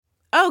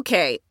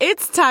Okay,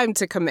 it's time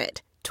to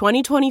commit.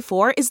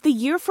 2024 is the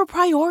year for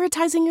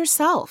prioritizing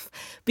yourself.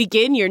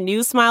 Begin your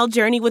new smile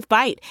journey with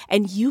Byte,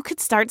 and you could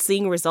start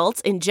seeing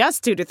results in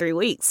just 2 to 3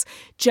 weeks.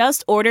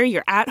 Just order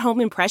your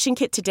at-home impression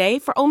kit today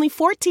for only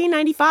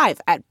 $14.95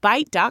 at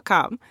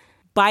Byte.com.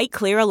 Byte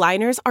Clear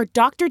aligners are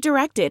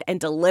doctor-directed and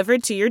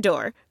delivered to your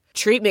door.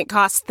 Treatment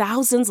costs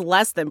thousands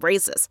less than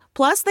braces.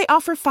 Plus, they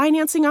offer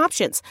financing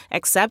options,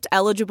 accept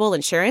eligible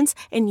insurance,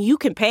 and you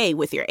can pay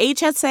with your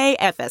HSA,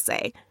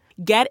 FSA.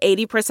 Get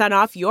 80%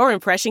 off your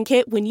impression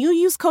kit when you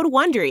use code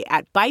WONDERY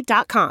at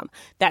Byte.com.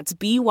 That's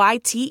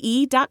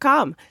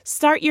BYTE.com.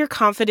 Start your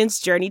confidence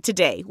journey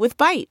today with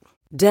Byte.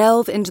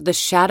 Delve into the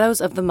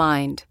shadows of the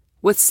mind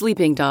with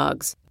Sleeping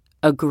Dogs,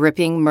 a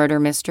gripping murder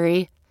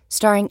mystery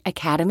starring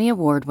Academy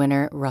Award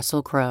winner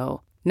Russell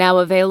Crowe. Now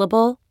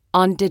available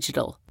on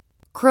digital.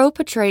 Crowe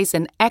portrays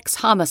an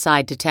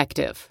ex-homicide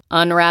detective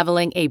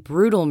unraveling a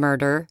brutal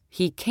murder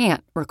he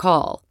can't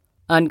recall.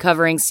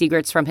 Uncovering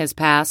secrets from his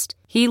past,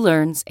 he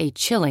learns a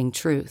chilling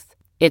truth.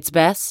 It's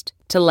best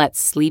to let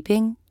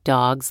sleeping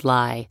dogs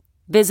lie.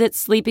 Visit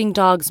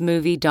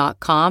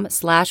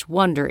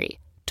sleepingdogsmovie.com/Wondery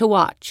to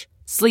watch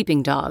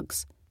Sleeping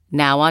Dogs,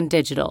 now on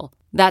digital.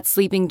 That's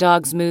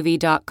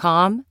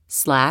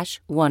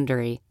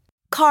sleepingdogsmovie.com/Wondery.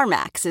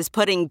 CarMax is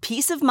putting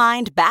peace of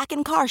mind back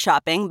in car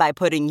shopping by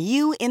putting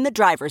you in the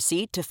driver's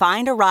seat to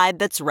find a ride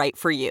that's right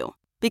for you.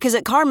 Because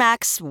at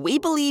CarMax, we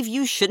believe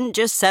you shouldn't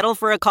just settle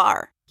for a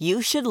car.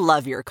 You should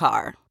love your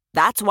car.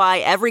 That's why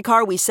every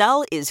car we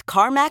sell is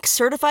CarMax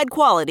certified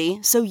quality,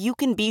 so you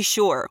can be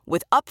sure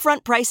with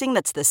upfront pricing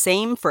that's the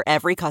same for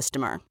every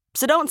customer.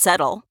 So don't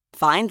settle.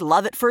 Find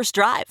love at first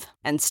drive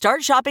and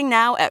start shopping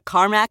now at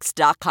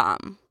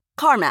CarMax.com.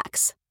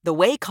 CarMax, the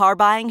way car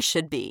buying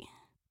should be.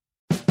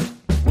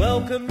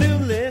 Welcome new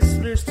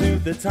listeners to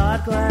the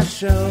Todd Glass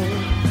Show.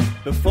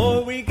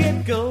 Before we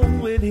get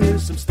going,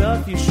 here's some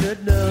stuff you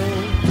should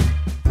know.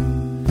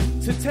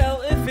 To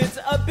tell if it's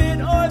a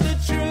bit or the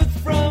truth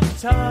from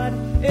Todd.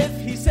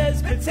 If he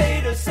says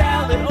potato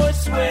salad or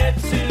swear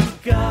to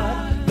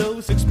God.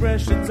 Those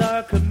expressions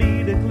are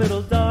comedic,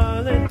 little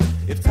darling.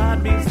 If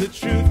Todd means the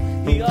truth,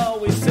 he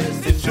always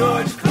says to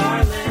George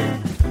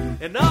Carlin.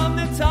 And on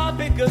the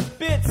topic of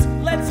bits,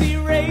 let's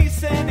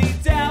erase any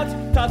doubt.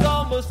 Todd's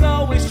almost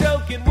always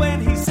joking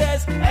when he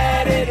says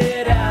edit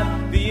it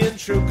out. The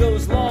intro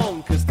goes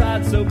long cause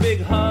Todd's so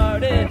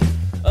big-hearted.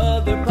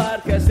 Other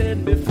podcasts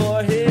end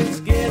before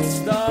his get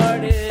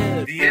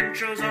started. The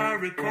intros are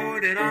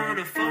recorded on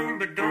a phone,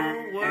 but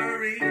don't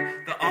worry,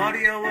 the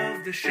audio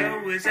of the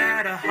show is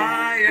at a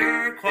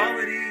higher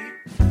quality.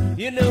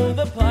 You know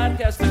the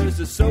Podcasters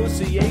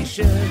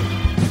Association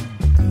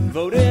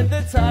voted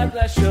the Todd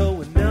Glass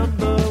Show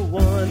number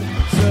one.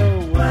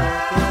 So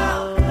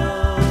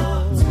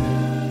welcome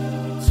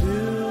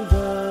to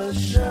the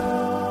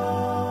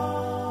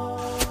show.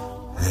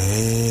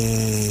 Hey.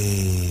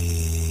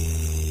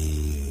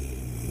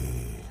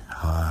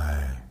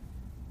 Hi.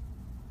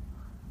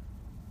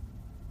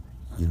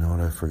 You know what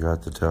I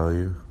forgot to tell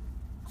you?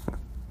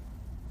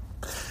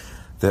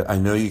 That I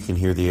know you can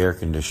hear the air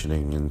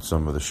conditioning in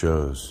some of the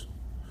shows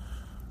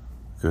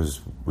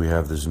because we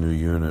have this new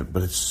unit,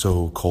 but it's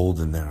so cold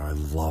in there. I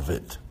love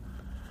it.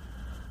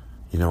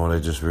 You know what I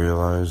just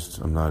realized?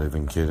 I'm not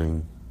even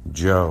kidding.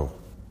 Joe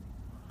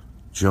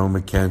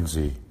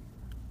McKenzie.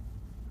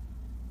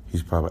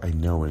 He's probably, I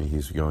know when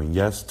he's going,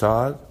 yes,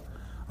 Todd?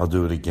 I'll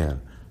do it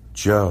again.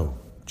 Joe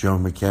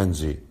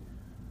McKenzie.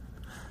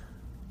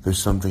 There's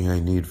something I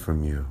need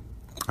from you.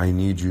 I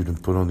need you to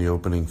put on the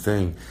opening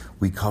thing.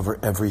 We cover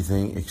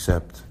everything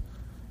except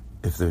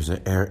if there's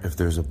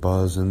a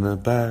buzz in the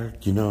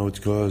back, you know it's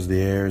cause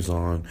the air's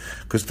on.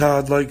 Cause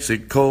Todd likes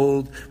it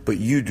cold, but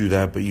you do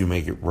that, but you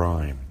make it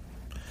rhyme.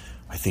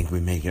 I think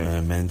we make an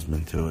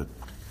amendment to it.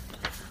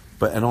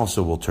 And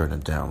also we'll turn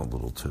it down a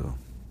little too.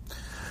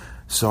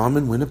 So I'm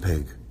in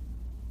Winnipeg,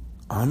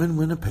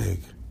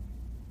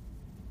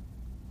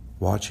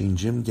 watching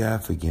Jim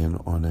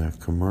Gaffigan on a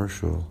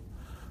commercial,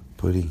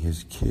 putting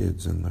his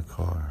kids in the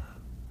car.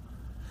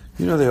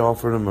 You know, they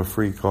offered him a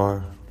free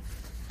car,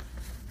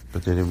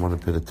 but they didn't want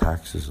to pay the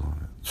taxes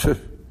on it.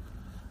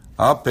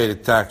 I'll pay the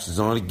taxes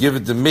on it. Give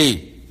it to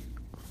me.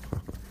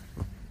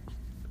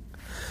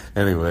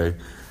 Anyway,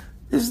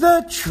 is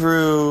that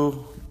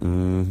true?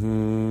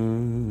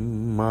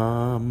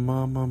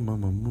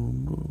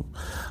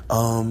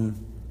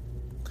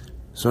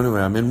 So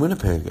anyway, I'm in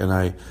Winnipeg, and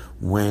I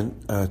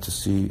went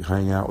to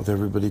hang out with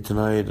everybody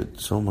tonight.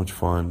 It's so much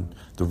fun.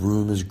 The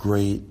room is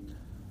great.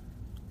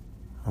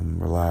 I'm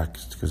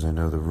relaxed because I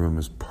know the room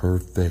is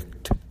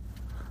perfect.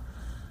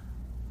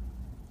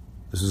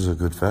 This is a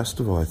good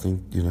festival. I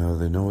think, they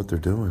know what they're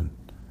doing.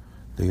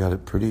 They got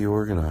it pretty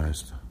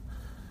organized.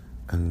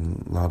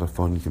 And a lot of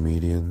fun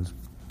comedians.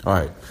 All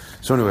right.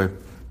 So anyway,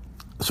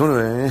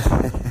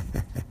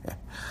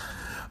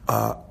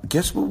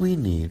 guess what we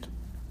need?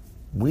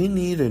 We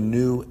need a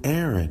new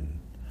Aaron.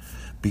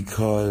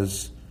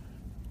 Because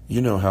you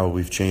know how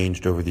we've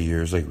changed over the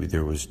years. Like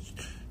there was,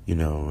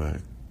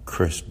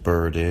 Chris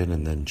Bird in,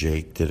 and then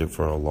Jake did it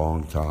for a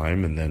long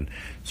time, and then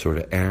sort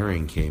of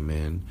Aaron came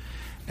in,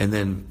 and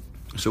then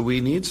so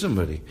we need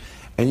somebody.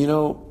 And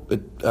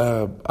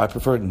I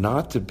prefer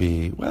not to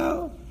be.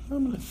 Well,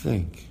 I'm gonna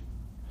think.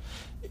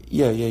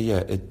 Yeah.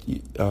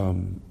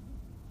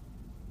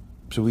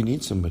 So we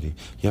need somebody.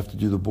 You have to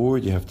do the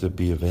board. You have to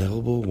be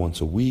available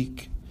once a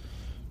week.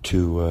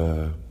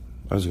 I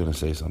was going to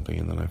say something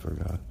and then I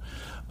forgot.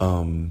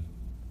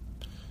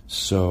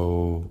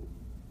 So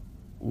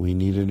we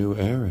need a new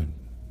Aaron.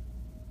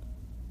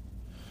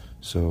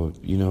 So,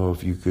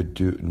 if you could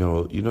you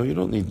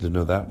don't need to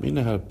know that. You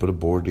know how to put a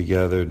board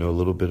together, know a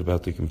little bit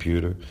about the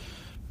computer,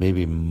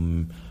 maybe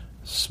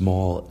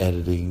small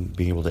editing,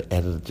 being able to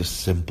edit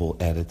just simple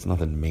edits,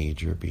 nothing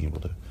major, being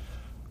able to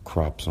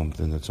crop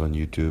something that's on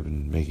YouTube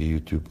and make a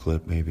YouTube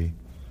clip maybe,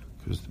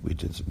 because we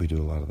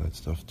do a lot of that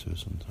stuff too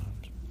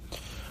sometimes.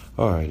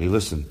 All righty,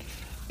 listen.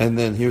 And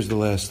then here's the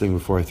last thing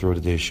before I throw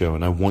today's show,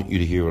 and I want you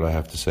to hear what I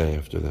have to say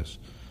after this.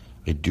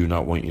 I do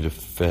not want you to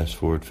fast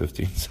forward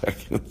 15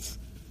 seconds.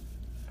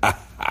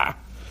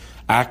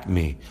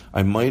 Acme.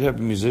 I might have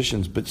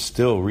musicians, but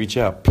still reach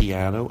out.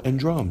 Piano and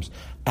drums.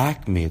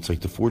 Acme. It's like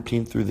the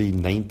 14th through the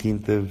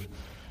 19th of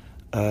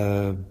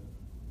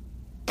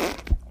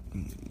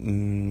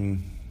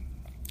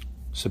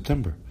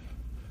September.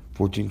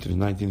 14th to the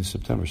 19th of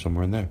September,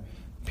 somewhere in there.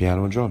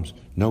 Piano and drums.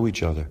 Know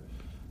each other.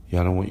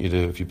 Yeah, I don't want you to,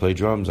 if you play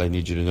drums, I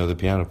need you to know the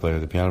piano player.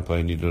 The piano player,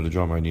 I need to know the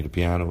drummer. I need a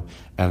piano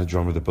and a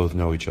drummer that both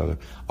know each other.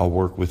 I'll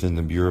work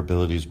within your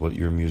abilities, what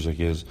your music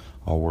is.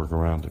 I'll work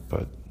around it,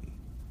 but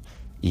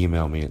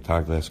email me at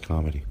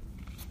toddglasscomedy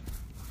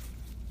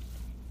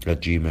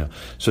at gmail.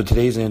 So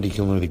today's Andy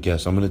Kilner, the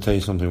guest. I'm going to tell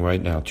you something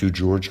right now. To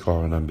George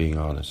Carlin, I'm being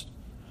honest.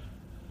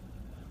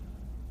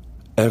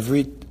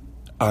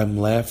 I'm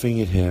laughing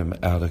at him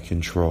out of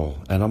control.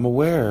 And I'm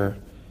aware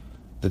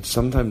that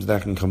sometimes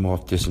that can come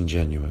off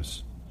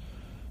disingenuous.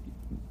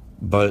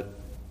 But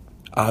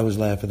I was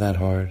laughing that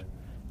hard.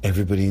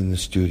 Everybody in the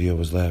studio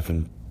was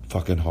laughing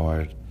fucking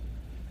hard.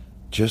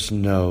 Just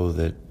know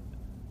that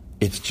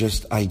it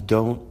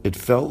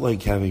felt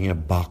like having a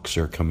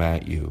boxer come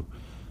at you.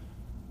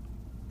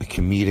 A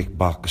comedic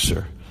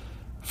boxer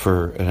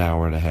for an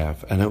hour and a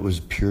half. And it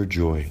was pure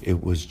joy.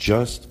 It was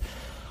just,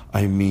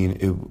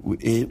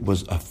 it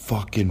was a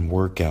fucking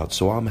workout.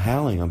 So I'm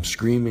howling, I'm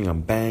screaming, I'm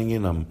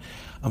banging, I'm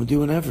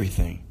doing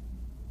everything.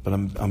 But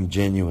I'm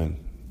genuine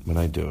when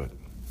I do it.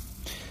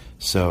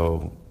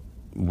 So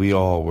we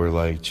all were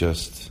like it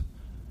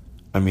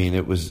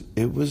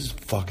was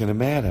fucking a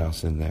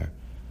madhouse in there.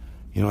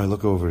 I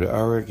look over to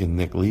Eric, and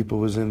Nick Lipa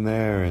was in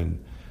there,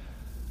 and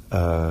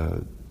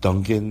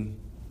Duncan,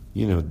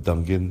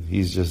 Duncan,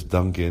 he's just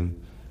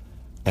Duncan,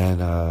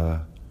 and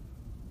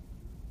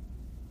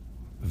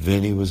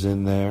Vinny was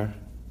in there,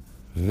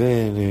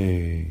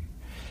 Vinny,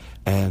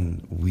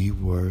 and we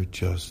were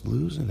just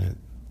losing it.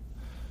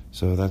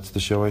 So that's the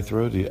show I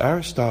throw to you.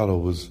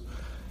 Aristotle was,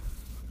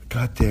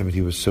 God damn it,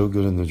 he was so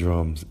good on the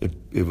drums.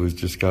 It was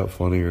just got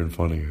funnier and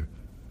funnier.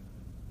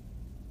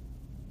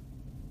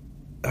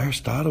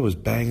 Aristotle was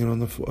banging on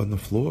the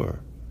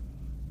floor.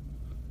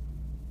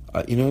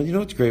 You know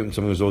what's great when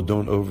someone goes, "Oh,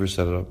 don't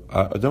overset it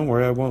up." Don't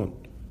worry, I won't.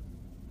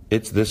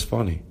 It's this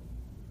funny.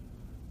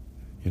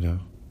 I'm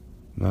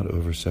not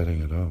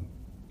oversetting it up.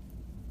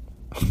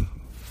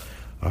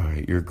 All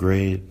right, you're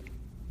great.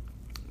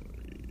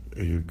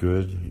 You're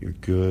good. You're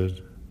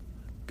good.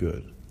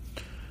 Good.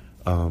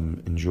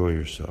 Enjoy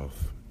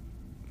yourself.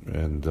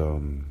 And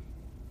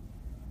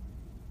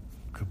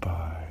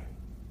goodbye.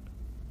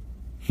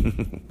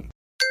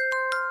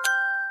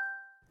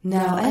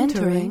 Now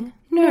entering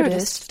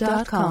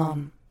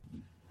Nerdist.com.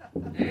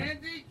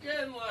 Andy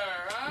Kindler,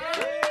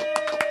 huh?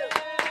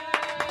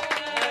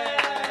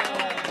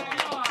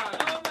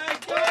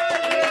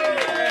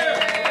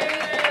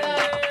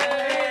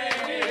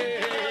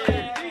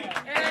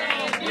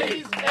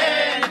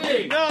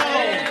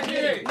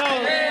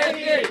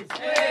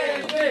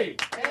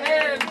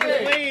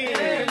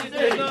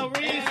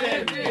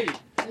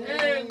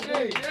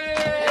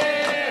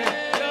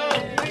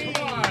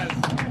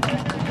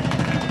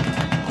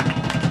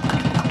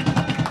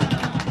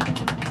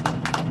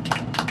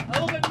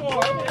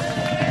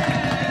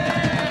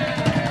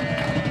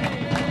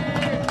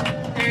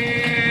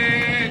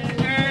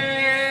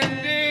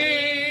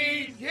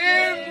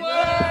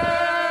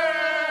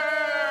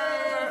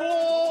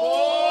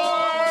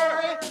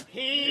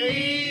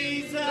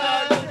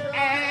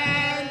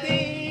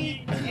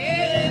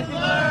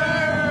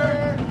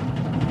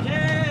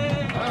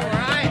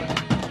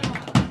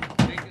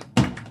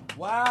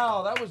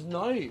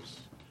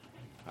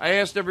 I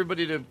asked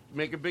everybody to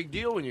make a big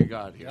deal when you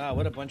got here. God,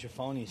 what a bunch of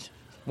phonies.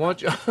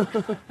 What?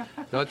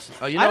 That's,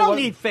 I don't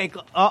need fake.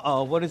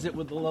 What is it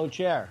with the low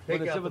chair?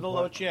 What is it with the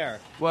low chair?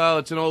 Well,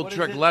 it's an old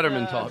trick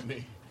Letterman taught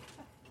me.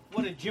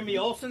 What, did Jimmy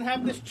Olsen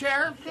have this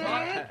chair?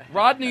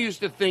 Rodney used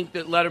to think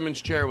that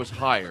Letterman's chair was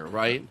higher,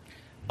 right?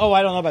 Oh,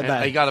 I don't know about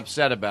that. He got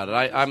upset about it.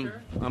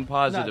 I'm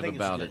positive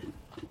about it.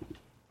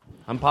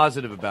 I'm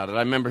positive about it. I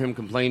remember him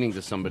complaining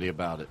to somebody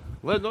about it.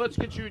 Let's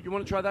get you. You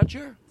want to try that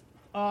chair?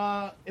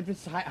 If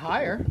it's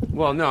higher.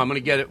 Well, no, I'm going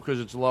to get it because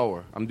it's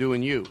lower. I'm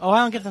doing you. Oh, I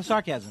don't get the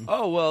sarcasm.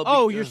 Oh, well.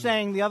 Oh, you're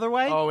saying the other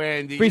way? Oh,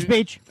 Andy. Free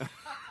speech.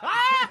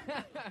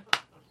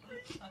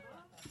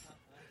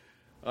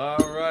 All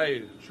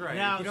right.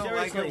 Now, if you don't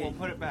like it, we'll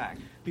put it back.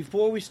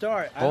 Before we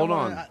start, Hold I on.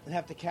 don't want to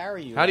have to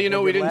carry you. How do you like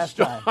know I we did didn't last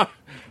start? time.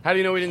 How do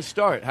you know we didn't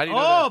start? How do you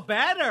know Oh,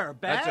 that? better.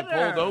 That's a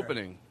cold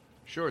opening.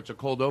 Sure, it's a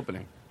cold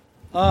opening.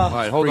 Oh, All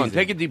right, hold on. freezing.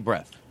 Take a deep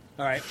breath.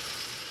 All right.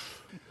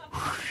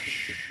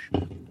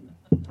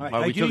 All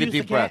right. We do you took a use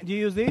deep the breath. Do you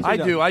use these? or I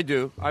no?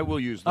 do. I will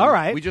use them. All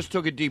right. We just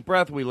took a deep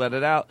breath. We let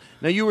it out.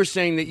 Now, you were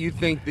saying that you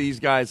think these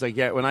guys, like,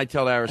 when I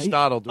tell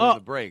Aristotle during the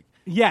break.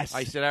 Yes.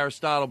 I said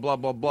Aristotle, blah,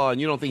 blah, blah,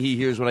 and you don't think he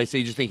hears what I say.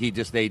 You just think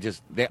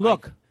they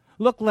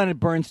Look, Leonard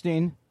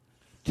Bernstein,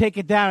 take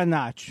it down a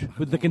notch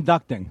with the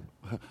conducting.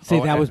 Say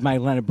that was my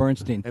Leonard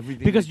Bernstein.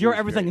 Everything Because you do you're is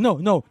everything. great.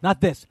 No, not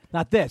this,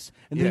 and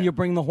Yeah. then you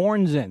bring the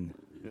horns in.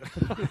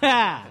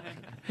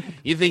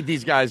 You think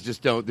these guys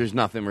just don't, there's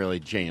nothing really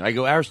changed. I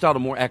go,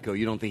 Aristotle, more echo.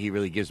 You don't think he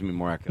really gives me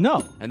more echo?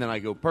 No. And then I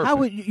go, perfect. How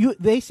would you?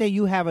 They say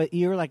you have an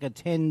ear like a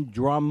tin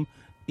drum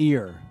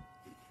ear.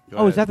 Go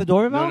Oh, is ahead. that the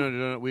doorbell?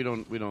 No, we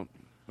don't.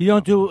 You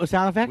don't do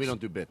sound effects? We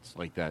don't do bits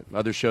like that.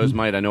 Other shows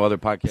might. I know other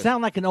podcasts.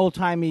 Sound like an old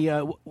timey. Is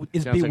Sounds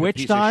like a Bewitched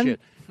piece of on? shit.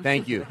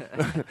 Thank you.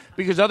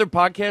 Because other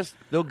podcasts,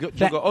 they'll go,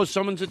 oh,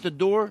 someone's at the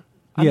door?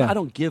 I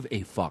don't give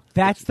a fuck.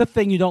 That's the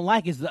thing you don't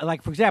like. Is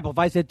like, for example, if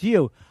I said to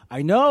you,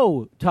 I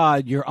know,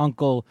 Todd, your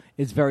uncle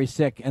is very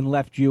sick and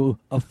left you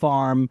a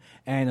farm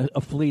and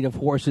a fleet of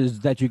horses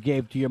that you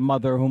gave to your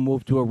mother who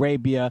moved to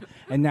Arabia,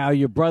 and now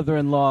your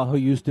brother-in-law, who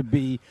used to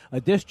be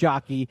a disc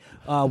jockey,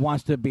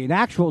 wants to be an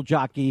actual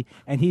jockey,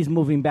 and he's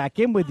moving back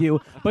in with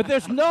you. But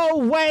there's no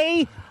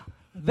way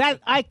that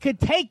I could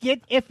take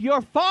it if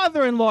your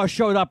father-in-law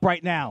showed up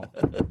right now.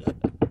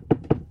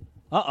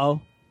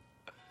 Uh-oh.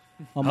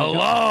 Oh my God.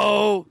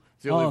 Hello?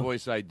 It's the only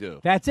voice I do.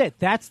 That's it.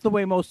 That's the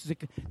way most.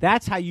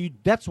 That's how you.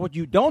 That's what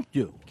you don't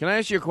do. Can I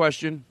ask you a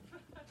question?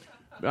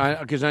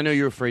 Because I know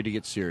you're afraid to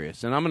get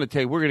serious, and I'm going to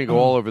tell you, we're going to go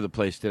all over the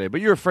place today. But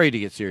you're afraid to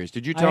get serious.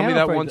 Did you tell me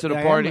that once at a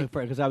party? I am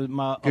afraid because I was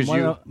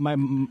my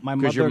mother.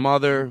 Because your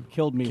mother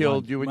killed me.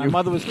 Killed once. you. My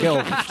mother was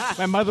killed.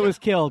 My mother was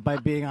killed by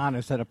being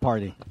honest at a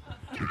party.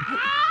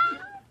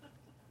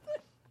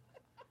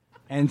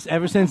 And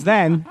ever since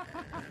then,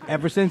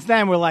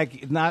 we're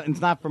like, it's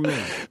not for me.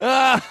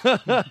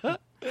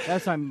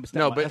 That's my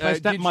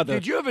stepmother.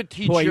 Did you have a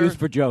teacher? Who I used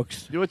for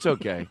jokes. It's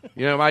okay.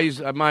 You know, I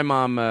used my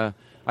mom.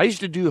 I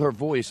used to do her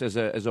voice as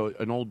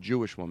an old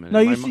Jewish woman. No,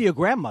 you see your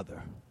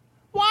grandmother.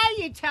 Why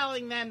are you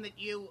telling them that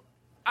you?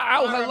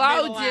 Oh,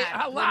 hello,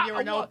 hello.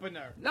 You're an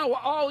opener. No,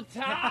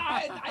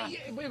 Todd.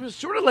 It was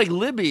sort of like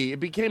Libby. It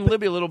became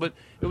Libby a little bit.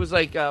 It was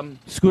like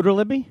Scooter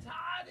Libby.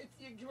 Todd, it's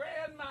your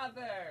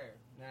grandmother.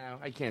 No,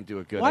 I can't do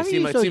it good. Why are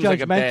you so seems like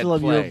a bad judgmental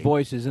of play. your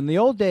voices? In the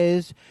old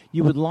days,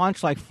 you would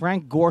launch like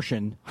Frank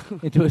Gorshin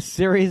into a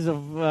series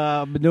of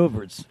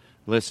maneuvers.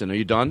 Listen, are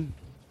you done?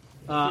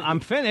 I'm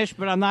finished,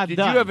 but I'm not Did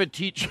done. you have a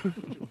teacher?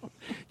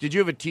 Did you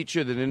have a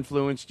teacher that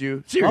influenced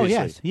you? Seriously? Oh,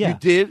 yes. Yeah. You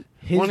did?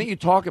 His- Why don't you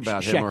talk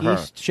about him or her?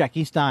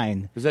 Shecky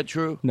Stein. Is that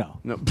true? No.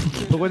 No.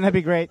 But wouldn't that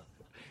be great?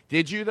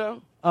 Did you,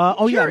 though?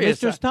 Curious.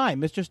 Mr. Stein.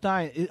 Mr.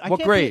 Stein.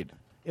 What grade?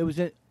 It was.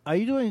 Are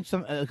you doing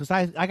some? Because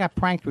I got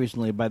pranked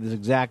recently by this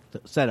exact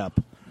setup.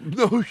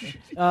 No.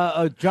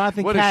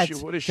 Jonathan What a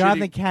Katz. what a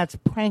Jonathan shitty- Katz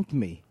pranked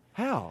me.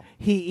 How?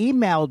 He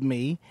emailed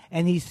me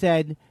and he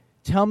said,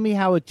 "Tell me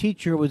how a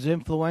teacher was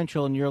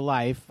influential in your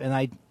life." And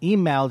I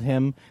emailed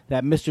him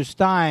that Mr.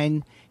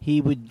 Stein,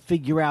 he would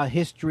figure out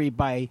history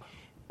by.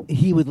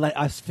 He would let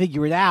us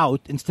figure it out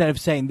instead of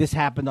saying this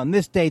happened on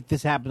this date,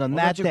 this happened on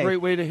that That's date. a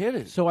great way to hit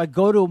it. So I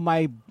go to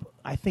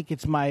I think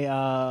it's my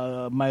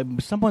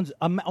someone's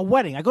a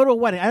wedding. I go to a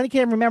wedding. I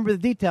can't remember the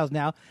details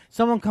now.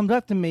 Someone comes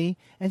up to me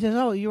and says,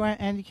 "Oh, you are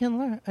Andy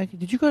Kindler?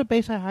 Did you go to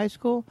Bayside High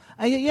School?"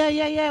 I go,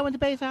 yeah. I went to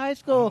Bayside High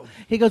School.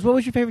 He goes, "What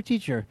was your favorite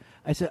teacher?"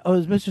 I said, "Oh, it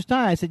was Mr.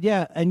 Stein." I said,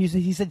 "Yeah," and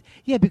he said,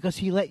 "Yeah, because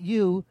he let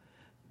you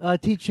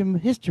teach him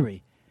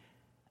history."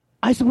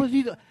 I said, "What did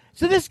you do?"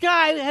 So this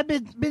guy had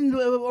been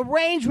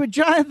arranged with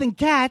Jonathan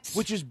Katz,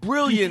 Which is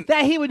brilliant.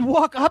 that he would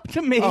walk up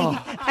to me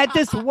at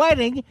this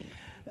wedding.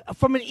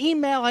 From an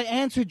email I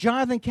answered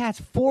Jonathan Katz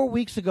 4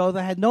 weeks ago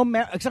that had no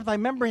merit, except I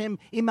remember him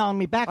emailing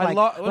me back Let me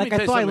like tell I you thought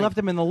I something. left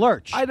him in the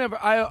lurch.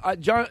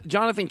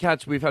 Jonathan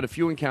Katz, we've had a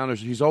few encounters.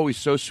 He's always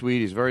so sweet.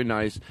 He's very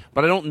nice.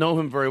 But I don't know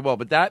him very well.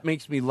 But that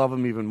makes me love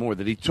him even more,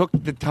 that he took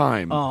the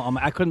time.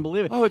 I couldn't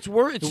believe it. Oh, it's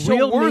The so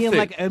real worth me, it. and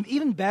like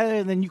even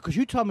better than you, because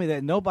you told me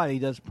that nobody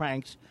does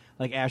pranks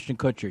like Ashton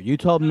Kutcher. You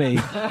told me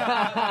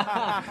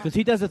because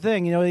he does a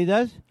thing. You know what he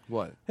does?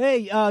 What? Hey,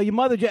 your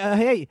mother.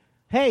 Hey.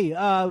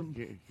 You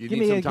Give need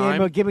me some a time?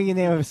 name. Give me the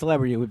name of a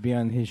celebrity who would be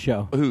on his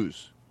show.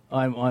 Whose?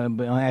 On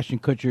Ashton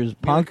Kutcher's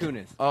Punk. Mila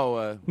Kunis.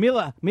 Oh,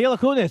 Mila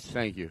Kunis.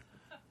 thank you.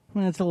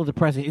 Well, that's a little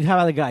depressing. How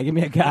about a guy? Give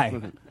me a guy.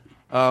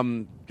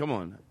 Come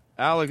on.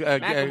 Alec,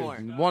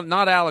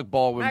 not Alec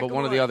Baldwin, but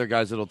one of the other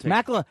guys that'll take.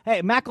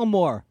 Hey,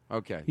 Macklemore.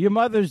 Okay. Your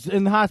mother's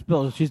in the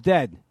hospital. She's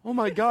dead. Oh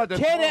my God!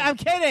 That's Kidding! wrong. I'm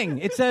kidding.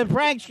 It's a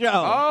prank show.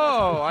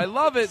 Oh, I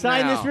love it.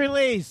 Sign now. this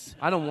release.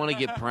 I don't want to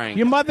get pranked.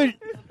 Your mother.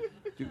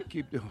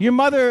 Keep doing. Your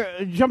mother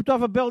jumped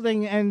off a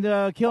building and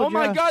killed. Oh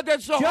my God,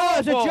 that's so Joe, horrible!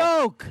 it's a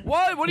joke.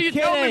 What? What are you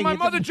Kidding. telling me? My It's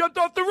mother jumped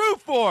off the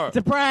roof for? It's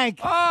a prank.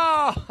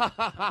 Oh!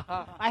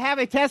 I have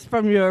a test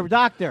from your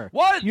doctor.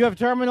 What? You have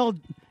terminal.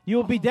 You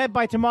will be dead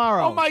by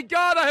tomorrow. Oh my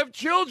God! I have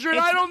children.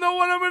 I don't know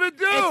what I'm going to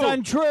do. It's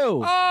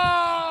untrue. Oh,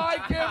 I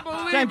can't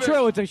believe It's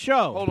untrue. It's a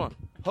show. Hold on.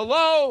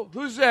 Hello?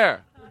 Who's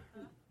there?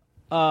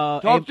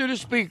 Talk to the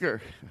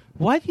speaker.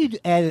 Why do you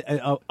add?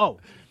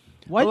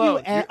 Why do Hello.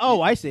 you add?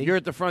 Oh, I see. You're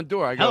at the front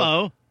door. I go.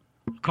 Hello,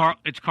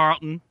 it's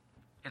Carlton.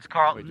 It's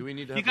Carlton. Wait, do we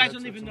need to you have guys the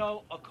don't headsets even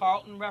know a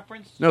Carlton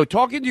reference? No,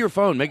 talk into your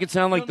phone. Make it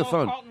sound like You the don't know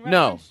a phone. Carlton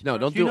No, reference? no,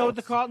 don't Do you do know it. what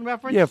the Carlton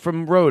reference? Yeah,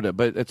 from Rhoda,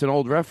 but it's an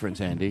old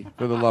reference, Andy.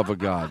 For the love of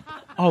God.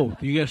 Oh,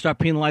 you gonna start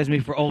penalizing me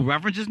for old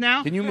references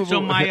now? Can you move So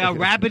away? my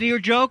rabbit ear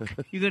joke?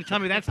 You gonna tell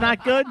me that's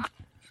not good?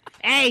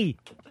 Hey,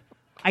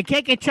 I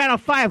can't get Channel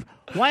 5.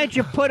 Why don't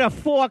you put a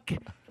fork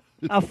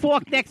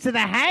next to the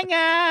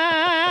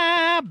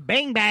hanger?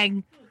 Bang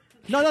bang.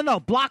 No.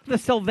 Block the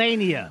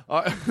Sylvania.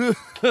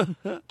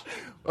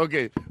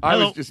 Okay, I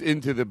Hello. was just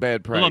into the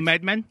bad prank. Hello,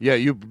 Madman. Yeah,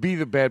 you be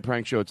the bad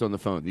prank show. It's on the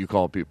phone. You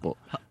call people.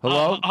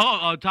 Hello?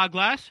 Todd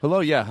Glass? Hello,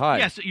 yeah, hi.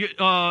 Yes.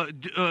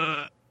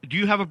 Do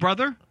you have a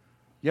brother?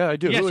 Yeah, I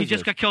do. Yes, Who he is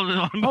just this? got killed in an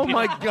Oh automobile.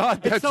 my God,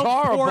 It's that's so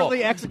horrible.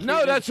 poorly executed.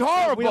 No, that's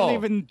horrible. We don't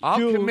even I'll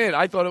do- commit.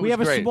 I thought it was We have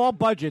great. a small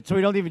budget, so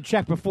we don't even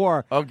check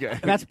before. Okay.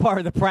 That's part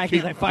of the prank.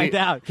 Is I find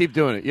out. Keep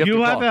doing it. You have Do you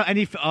to have call.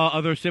 any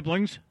other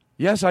siblings?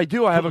 Yes, I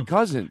do. I have a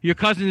cousin. Your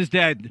cousin is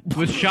dead.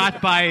 Was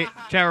shot by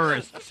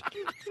terrorists.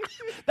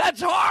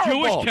 That's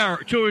horrible.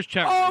 Jewish terrorists.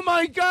 Oh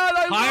my God!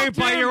 I Hired loved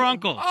by him. your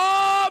uncle.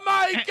 Oh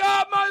my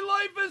God!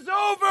 My life is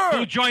over.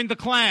 Who joined the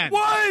Klan?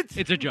 What?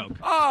 It's a joke.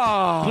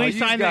 Oh, Please you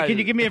sign that. guys- Can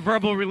you give me a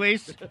verbal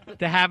release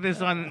to have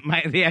this on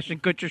the Ashton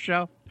Kutcher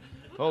show?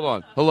 Hold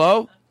on.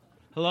 Hello?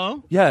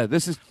 Hello? Yeah,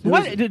 this is.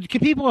 What? Can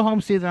people at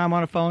home see that I'm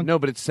on a phone? No,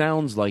 but it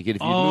sounds like it.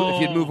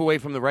 If you'd move away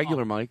from the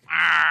regular mic.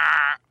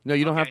 No,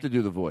 you don't have to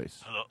do the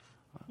voice. Hello.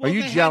 Are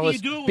you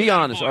jealous? Be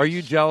honest. Are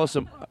you jealous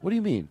of? What do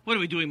you mean? What are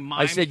we doing? Mime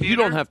I said you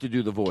theater? don't have to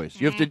do the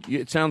voice. You have to.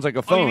 It sounds like a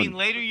Oh, phone. you mean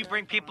later you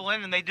bring people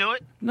in and they do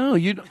it? No,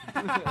 you. Don't.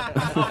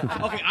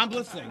 Okay, I'm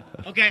listening.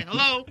 Okay,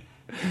 hello?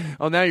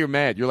 Oh, now you're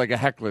mad. You're like a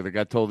heckler that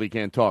got told he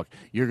can't talk.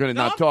 You're going to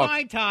not talk.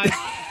 Fine, Todd.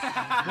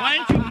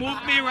 Why don't you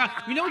move me around?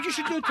 You know what you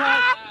should do,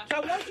 Todd?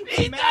 Todd, why don't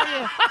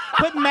you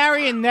Put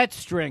marionette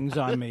strings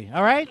on me,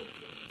 all right?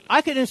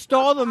 I can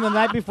install them the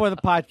night before the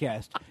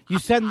podcast. You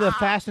send the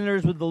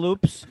fasteners with the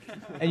loops,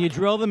 and you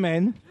drill them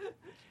in.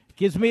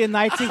 Gives me a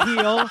night to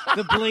heal,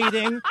 the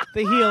bleeding,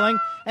 the healing,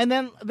 and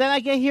then I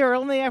get here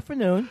early in the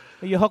afternoon.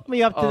 You hook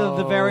me up to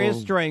the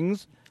various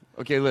strings.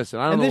 Okay, listen.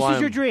 I don't And know this why is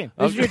your I'm- dream.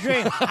 This is your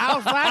dream.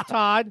 How's that,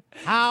 Todd?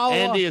 How?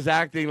 Andy is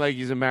acting like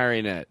he's a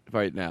marionette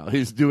right now.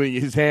 He's doing.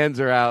 His hands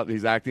are out.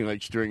 He's acting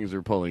like strings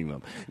are pulling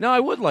them. No, I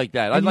would like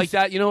that. I'd And you like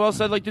that. You know who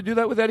else I'd like to do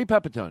that with? Eddie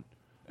Pepitone.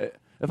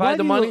 If I Why had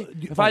the do money,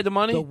 you- if I had the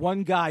money, the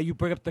one guy you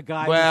bring up the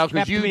guy. well,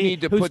 because because you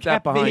need to put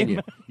that behind you.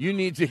 You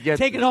need to get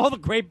taking all the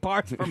great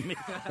parts from me.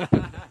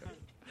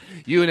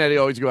 You and Eddie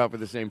always go out for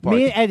the same parts.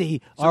 Me and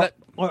Eddie So are, that-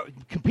 are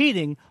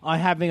competing on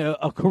having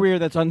a career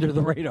that's under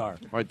the radar.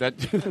 Right,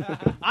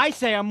 that. I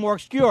say I'm more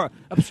obscure.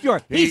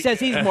 He says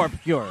he's more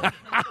obscure.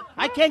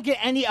 I can't get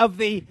any of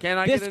the. Can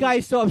I this get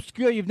guy's so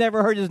obscure you've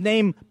never heard his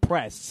name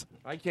press.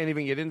 I can't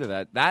even get into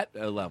that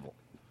level.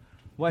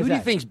 Why Who is do you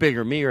that? think's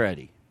bigger, me or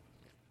Eddie?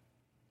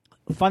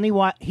 Funny?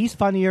 What? He's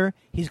funnier.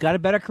 He's got a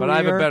better career. But I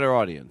have a better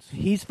audience.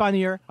 He's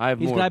funnier. I have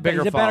he's more- got a, bigger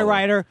he's a better following.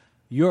 writer.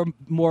 You're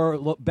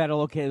more better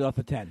located off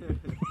the 10.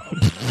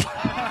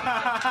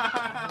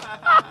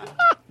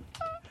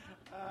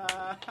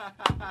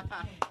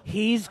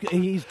 He's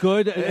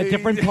good at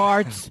different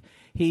parts.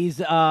 He's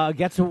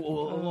gets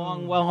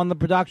along well on the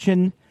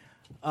production.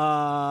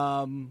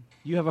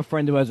 You have a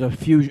friend who has a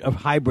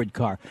hybrid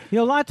car. You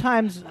know, a lot of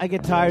times I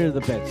get tired of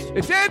the bits.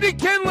 It's Andy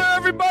Kindler,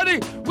 everybody.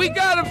 We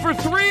got him for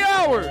 3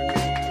 hours.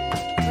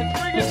 Let's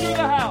bring it through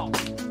the house.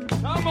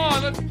 Come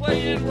on, let's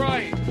play it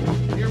right.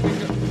 Here we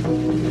go.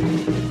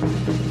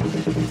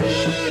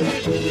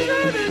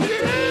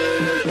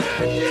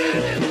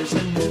 There's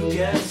a new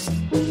guest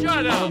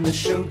Shut up. on the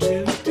show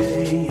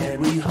today,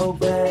 and we hope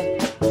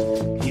that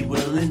he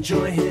will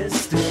enjoy his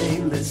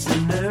stay.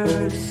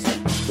 Listeners,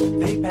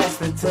 they pass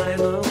the time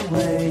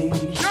away.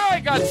 Sure, I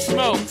got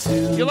smoke.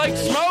 You like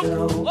smoke?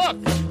 Look.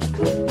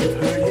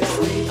 You've heard his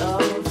state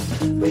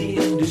of the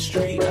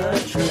industry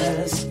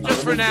address.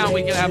 Just for now,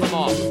 we can have him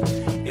off.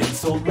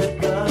 Insult with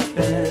the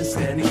best,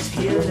 and he's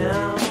here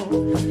now,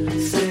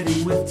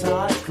 sitting with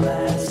Todd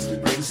Glass.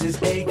 Brings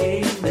his A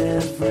game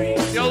every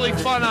The only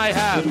fun I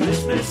have.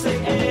 listeners say,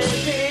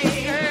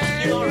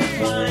 Andy, you're a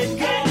fine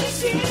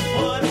guest.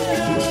 What a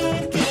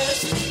good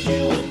guest,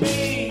 you and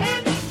me.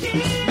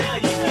 Now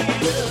you're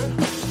here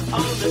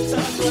on the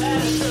Todd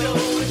Glass Show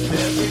with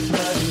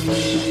everybody.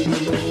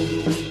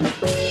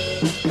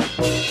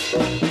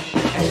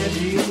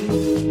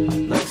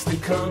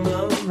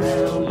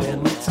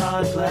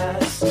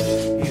 glass.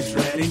 He's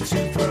ready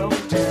to throw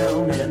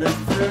down. And the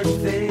third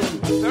thing,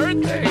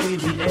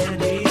 maybe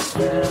Eddie's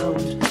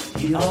found.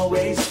 He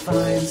always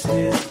finds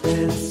his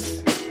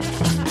bits.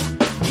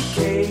 He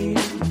came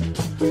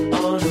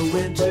on a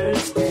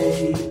winter's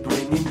day,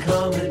 bringing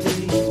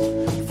comedy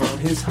from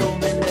his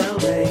home in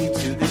L.A.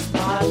 to this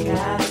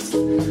podcast.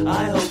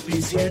 I hope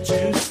he's here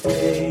to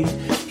stay,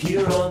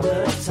 here on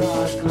the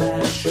Todd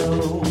Glass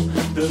Show.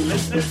 The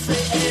listeners say,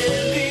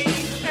 Andy,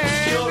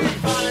 you're a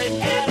fine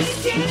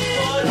Andy.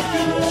 What a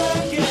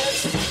good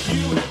guest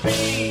you would be.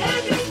 Now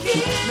you're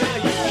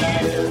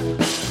here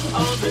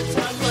on the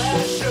Todd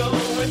Glass Show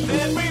with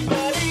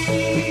everybody.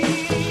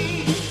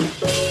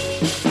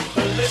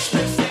 The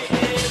listeners say,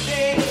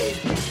 Andy,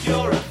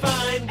 you're a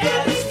fine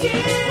guest.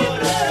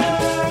 What a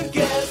good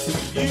guest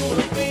you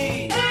would be.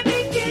 Now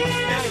you're here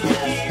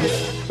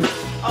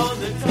on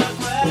the Todd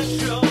Glass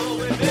Show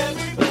with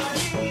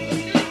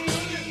everybody.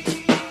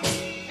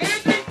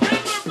 Andy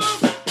Kindler,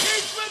 folks,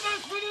 he's with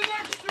us for the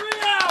next 3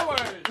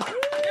 hours.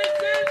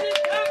 It's Andy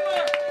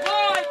Kindler,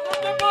 live from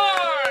the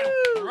barn,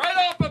 right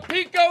off of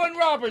Pico and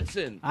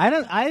Robertson. I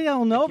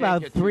don't know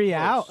about get too 3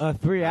 close. hours.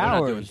 3 No, we're not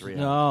doing hours. 3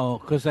 No,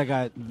 because I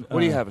got. What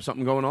do you have?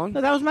 Something going on?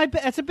 No, that was my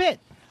bit. That's a bit.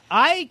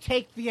 I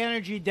take the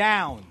energy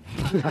down.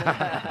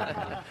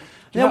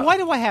 Now, why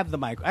do I have the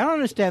mic? I don't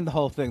understand the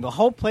whole thing. The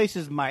whole place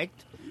is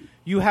mic'd.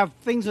 You have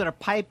things that are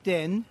piped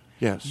in.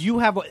 Yes. You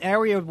have an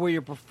area where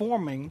you're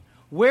performing.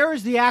 Where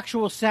is the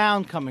actual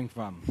sound coming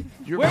from?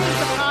 Where is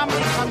the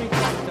comedy coming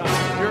from, Doc?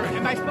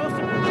 Am I supposed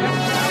to project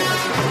sound?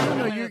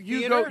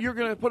 No, you're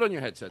going to put on your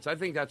headsets. I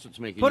think that's what's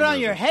making Put you on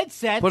nervous. your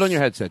headsets. Put on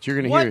your headsets. You're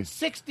going to What hear.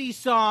 60s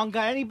song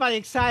got anybody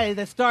excited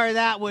that started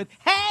out with,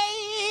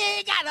 hey,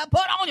 you gotta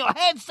put on your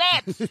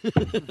headsets.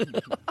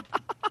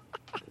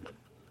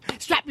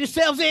 Strap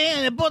yourselves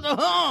in and put the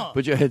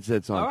Put your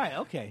headsets on. All right,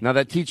 okay. Now,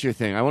 that teacher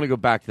thing, I want to go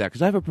back to that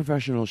because I have a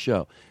professional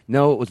show.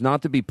 No, it was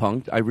not to be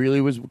punked. I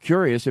really was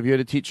curious if you had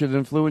a teacher that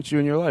influenced you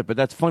in your life, but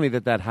that's funny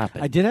that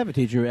happened. I did have a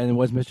teacher, and it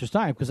was Mr.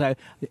 Stein, because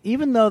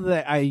even though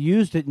that I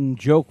used it in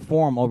joke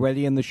form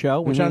already in the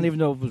show, which I don't even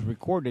know if it was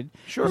recorded.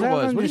 Sure 'cause it I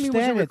don't was. What do you mean it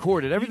wasn't understand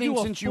recorded? Everything you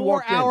do since a you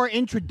walked in. 4-hour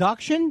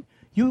introduction.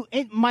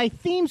 My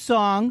theme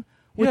song,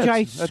 which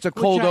that's a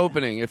cold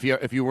opening if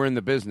you were in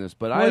the business.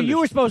 But Well, you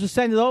were supposed to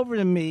send it over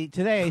to me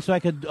today so I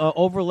could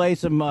overlay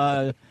some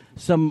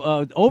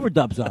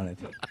overdubs on it.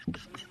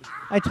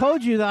 I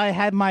told you that I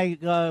had my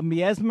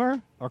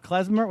miasmer or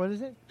klezmer. What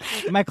is it?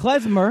 My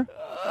klezmer,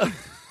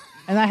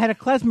 and I had a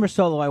klezmer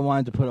solo I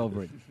wanted to put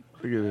over it.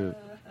 Forget it.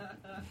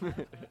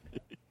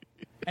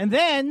 And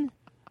then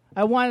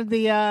I wanted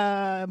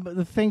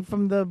the thing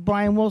from the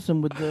Brian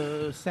Wilson with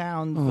the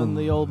sound from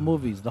the old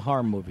movies, the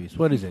horror movies.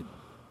 What is it?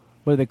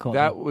 What do they call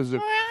That it? was that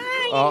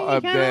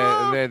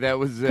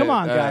was. Come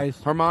on, guys.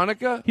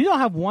 Harmonica? You don't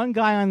have one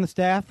guy on the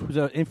staff who's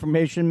an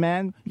information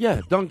man?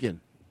 Yeah, Duncan.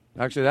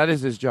 Actually, that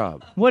is his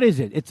job. What is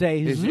it? It's a.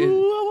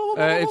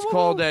 It's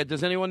called.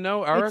 Does anyone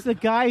know, Eric? It's the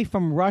guy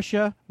from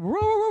Russia.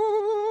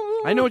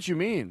 I know what you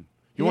mean.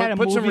 You He want had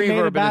to a put some movie made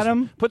reverb about in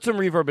his, him. Put some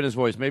reverb in his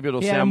voice. Maybe it'll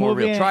He had a sound more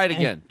movie real. Try it and-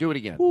 again. Do it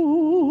again.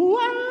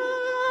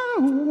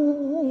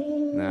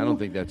 Nah, I don't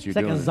think that's you It's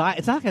like doing it.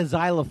 it's not like a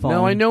xylophone.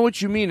 No, I know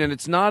what you mean, and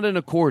it's not an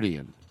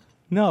accordion.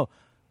 No.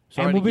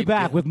 Sorry And to we'll be keep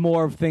back going. with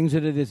more of things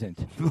that it isn't.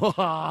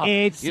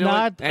 It's You know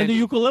not what? And the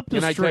eucalyptus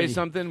Can I tell you tree.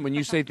 something? When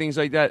you say things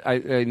like that,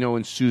 I know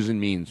when Susan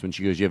means when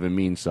she goes, "You have a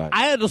mean side."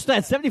 I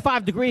understand.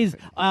 75 degrees,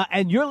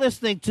 and you're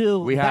listening to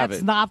We have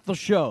That's it. Not the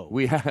Show.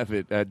 We have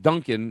it.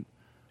 Duncan,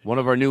 one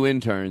of our new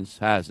interns,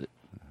 has it.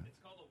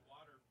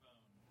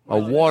 A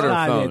water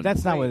That's not phone. it.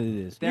 That's not what it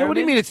is. Yeah, what do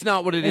you mean it's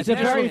not what it is? It's a You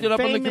just very looked it up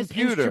on the famous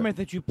computer. instrument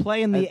that you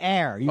play in the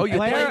air. You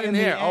play it in the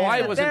air. Oh,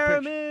 I wasn't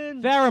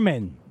picturing.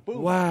 Theremin.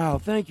 Wow,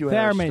 thank you,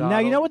 Theremin. Now,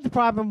 you know what the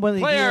problem when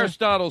Play you hear-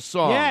 Aristotle's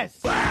song. Yes.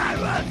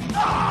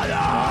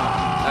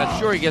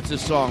 Sure, he gets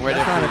his song right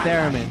That's not a after.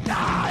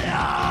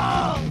 theremin.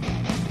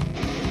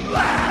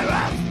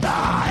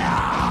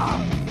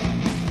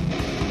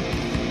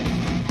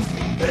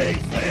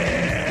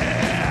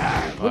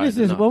 What is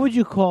this? no. What would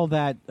you call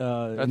that?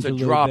 That's a interlude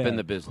drop there? in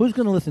the business. Who's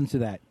going to listen to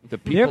that? The They're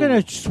people-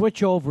 going to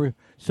switch over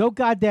so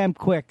goddamn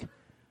quick.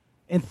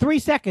 In 3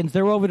 seconds,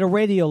 they're over to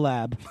Radio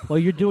Lab while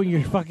you're doing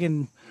your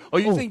fucking. Oh,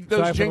 you Oh, think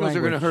sorry those for the jingles are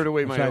going to language. hurt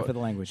away I'm my? sorry for the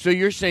language. So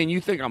you're saying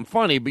you think I'm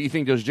funny, but you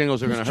think those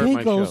jingles are going to hurt my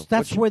Jingles, show?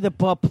 that's where the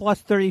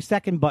plus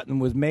 30-second button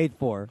was made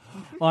for.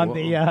 On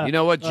the. You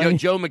know what? on-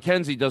 Joe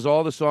McKenzie does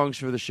all the songs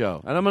for the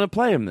show, and I'm going to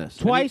play him this.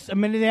 Twice, a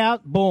minute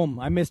out, boom.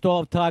 I missed all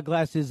of Todd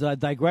Glass's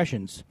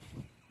digressions.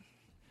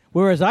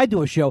 Whereas I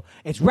do a show,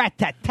 it's rat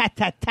tat tat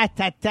tat tat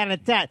tat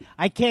tat tat.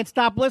 I can't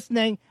stop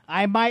listening.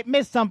 I might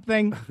miss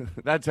something.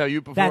 That's how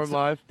you perform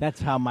live. That's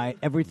how my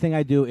everything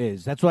I do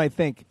is. That's what I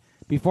think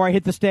before I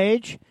hit the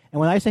stage. And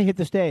when I say hit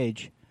the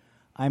stage,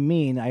 I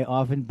mean I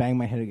often bang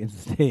my head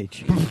against the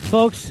stage.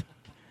 Folks,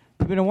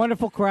 it's been a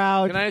wonderful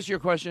crowd. Can I ask you a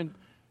question?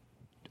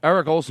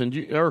 Eric Olson,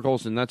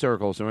 that's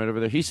Eric Olson right over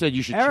there. He said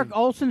you should. Eric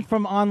Olson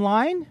from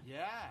online?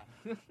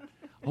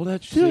 Oh,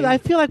 that's Dude, I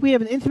feel like we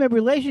have an intimate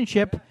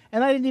relationship,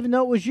 and I didn't even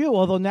know it was you.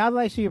 Although now that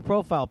I see your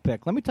profile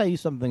pic, let me tell you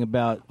something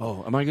about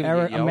am I going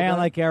to a man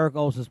like Eric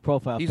Olson's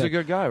profile He's pic. a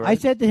good guy, right? I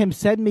said to him,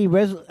 send me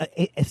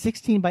a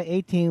 16 by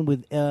 18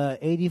 with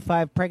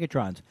 85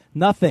 Pregatrons.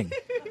 Nothing.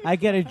 I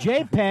get a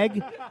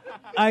JPEG.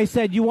 I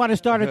said, you want to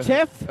start a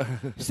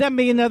TIFF? Send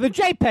me another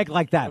JPEG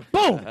like that.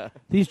 Boom!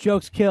 These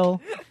jokes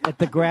kill at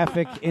the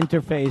graphic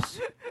interface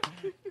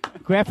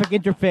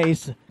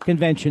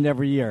convention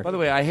every year. By the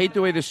way, I hate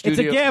the way the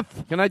studio... It's a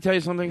GIF. Can I tell you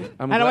something?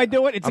 How do I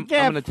do it? It's a GIF.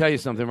 I'm going to tell you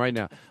something right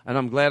now, and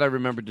I'm glad I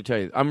remembered to tell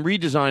you. I'm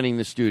redesigning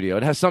the studio.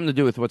 It has something to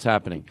do with what's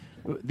happening.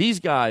 These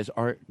guys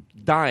are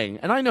dying,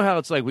 and I know how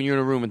it's like when you're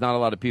in a room with not a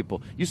lot of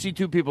people. You see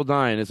two people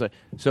dying. It's like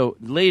so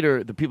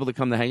later, the people that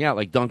come to hang out,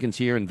 like Duncan's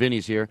here and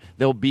Vinny's here,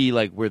 they'll be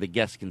like where the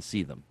guests can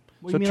see them.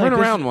 What So do you turn mean,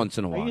 like around this? once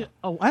in a while.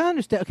 I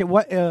understand. Okay,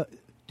 what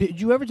did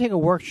you ever take a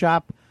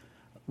workshop?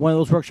 One of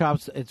those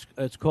workshops.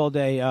 It's called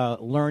a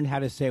learn how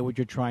to say what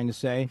you're trying to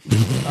say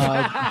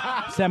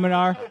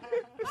seminar.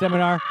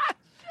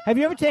 Have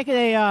you ever taken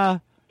a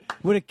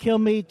would it kill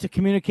me to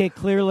communicate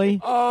clearly?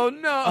 Oh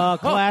no!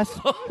 Class.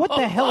 What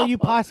the hell are you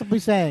possibly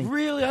saying?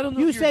 Really? I don't know.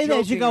 You if you're say that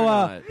you joking go or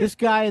not. this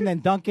guy and then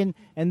Duncan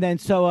and then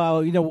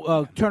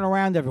turn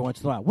around every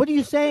once in a while. What are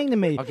you saying to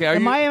me? Okay,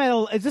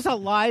 is this a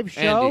live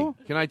show?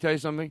 Andy, can I tell you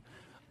something?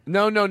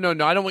 No.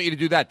 I don't want you to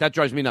do that. That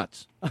drives me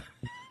nuts.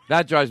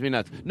 That drives me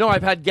nuts. No,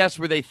 I've had guests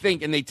where they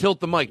think and they tilt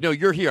the mic. No,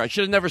 you're here. I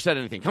should have never said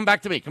anything. Come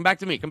back to me. Come back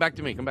to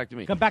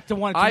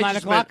 1 to 9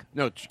 o'clock?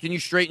 No, can you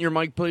straighten your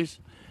mic, please?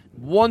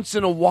 Once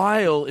in a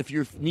while, if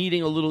you're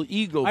needing a little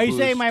ego Are you boost-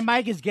 saying my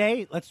mic is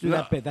gay? Let's do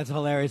that bit. That's a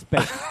hilarious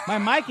bit. My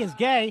mic is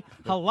gay.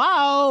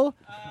 Hello?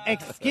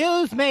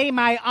 Excuse me,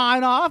 my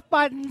on-off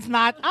button's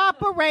not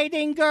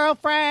operating,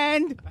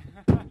 girlfriend.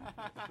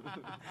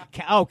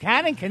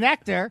 Canon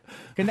connector.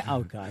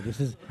 Oh, God,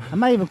 I'm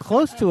not even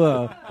close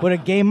to what a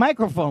gay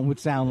microphone would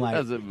sound like.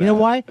 Doesn't You know matter.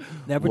 why?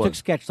 Never What? took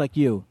sketch like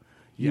you.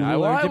 You Yeah, well,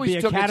 learned I to always be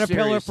a took it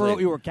caterpillar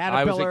seriously. you were a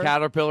caterpillar. I was a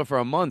caterpillar for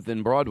a month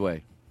in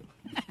Broadway.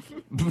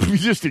 We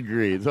just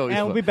agreed. It's always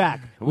And we'll fun. be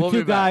back with We'll two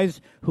be back.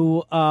 guys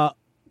who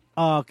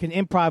can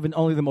improv in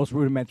only the most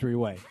rudimentary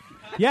way.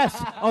 Yes.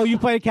 Oh, you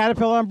played a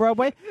caterpillar on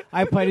Broadway?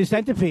 I played a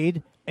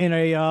centipede in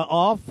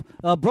a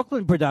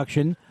Brooklyn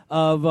production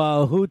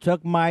of Who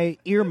Took My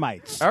Ear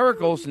Mites.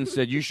 Eric Olson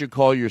said you should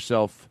call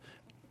yourself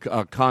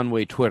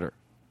Conway Twitter.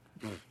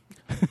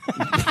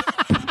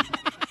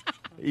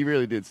 He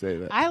really did say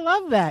that. I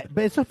love that.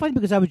 But it's so funny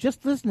because I was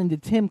just listening to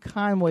Tim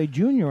Conway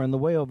Jr. on the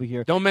way over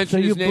here. Don't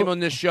mention his name on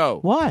this show.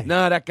 Why?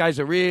 No, that guy's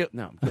a real...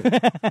 No, I'm kidding. Go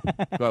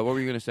ahead, what were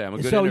you going to say? I'm a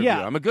good interviewer.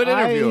 Yeah, I'm a good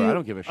interviewer. I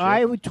don't give a shit.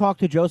 I would talk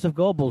to Joseph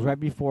Goebbels right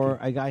before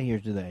I got here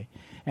today.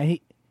 And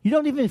you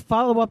don't even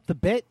follow up the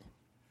bit?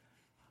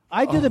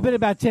 I do the bit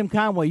about Tim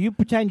Conway. You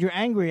pretend you're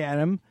angry at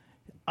him.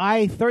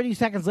 30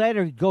 seconds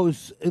later,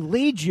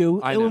 leads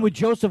you I know. in with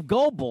Joseph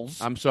Goebbels.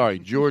 I'm sorry,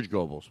 George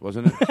Goebbels,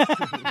 wasn't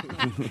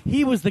it?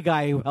 He was the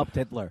guy who helped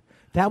Hitler.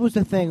 That was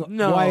the thing.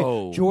 No.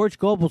 Why George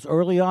Goebbels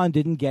early on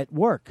didn't get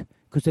work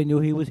because they knew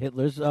he was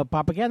Hitler's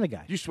propaganda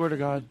guy. You swear to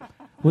God?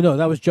 Well, no,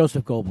 that was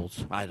Joseph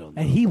Goebbels. I don't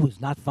know. And he was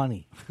not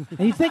funny.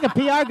 And you think a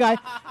PR guy,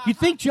 you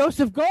think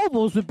Joseph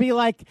Goebbels would be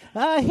like,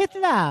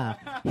 Hitler,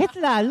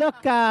 look,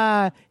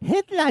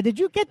 Hitler, did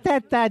you get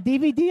that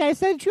DVD I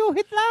sent you,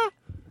 Hitler?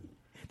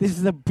 This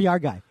is the PR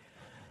guy.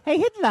 Hey,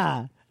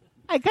 Hitler,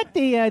 I got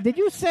did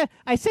you say,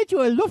 I sent you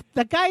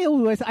the guy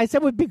who I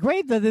said would be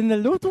greater than the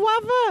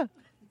Luftwaffe?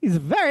 He's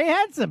very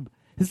handsome.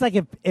 It's like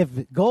if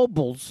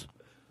Goebbels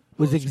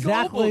was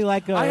exactly Goebbels?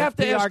 like a I have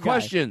to PR ask guy.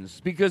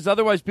 questions because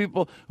otherwise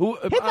people who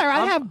Hitler,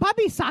 I have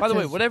Bobby socks. By the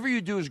way, whatever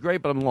you do is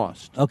great, but I'm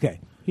lost. Okay,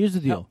 here's the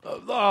deal.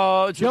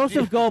 It's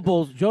Joseph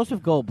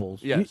Goebbels.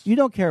 Yes. You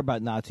don't care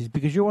about Nazis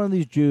because you're one of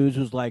these Jews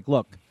who's like,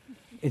 look,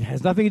 it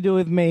has nothing to do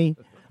with me.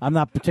 I'm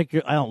not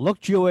particular. I don't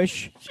look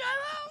Jewish. Shut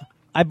up.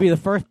 I'd be the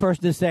first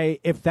person to say,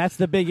 if that's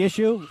the big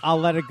issue, I'll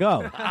let it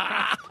go.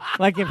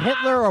 Like if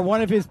Hitler or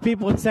one of his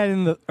people had said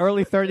in the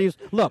early 30s,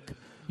 look,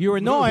 you're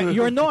annoying.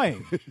 You're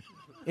annoying.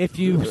 If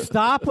you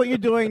stop what you're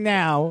doing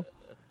now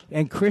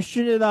and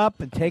Christian it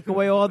up and take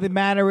away all the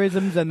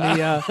mannerisms and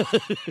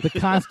the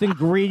constant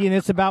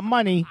greediness about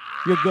money,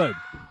 you're good.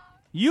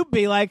 You'd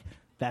be like,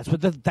 that's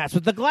what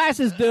the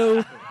glasses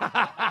do.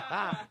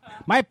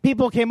 My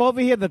people came over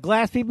here, the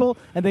glass people,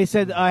 and they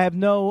said, I have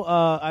no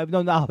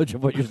knowledge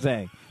of what you're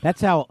saying.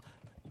 That's how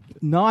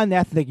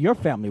non-ethnic your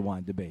family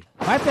wanted to be.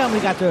 My family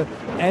got to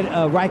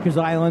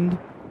Rikers Island.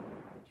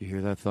 You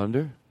hear that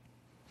thunder?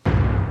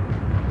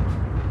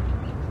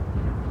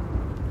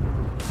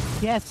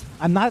 Yes,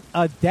 I'm not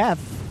deaf.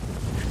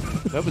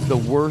 That was the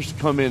worst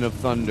come in of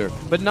thunder,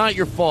 but not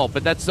your fault.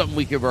 But that's something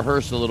we could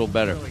rehearse a little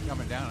better. Really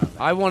coming down on that.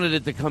 I wanted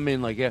it to come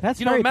in like That's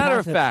matter very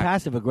of fact.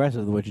 passive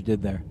aggressive what you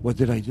did there. What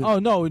did I do? Oh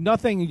no,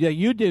 nothing that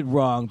you did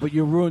wrong, but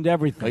you ruined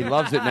everything. He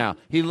loves it now.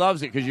 He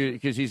loves it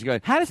because he's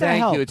going. How does that Thank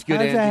help? you. It's good.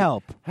 How does that Andy."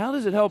 help? How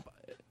does it help?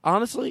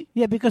 Honestly,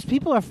 Yeah, because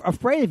people are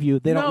afraid of you.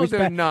 They don't No, respect.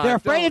 they're not. They're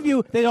afraid Don't- of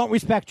you. They don't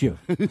respect you.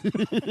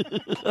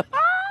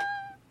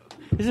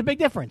 There's a big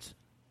difference.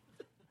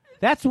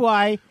 That's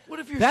why. What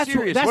if you're that's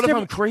serious? That's What if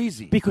different- I'm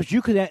crazy? Because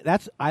you could.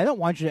 I don't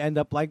want you to end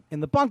up like in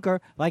the bunker,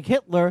 like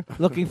Hitler,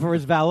 looking for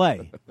his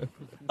valet.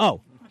 Who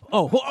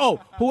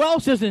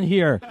else isn't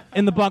here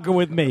in the bunker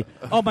with me?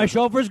 Oh, my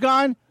chauffeur's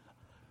gone?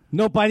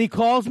 Nobody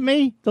calls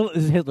me? This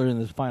is Hitler in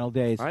his final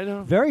days. I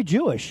know. Very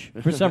Jewish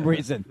for some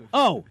reason.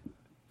 Oh,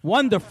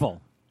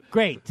 wonderful.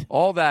 Great.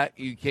 All that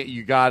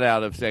you got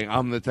out of saying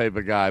I'm the type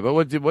of guy. But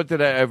what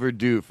did I ever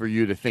do for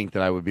you to think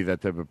that I would be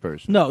that type of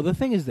person? No, the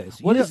thing is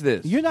this. What is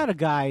this? You're not a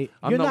guy.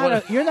 I'm You're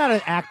not you're not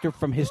an actor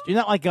from history.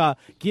 You're not like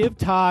give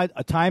Todd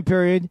a time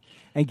period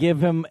and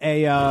give him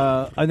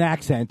an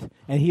accent,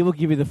 and he will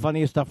give you the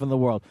funniest stuff in the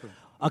world.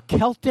 A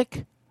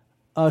Celtic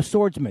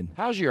swordsman.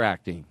 How's your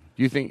acting?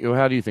 Do you think?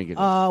 How do you think it is?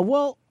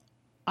 Well,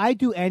 I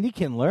do Andy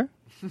Kindler,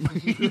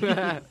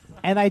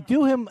 and I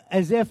do him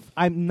as if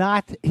I'm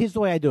not. Here's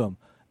the way I do him: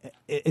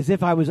 as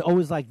if I was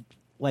always like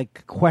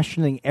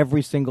questioning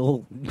every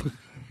single.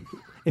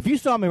 If you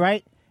saw me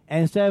right,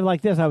 and instead of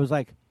like this, I was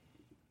like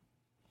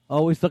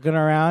always looking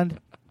around.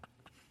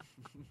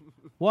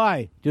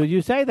 Why did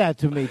you say that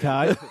to me,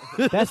 Todd?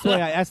 That's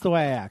the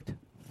way I act.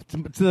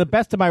 To the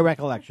best of my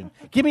recollection.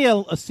 Give me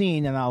a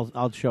scene and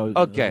I'll show you.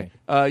 Okay.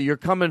 You're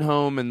coming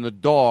home and the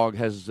dog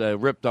has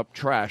ripped up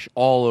trash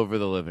all over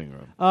the living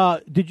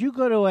room. Did you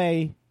go to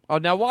a... Oh,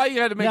 now why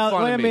you had to make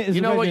fun of me? You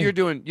know what you're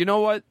doing? You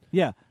know what?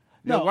 Yeah.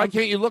 No, why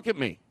can't you look at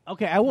me?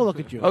 Okay, I will look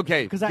at you.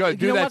 Okay, go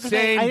do that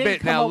same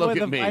bit now. Look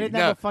at me. I didn't No,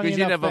 have a funny because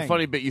you didn't enough have a thing.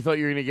 funny bit. You thought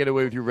you were going to get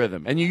away with your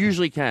rhythm, and you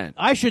usually can.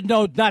 I should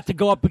know not to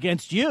go up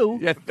against you.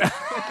 Yeah.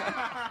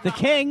 The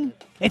king.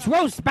 It's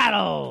roast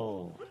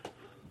battle.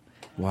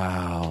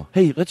 Wow.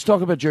 Hey, let's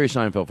talk about Jerry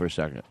Seinfeld for a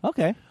second.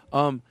 Okay.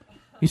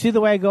 You see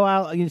the way I go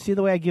out? You see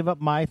the way I give up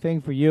my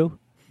thing for you?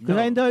 Because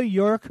I know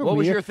your career. What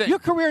was your thing? Your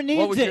career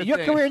needs it. Your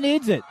career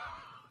needs it.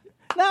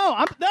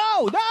 No.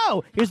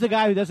 Here's the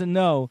guy who doesn't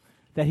know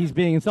that he's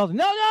being insulted.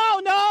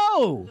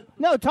 No.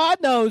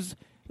 Todd knows.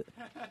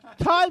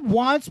 Todd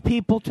wants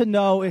people to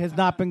know it has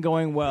not been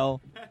going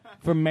well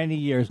for many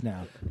years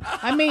now.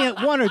 I mean,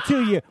 1 or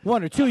 2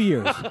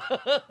 years.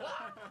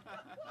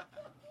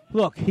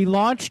 Look, he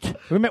launched.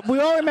 We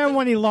all remember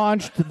when he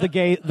launched the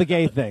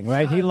gay thing,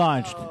 right? He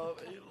launched,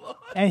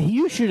 and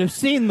you should have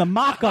seen the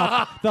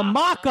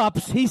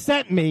mock-ups he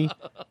sent me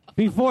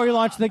before he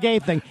launched the gay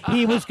thing.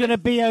 He was going to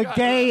be a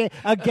gay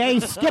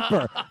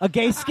skipper.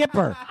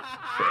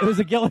 It was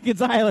a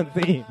Gilligan's Island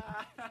theme.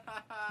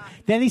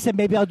 Then he said,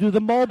 maybe I'll do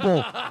the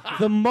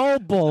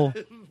mobile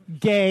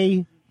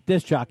gay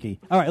disc jockey.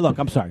 All right, look,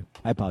 I'm sorry.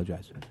 I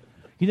apologize.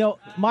 You know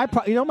my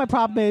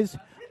problem is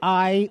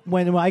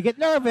when I get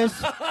nervous,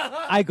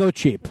 I go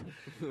cheap.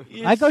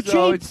 Cheap.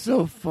 It's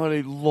so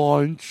funny.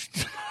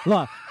 Launched.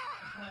 Look,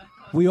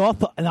 we all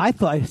thought, and I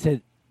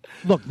said,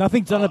 look,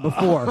 nothing's done it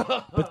before,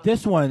 but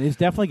this one is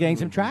definitely getting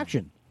some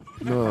traction.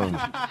 No.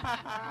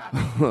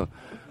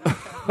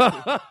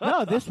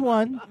 No, this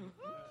one.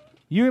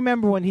 You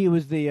remember when he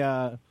was the?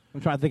 I'm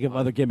trying to think of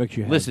other gimmicks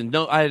you had. Listen,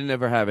 no, I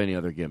never have any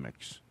other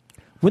gimmicks.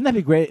 Wouldn't that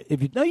be great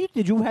if you? No, you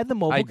did. You had the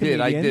mobile. I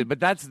comedian. did, but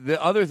that's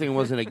the other thing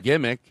wasn't a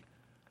gimmick.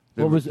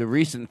 What was the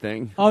recent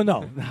thing? Oh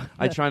no,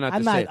 I try not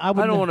to say. I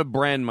don't want to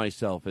brand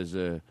myself as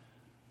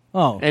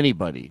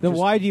anybody. Then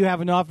why do you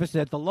have an office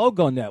at the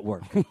Logo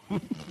Network?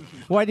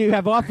 Why do you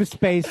have office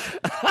space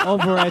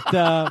over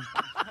at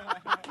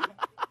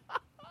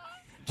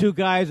two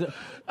guys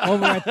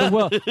over at the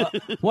Will?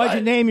 Why'd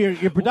you name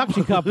your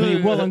production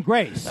company Will and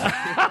Grace?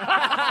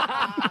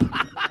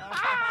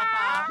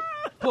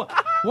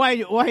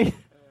 Why'd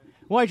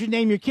you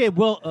name your kid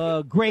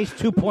Grace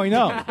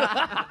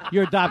 2.0?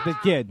 Your adopted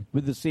kid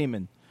with the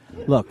semen.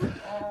 Look. You're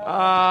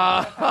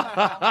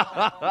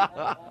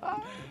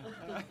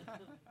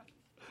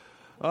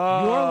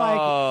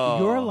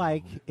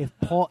like if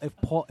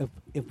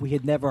we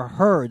had never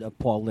heard of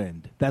Paul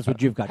Lynde. That's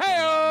what you've got.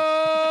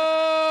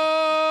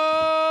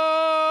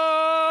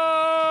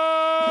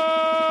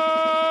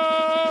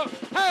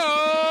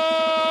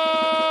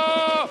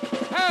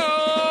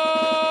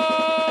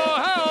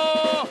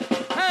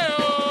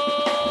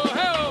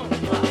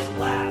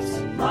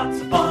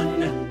 Lots of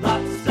fun,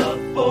 lots of stuff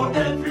for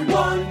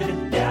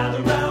everyone.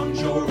 Gather round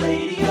your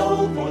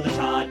radio for the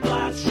Todd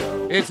Glass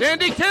Show. It's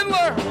Andy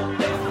Kindler.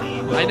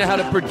 I know how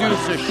to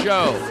produce a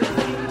show.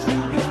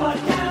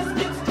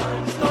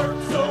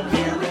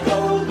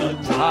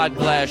 Todd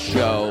Glass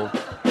Show.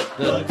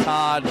 The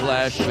Todd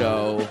Glass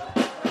Show.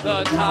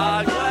 The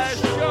Todd Glass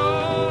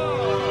Show.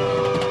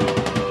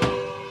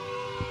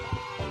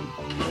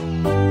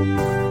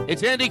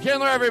 It's Andy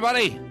Kindler,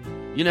 everybody.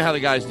 You know how the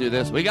guys do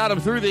this. We got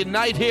him through the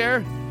night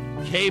here.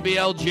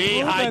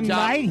 KBLG. High the top.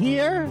 night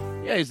here?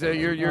 Yeah,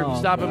 you're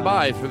stopping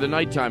by for the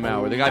nighttime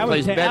hour. The guy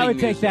plays betting I would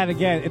music. take that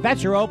again. If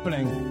that's your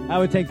opening, I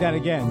would take that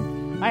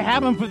again. I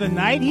have him for the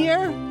night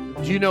here?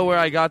 Do you know where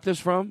I got this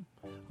from?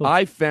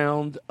 I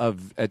found a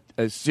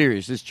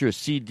series. This is true. A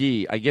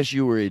CD. I guess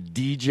you were a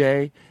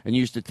DJ and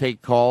used to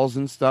take calls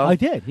and stuff. I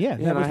did, yeah.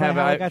 And That was how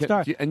I got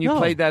started. And you No.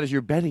 played that as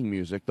your betting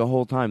music the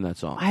whole time. That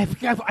song. I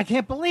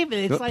can't believe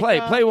it. It's play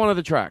like play one of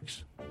the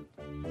tracks.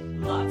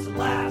 Lots of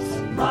laughs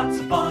and lots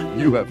of fun.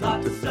 You have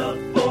lots of stuff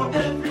for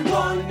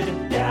everyone.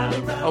 Gather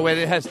round. Oh wait,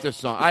 it has this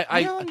song.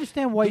 I don't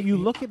understand why you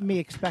look at me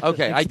expecting.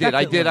 Okay, I did.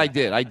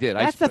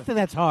 That's the thing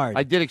that's hard.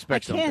 I did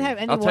expect I something. can't have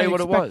anyone I'll tell you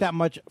what it expect was. that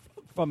much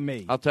from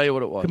me. I'll tell you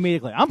what it was.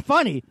 Comedically, I'm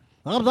funny.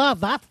 I'm not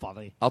that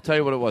funny. I'll tell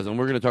you what it was, and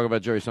we're going to talk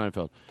about Jerry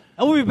Seinfeld.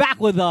 And we'll be back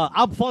with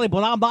I'm funny,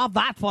 but I'm not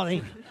that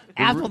funny.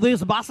 After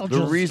these messages.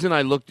 The reason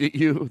I looked at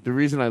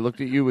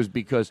you was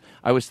because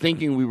I was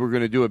thinking we were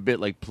going to do a bit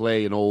like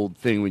play an old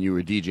thing when you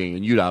were DJing,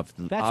 and you'd have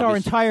to. That's our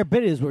entire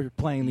bit is we're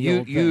playing the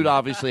old thing. You'd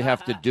obviously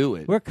have to do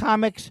it. We're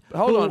comics.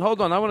 Hold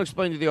on. I want to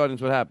explain to the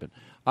audience what happened.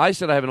 I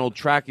said I have an old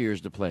track of yours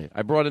to play.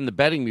 I brought in the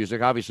betting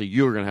music. Obviously,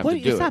 you were going to have to do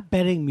it. It's not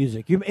betting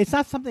music. It's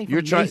not something from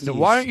You're trying. Macy's.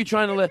 Why aren't you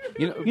trying to let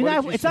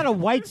It's not a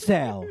white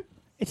sale.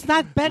 It's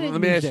not betting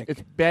Let me ask, music.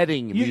 it's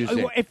betting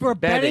music. If we're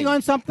betting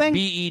on something,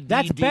 B-E-D-D.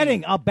 that's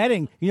betting. I'm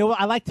betting. You know what?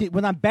 I like to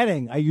when I'm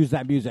betting. I use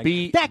that music.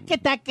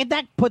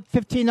 Deck. Put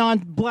 15 on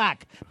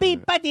black.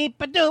 Beep ba deep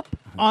ba doop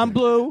on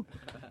blue.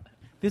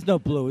 There's no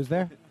blue, is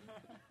there?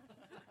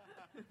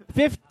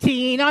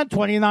 15 on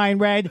 29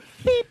 red.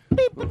 Beep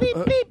beep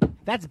beep beep.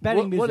 That's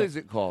betting music. What is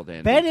it called,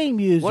 Andy? Betting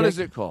music. What is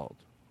it called?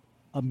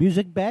 A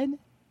music bed.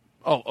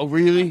 Oh,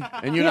 really?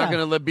 And you're not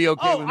going to be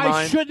okay with mine?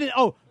 I shouldn't.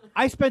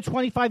 I spent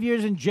 25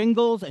 years in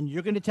jingles, and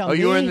you're going to tell me. Oh,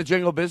 you were in the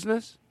jingle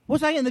business?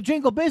 Was I in the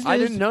jingle business? I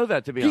didn't know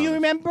that, to be honest. Do you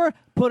remember?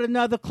 Put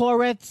another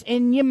Clorets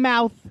in your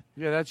mouth.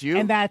 Yeah, that's you.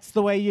 And that's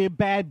the way your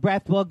bad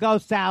breath will go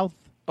south.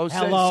 Oh,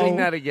 Hello. sing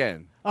that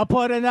again. I'll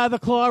put another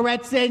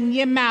Clorets in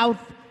your mouth,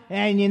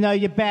 and you know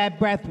your bad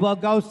breath will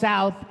go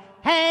south.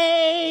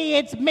 Hey,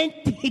 it's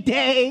Minty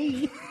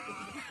Day.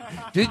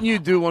 Didn't you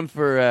do one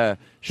for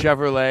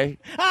Chevrolet?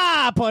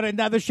 Put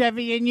another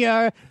Chevy in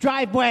your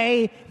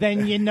driveway,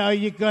 then you know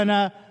you're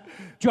gonna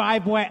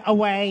drive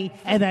away,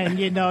 and then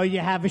you know you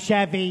have a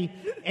Chevy.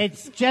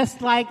 It's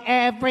just like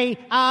every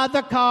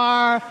other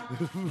car.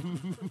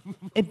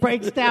 It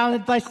breaks down.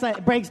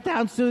 It breaks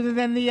down sooner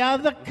than the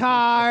other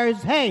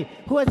cars. Hey,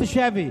 who has a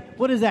Chevy?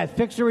 What is that?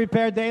 Fix or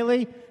repair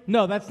daily?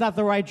 No, that's not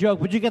the right joke,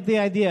 but you get the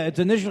idea. It's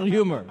initial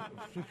humor.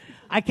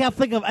 I can't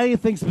think of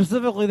anything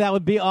specifically that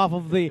would be off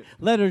of the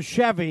letter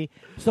Chevy,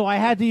 so I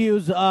had to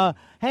use,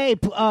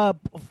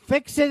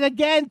 fix it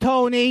again,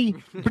 Tony.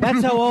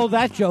 That's how old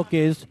that joke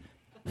is.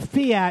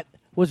 Fiat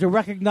was a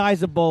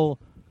recognizable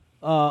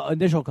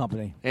initial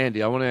company.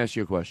 Andy, I want to ask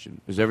you a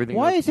question. Is everything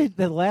Why okay? is it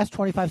the last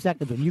 25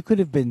 seconds when you could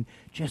have been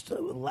just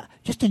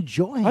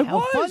enjoying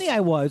how funny I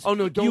was? Oh,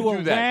 no, don't You were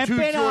do that. To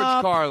ramping George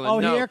up. Carlin. Oh,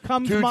 no. here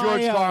comes To my,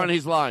 George Carlin,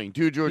 he's lying.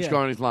 To George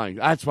Carlin, he's lying.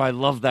 That's why I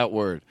love that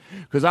word.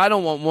 Because I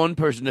don't want one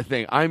person to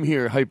think I'm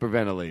here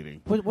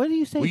hyperventilating. What do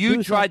you say? Well, you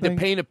do tried something?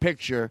 to paint a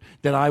picture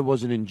that I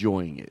wasn't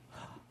enjoying it.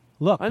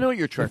 Look, I know what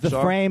your tricks if the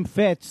are. frame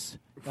fits,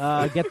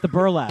 get the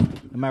burlap.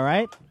 Am I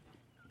right?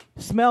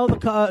 Smell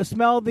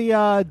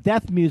the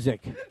death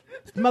music.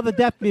 Smell the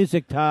death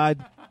music,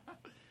 Todd.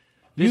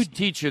 This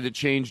teacher that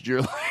changed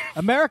your life.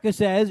 America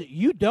says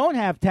you don't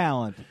have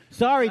talent.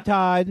 Sorry,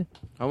 Todd.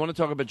 I want to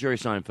talk about Jerry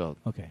Seinfeld.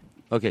 Okay.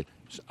 Okay.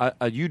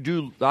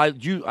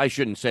 I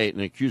shouldn't say it in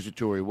an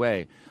accusatory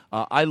way.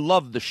 I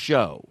love the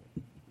show.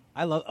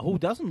 Who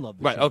doesn't love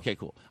the Right. show? Okay.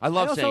 Cool. I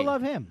also saying.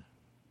 love him.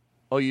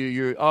 Oh,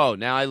 you're. Oh,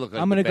 now I look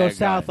like I'm going to go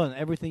south on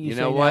everything you say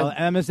know now. what?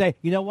 And I'm going to say,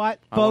 you know what,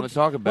 folks? I want to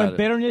talk about when it.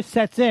 bitterness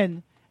sets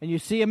in, and you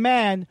see a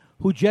man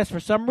who just for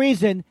some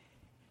reason,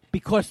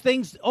 because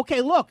things, okay,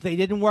 look, they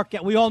didn't work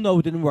out. We all know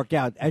it didn't work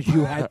out as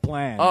you had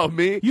planned. Oh,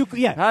 me?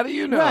 Yeah. How do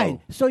you know? Right.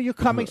 So you're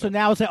coming. So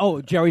now say,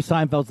 oh, Jerry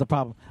Seinfeld's the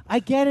problem. I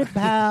get it,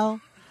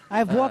 pal.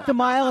 I've walked a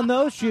mile in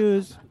those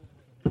shoes.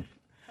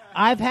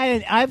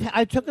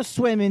 I took a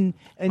swim in.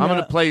 I'm going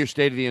to play your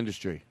State of the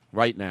Industry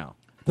right now.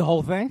 The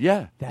whole thing?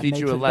 Yeah. That Teach makes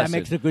you a it- lesson. that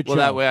makes it a good well,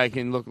 show. that way I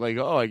can look like,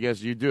 I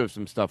guess you do have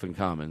some stuff in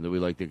common that we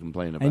like to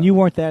complain about. And you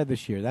weren't there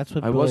this year. That's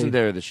what I really- wasn't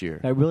there this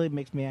year. That really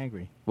makes me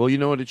angry. Well, you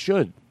know what? It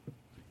should.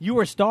 You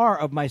were a star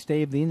of my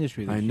State of the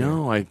Industry this I year.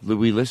 know.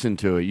 We listened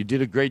to it. You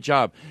did a great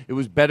job. It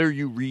was better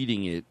you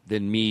reading it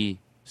than me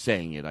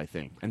saying it, I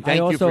think. And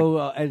thank I you for.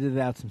 also edited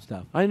out some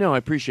stuff. I know. I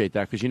appreciate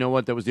that because you know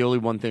what? That was the only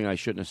one thing I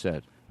shouldn't have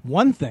said.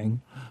 One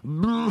thing.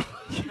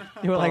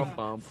 There were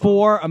like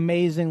four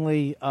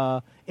amazingly.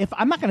 If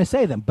I'm not going to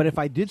say them, but if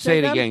I did Say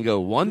it them, again. Go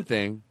one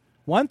thing.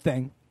 One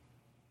thing.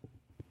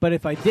 But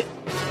if I did,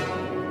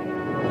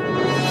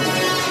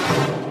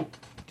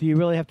 do you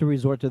really have to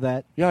resort to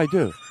that? Yeah, I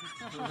do.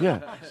 Yeah.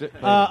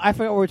 I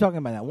forgot what we were talking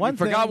about now. One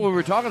thing. Forgot what we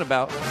were talking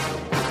about.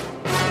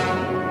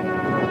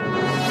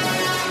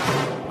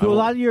 Do a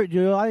lot of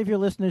your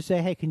listeners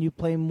say, "Hey, can you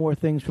play more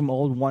things from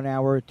old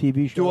 1-hour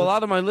TV shows?" Do a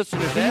lot of my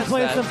listeners Can you ask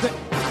play that? something?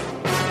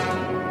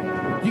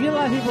 Do you get a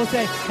lot of people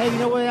say, "Hey, you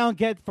know what I don't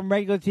get from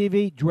regular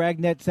TV?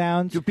 Dragnet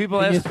sounds." Do people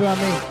Can you ask? throw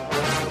me?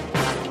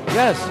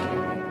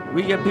 Yes.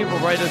 We get people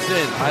write us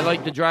in. I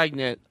like the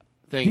Dragnet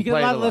thing. Do you get a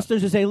Play it lot of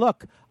listeners who say,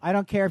 "Look, I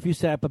don't care if you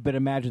set up a bit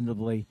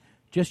imaginatively.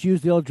 Just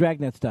use the old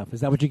Dragnet stuff."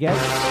 Is that what you get?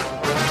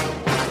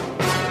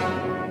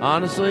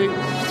 Honestly,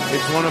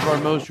 it's one of our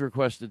most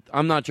requested.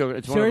 I'm not joking.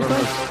 It's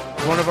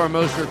one of our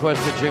most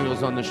requested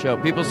jingles on the show.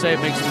 People say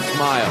it makes them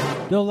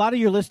smile. Do a lot of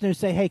your listeners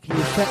say, "Hey, can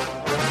you set?"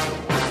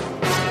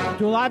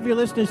 Do a lot of your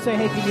listeners say,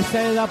 hey, can you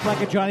set it up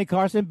like a Johnny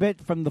Carson bit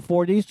from the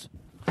 40s? Is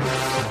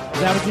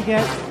that what you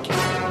get?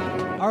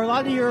 Are a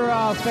lot of your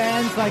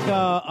fans like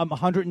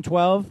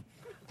 112?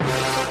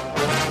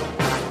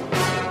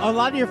 A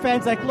lot of your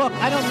fans like, look,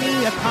 I don't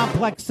need a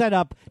complex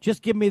setup.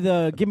 Just give me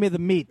the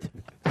meat.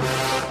 Do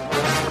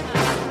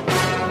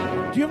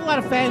you have a lot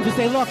of fans who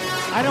say, look,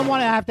 I don't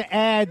want to have to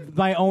add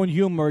my own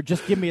humor.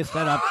 Just give me a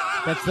setup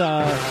that's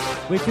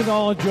we can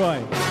all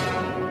enjoy.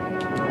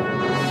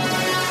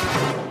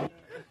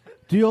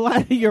 Do a lot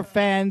of your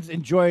fans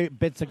enjoy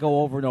bits that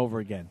go over and over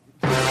again?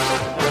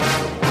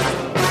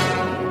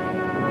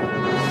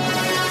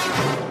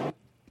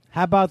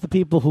 How about the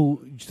people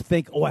who just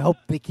think, oh, I hope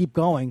they keep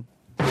going?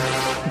 And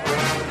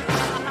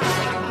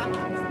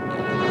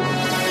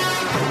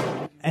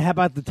how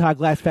about the Todd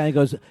Glass fan who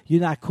goes,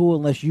 you're not cool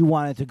unless you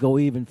want it to go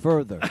even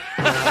further? And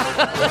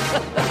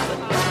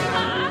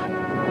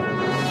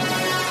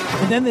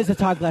then there's a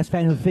Todd Glass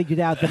fan who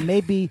figured out that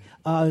maybe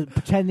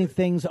pretending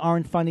things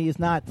aren't funny is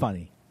not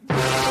funny.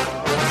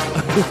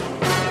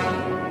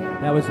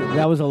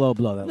 That was a low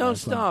blow. No,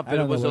 stop it.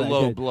 It was a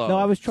low blow. No,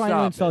 I was trying to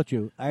Stop insult it.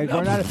 you. I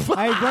run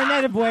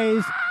out of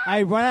ways.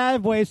 I run out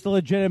of ways to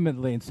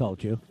legitimately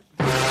insult you.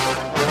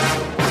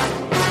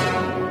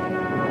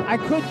 I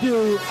could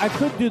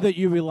do that.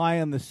 You rely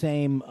on the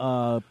same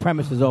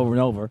premises over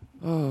and over.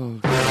 Oh.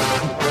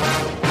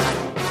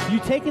 You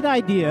take an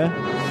idea,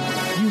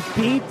 you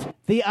beat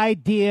the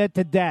idea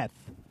to death.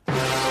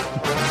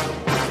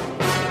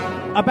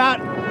 About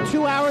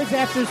 2 hours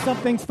after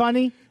something's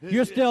funny,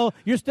 you're still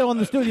in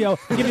the studio.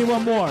 Give me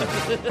one more.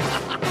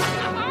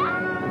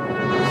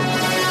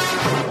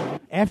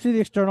 After the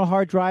external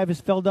hard drive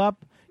is filled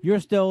up, you're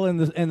still in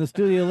the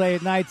studio late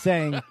at night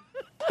saying,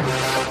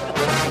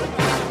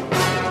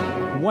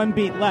 one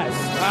beat less.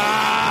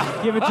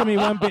 Give it to me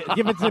one bit.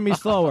 Give it to me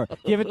slower.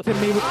 Give it to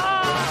me.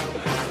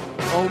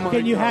 Oh my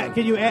God.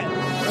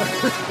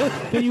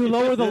 Can you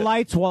lower the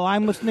lights while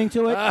I'm listening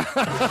to it?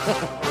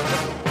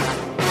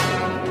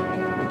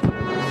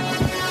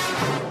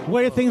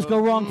 Where do things go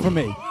wrong for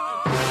me?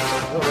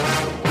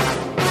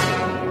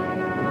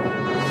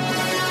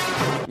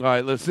 All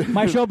right, listen.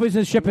 My show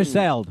business ship has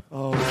sailed.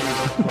 Oh,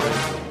 Jesus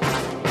Christ.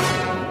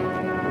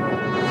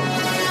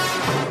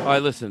 All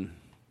right, listen.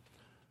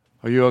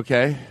 Are you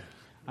okay?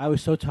 I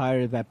was so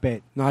tired of that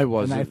bit. No, I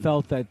wasn't. And I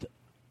felt that...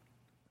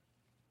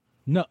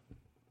 No.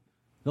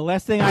 The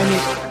last thing I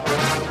need...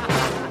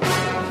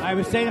 I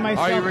was saying to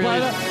myself,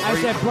 brother, I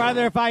said,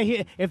 brother,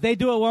 if they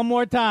do it one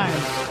more time...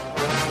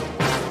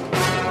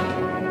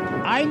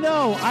 I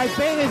know. I've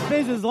been in this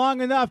business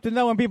long enough to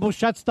know when people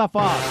shut stuff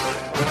off.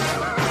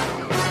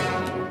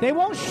 They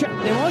won't shut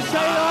it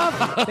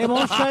off. They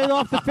won't shut it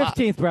off the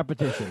 15th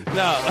repetition.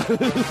 No.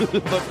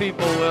 But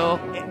people will.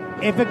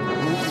 If it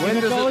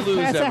goes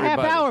past a half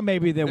hour,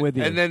 maybe they're with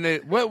you. And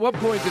then what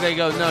point do they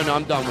go, no,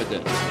 I'm done with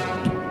this?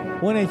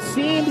 When it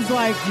seems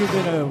like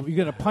you're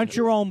gonna punch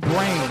your own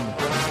brain.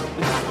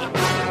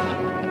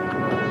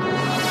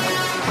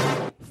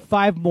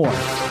 5 more.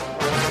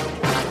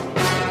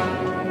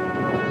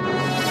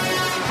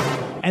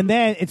 And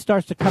then it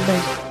starts to come in.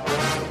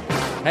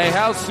 Hey,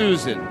 how's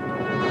Susan?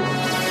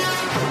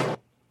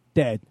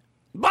 Dead.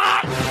 No!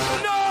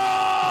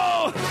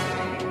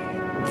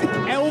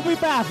 And we'll be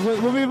back.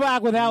 We'll be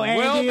back with how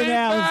Andy We'll be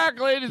announced back,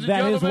 ladies and that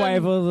gentlemen. his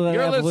wife was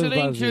You're was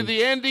listening buzzing. to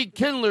the Andy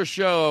Kindler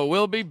Show.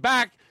 We'll be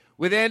back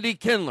with Andy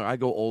Kindler. I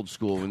go old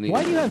school.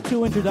 Why do you have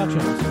 2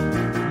 introductions?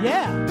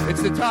 Yeah.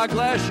 It's the Todd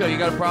Glass Show. You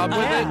got a problem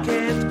with it? I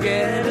can't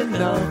get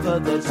enough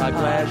of the Todd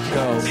Glass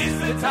Show. It's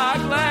the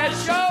Todd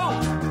Glass Show.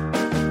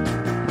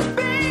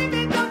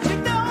 Baby, don't you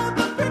know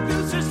the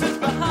producer sits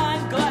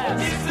behind glass?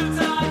 It's the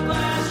Todd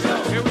Glass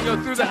Show. Here we go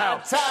through the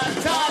house. Todd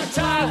Glass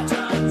Show.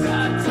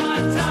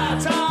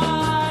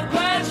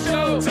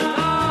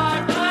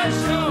 Todd Glass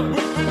Show.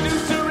 With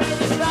producer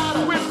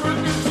Aristotle.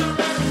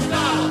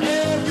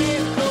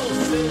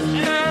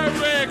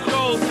 Eric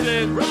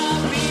Olsen.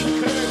 Robbie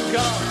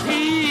Kirkhoff.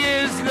 He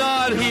is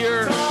not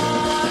here.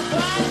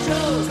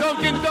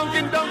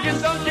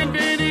 Duncan,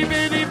 Vinny,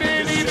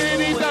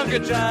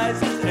 Duncan.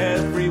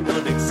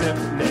 Everyone except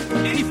Nick.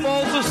 He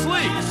falls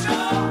asleep.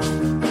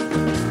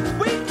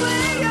 We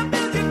play a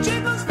million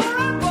jingles for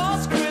our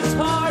boss, Chris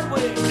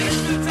Hardwick.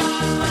 It's the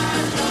Todd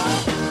Glass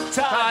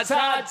Show.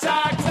 Todd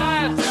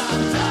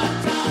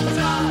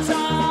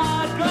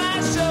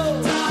Glass Show.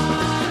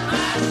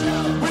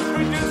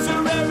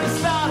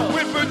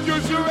 With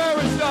producer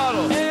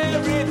Aristotle.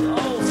 Eric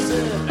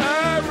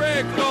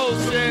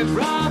Olsen.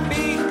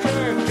 Robbie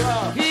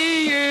Kirkhoff.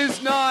 He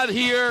is not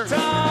here.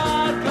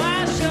 Todd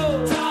Glass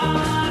Show.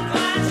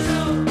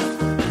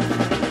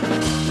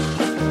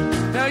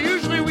 Now,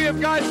 usually we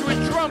have guys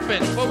with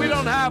trumpets, but we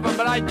don't have them,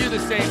 but I do the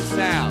same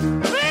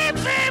sound. This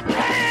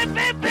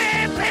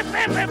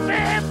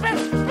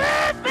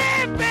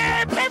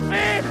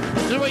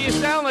is what you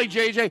sound like,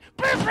 JJ.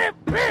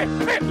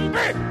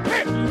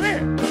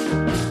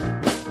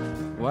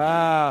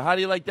 Wow, how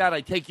do you like that? I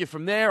take you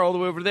from there all the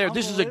way over there.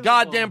 This is a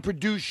goddamn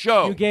produced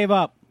show. You gave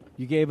up.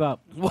 You gave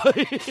up.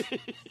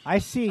 I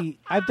see.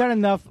 I've done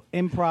enough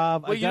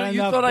improv. Well, I've done you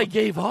enough. thought I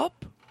gave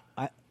up?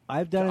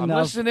 I've done I'm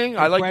enough. listening.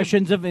 I like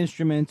impressions of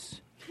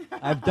instruments.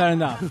 I've done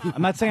enough.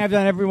 I'm not saying I've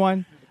done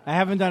everyone. I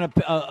haven't done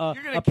You're gonna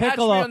a catch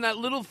piccolo. me on that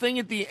little thing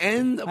at the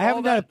end. Of I haven't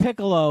all done a that?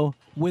 piccolo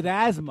with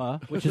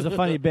asthma, which is a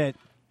funny bit.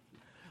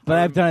 But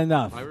I've done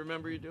enough. I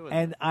remember you doing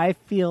And I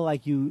feel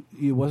like you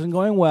wasn't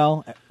going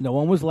well. No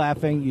one was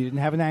laughing. You didn't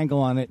have an angle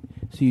on it,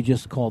 so you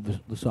just called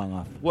the song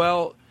off.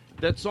 Well,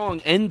 that song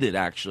ended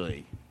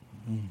actually.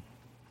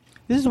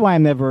 This is why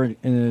I've never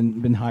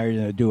been hired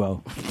in a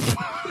duo.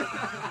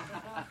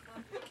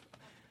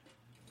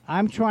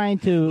 I'm trying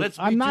to.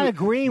 I'm not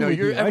agreeing with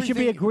you. I should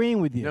be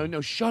agreeing with you.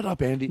 No, shut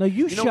up, Andy. No,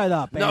 you know- shut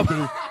up, No.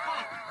 Andy.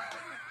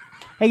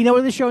 Hey, you know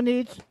what this show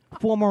needs?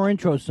 4 more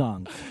intro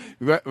songs.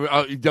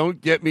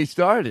 Don't get me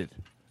started.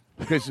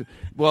 Because,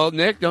 well,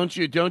 Nick, don't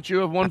you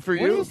have one for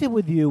What you? is it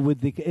with you? With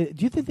the? Do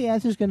you think the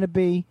answer is going to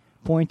be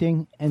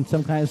pointing and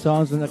some kind of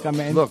songs and come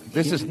in? Look,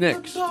 this is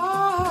Nick's.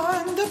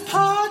 On the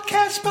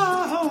podcast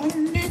barn,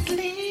 it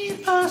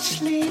leave us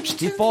sleeps.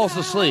 He falls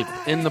asleep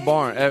in the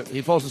barn.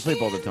 He falls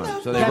asleep all the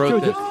time. So they That's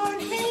wrote true. this.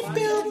 He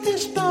built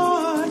this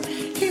barn,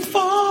 he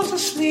falls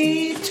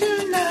asleep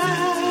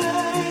tonight.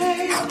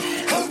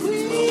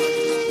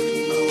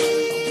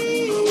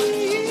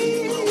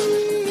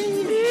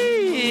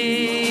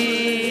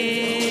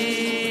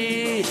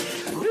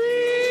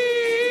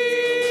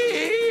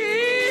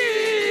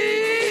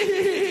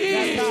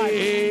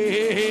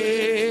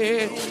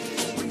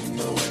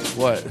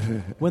 What?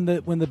 When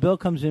the bill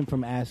comes in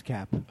from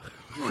ASCAP,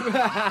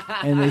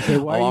 and they say,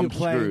 "Why are I'm you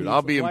playing? screwed. these-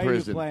 I'll be in why are you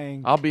prison.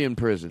 playing I'll be in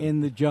prison.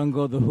 in the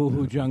jungle, the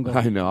hoo-hoo jungle."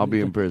 I know. I'll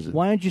be in prison.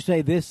 Why don't you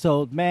say this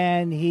old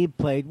man? He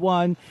played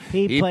one.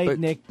 He played played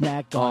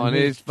knick-knack on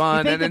his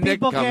fun, You and think then the Nick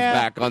people comes care?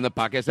 back on the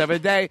podcast every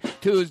day.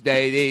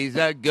 Tuesday, he's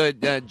a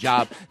good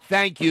job.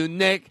 Thank you,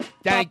 Nick.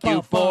 Thank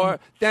you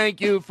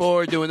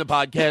for doing the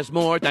podcast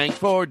more. Thanks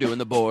for doing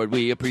the board.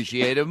 We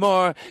appreciate it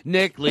more.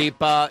 Nick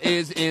Lipa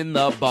is in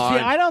the barn.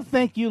 See, I don't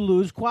think you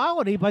lose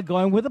quality by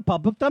going with a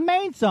public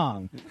domain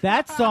song.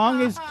 That song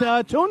is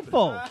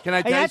tuneful. Can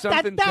I tell you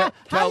something?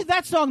 How did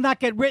that song not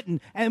get written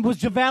and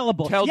was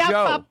available? Tell Yak,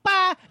 Joe. Ba,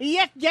 ba,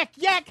 yak, yak,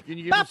 yak. Can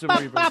you give Ba, us some ba,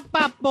 reverb? ba,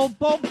 ba, bo,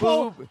 bo,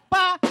 bo,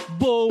 ba,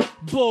 bo,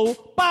 bo,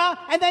 ba.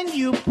 And then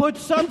you put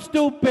some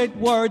stupid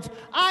words.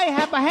 I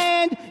have a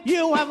hand,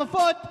 you have a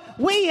foot.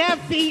 We have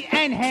feet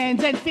and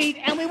hands and feet,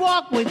 and we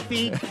walk with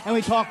feet, and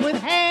we talk with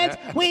hands.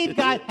 We've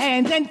got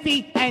hands and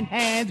feet and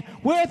hands.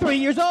 We're 3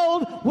 years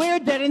old. We're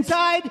dead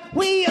inside.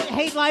 We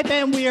hate life,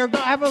 and we are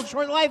going to have a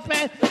short life.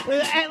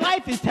 And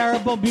life is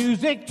terrible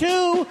music,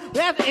 too.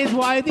 That is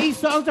why these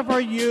songs are for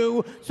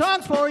you.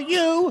 Songs for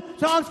you.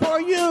 Songs for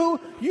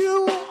you.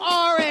 You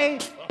are a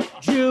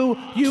Jew.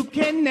 You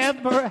can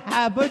never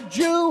have a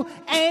Jew.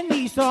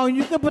 Any song,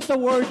 you can put the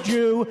word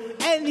Jew.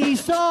 Any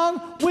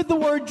song with the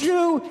word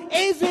Jew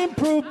is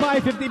improved by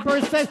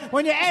 50%.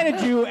 When you add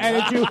a Jew, add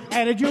a Jew,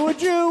 add a Jew, a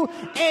Jew,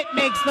 it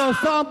makes the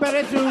song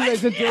better to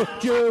listen to.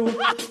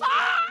 Jew.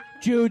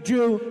 Jew,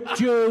 Jew,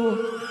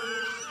 Jew.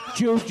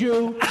 Jew,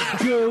 Jew,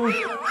 Jew.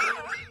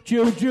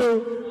 Jew,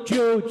 Jew,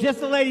 Jew. Just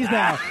the ladies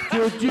now.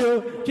 Jew,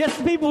 Jew. Just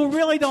the people who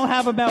really don't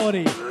have a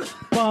melody.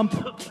 Bump.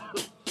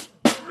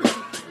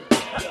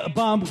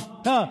 Bump.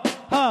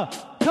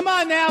 Come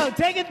on now.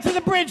 Take it to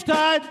the bridge,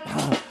 Todd.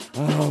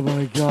 Oh,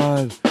 my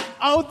God.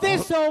 Oh,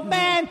 this old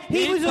man.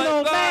 He was an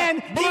old man.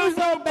 He was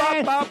an old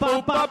man.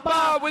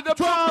 With the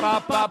Drum.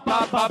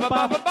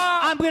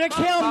 I'm going to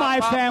kill my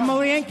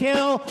family and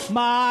kill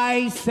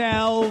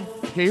myself.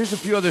 Okay, here's a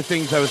few other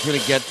things I was going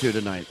to get to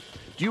tonight.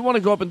 Do you want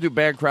to go up and do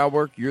bad crowd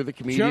work? You're the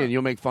comedian, Sure. and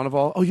you'll make fun of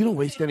all. Oh, you don't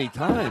waste any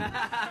time.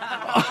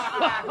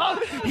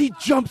 He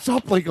jumps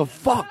up like a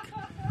fuck.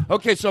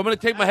 Okay, so I'm going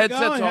to take my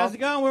headsets How's off. it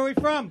going? Where are we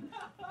from?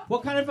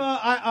 What kind of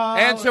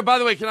Answer. By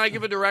the way, can I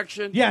give a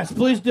direction? Yes,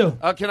 please do.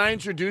 Can I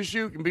introduce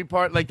you? Can be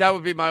part like that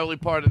would be my only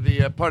part of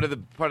the part of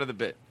the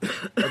bit.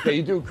 Okay,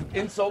 you do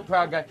insult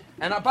crowd guy.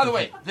 And by the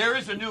way, there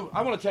is a new.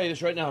 I want to tell you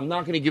this right now. I'm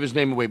not going to give his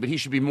name away, but he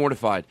should be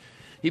mortified.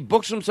 He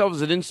books himself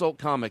as an insult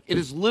comic. It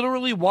is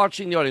literally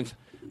watching the audience.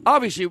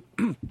 Obviously,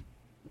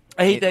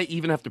 I hate that I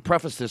even have to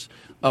preface this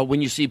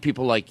when you see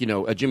people like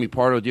Jimmy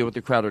Pardo deal with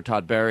the crowd or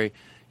Todd Barry.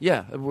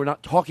 Yeah, we're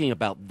not talking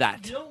about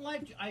that. You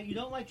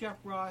don't like Jeff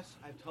Ross.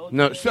 I've told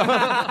No, you. so-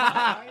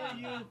 Why are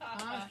you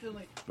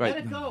constantly? Right.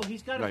 Let it go.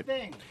 He's got a Right.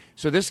 thing.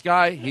 So this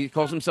guy, he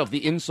calls himself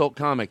the insult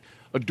comic.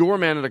 A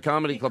doorman at a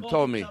comedy club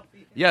told me.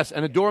 Yes,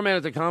 and a doorman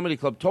at the comedy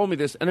club told me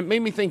this, and it made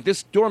me think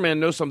this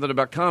doorman knows something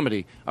about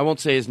comedy. I won't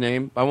say his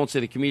name. I won't say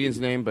the comedian's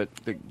name, but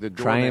the doorman.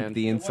 Triumph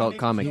the insult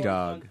comic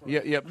dog.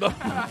 Yeah.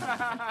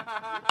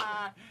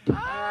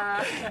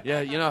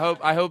 Yeah,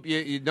 I hope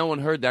no one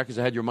heard that because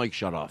I had your mic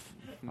shut off.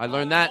 I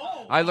learned that.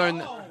 I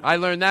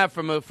learned that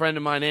from a friend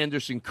of mine,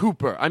 Anderson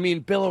Cooper. I mean,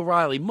 Bill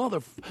O'Reilly.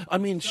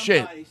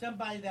 Shit.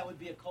 Somebody that would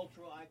be a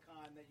cultural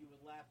icon that you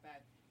would laugh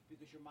at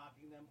because you're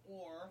mocking them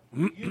or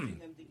using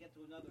them to get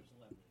to another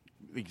celebrity.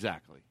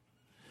 Exactly.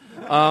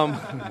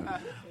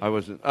 I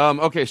wasn't.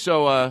 Okay,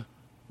 so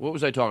what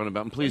was I talking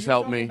about? And please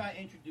help me. About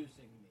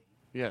introducing me.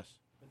 Yes.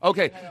 But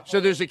Okay, so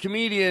there's a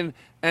comedian,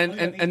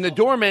 and the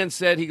doorman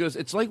said, he goes,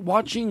 it's like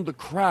watching the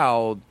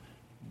crowd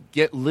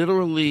get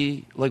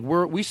literally, like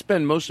we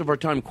spend most of our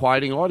time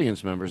quieting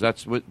audience members.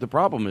 That's what the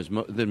problem is,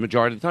 the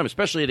majority of the time,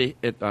 especially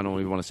at I don't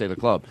even want to say the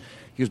club.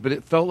 He goes, but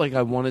it felt like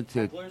I wanted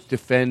to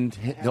defend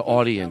the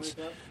audience.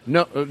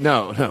 No.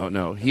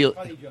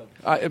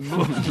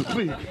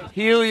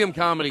 Helium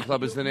Comedy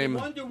Club is the name.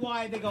 I wonder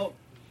why they go,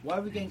 why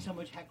are we getting so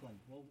much heckling?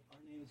 Well, our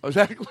name is... Oh,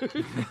 exactly.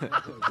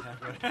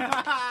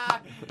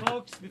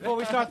 Folks, before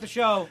we start the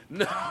show,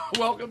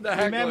 welcome to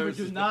Hecklers. Remember,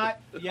 do not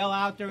yell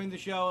out during the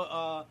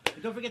show.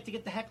 Don't forget to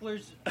get the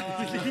Hecklers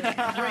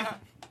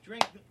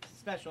drink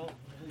special.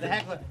 The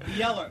Heckler, the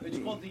Yeller. It's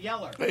called the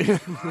Yeller.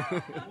 The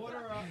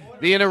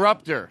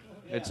Interrupter.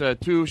 Yeah. It's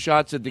 2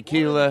 shots of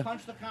tequila.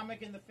 Punch the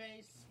comic in the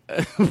face.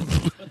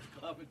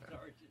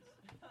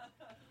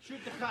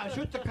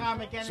 Shoot the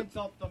comic and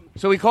insult them.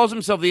 So he calls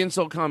himself the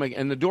insult comic,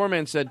 and the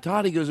doorman said,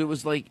 Todd, he goes, it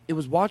was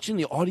watching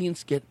the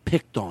audience get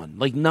picked on.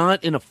 Like,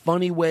 not in a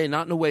funny way,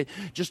 not in a way,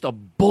 just a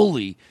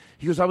bully.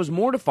 He goes, I was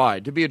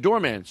mortified to be a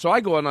doorman. So I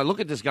go and I look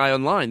at this guy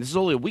online. This is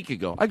only a week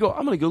ago. I go,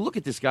 I'm going to go look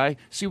at this guy,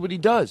 see what he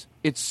does.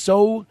 It's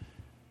so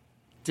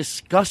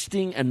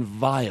disgusting and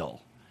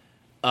vile.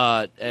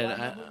 And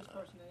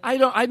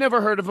I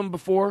never heard of him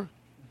before.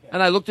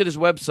 And I looked at his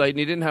website, and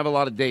he didn't have a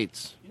lot of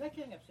dates. You're not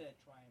getting upset at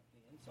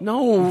Triumph.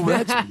 No,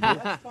 that's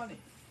funny.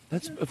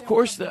 That's of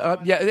course.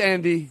 Yeah,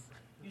 Andy.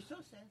 You're so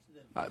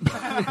sensitive.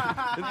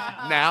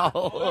 Now.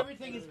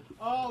 Everything is.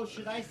 Oh,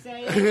 should I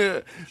say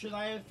it? Should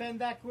I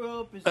offend that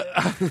group? Is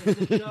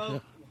it a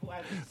joke?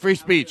 Free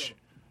speech.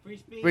 Free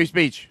speech. Free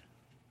speech.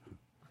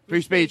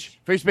 Free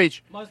speech. Free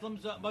speech.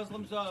 Muslims. So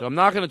I'm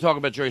not going to talk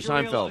about Jerry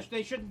Sharia Seinfeld. Law.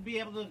 They shouldn't be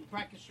able to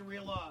practice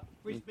Sharia law.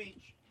 Free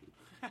speech.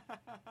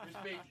 Free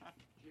speech.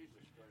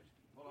 Jesus Christ.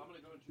 Hold on, I'm going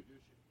to go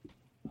introduce you.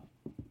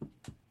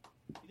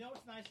 You know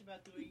what's nice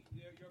about doing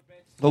your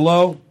bits?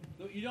 Hello?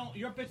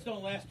 Your bits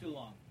don't last too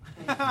long.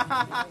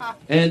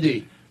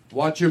 Andy,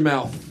 watch your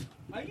mouth.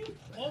 Are you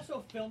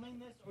also filming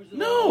this? Or is it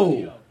No.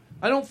 audio?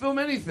 I don't film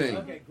anything.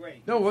 Okay,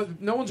 great. No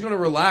one's going to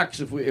relax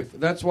if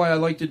that's why I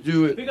like to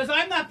do it. Because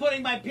I'm not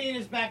putting my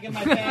penis back in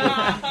my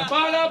pants.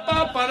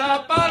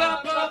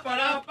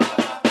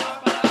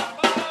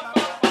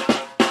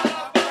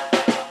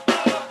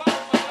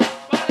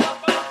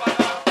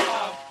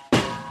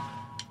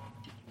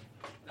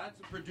 That's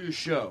a produced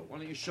show. Why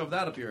don't you shove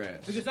that up your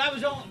ass? Because I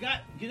was only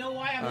you know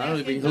why I'm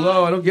asking?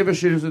 Hello, I don't give a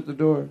shit who's at the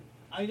door.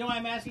 You know why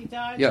I'm asking,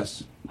 Todd?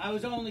 Yes. I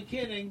was only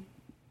kidding.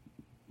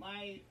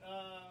 My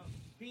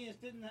penis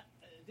didn't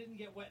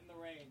get wet in the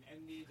rain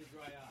and needed to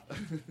dry up.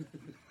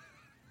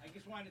 I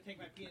just wanted to take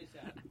my penis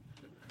out.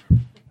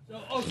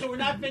 So we're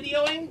not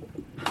videoing?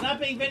 It's not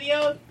being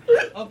videoed?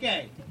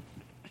 Okay.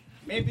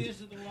 Maybe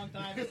this is the wrong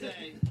time to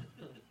say.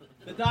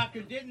 The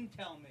doctor didn't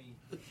tell me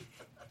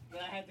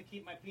that I had to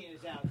keep my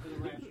penis out for the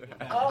rapture.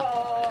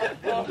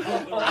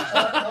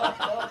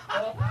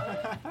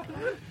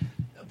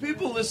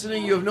 People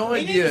listening, you have no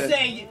He idea. didn't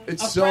say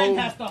It's a so. friend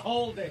has to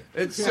hold it.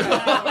 It's so.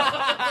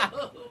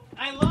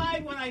 I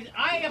lied when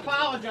I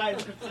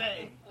apologize for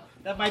saying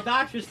that my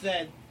doctor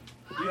said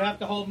you have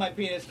to hold my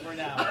penis for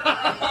now.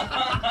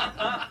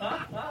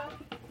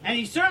 And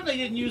he certainly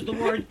didn't use the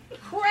word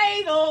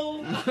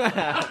cradle.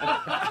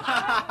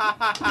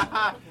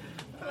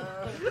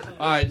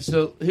 All right,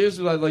 so here's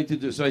what I'd like to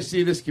do. So I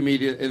see this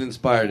comedian, it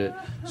inspired it.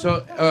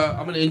 So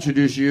I'm going to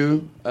introduce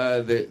you,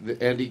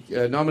 Andy.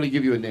 No, I'm going to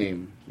give you a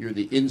name. You're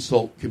the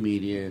insult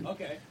comedian.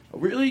 Okay.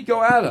 Really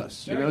go at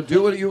us.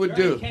 Do what you would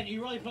do.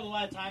 You really put a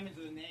lot of time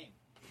into the name.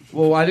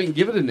 Well, I didn't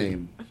give it a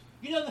name.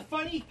 You know, the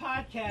funny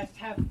podcasts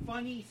have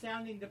funny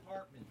sounding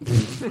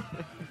departments.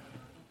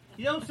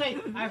 You don't say,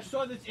 I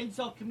saw this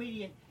insult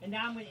comedian, and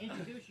now I'm going to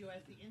introduce you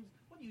as the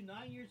what are you,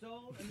 9 years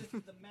old? And this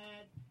is the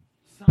Mad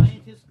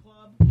Scientist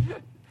Club?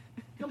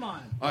 Come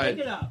on, All right.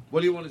 pick it up.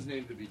 What do you want his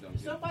name to be, Duncan?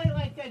 Somebody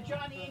like that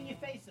Johnny in your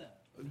face.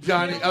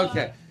 Johnny,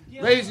 okay.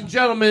 Ladies and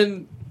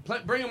gentlemen,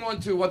 bring him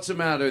on to What's the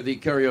Matter, the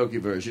karaoke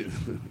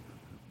version.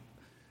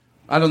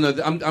 I don't know.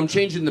 I'm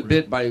changing the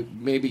bit by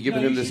maybe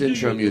giving him this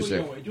intro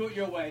music. Do it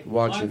your way.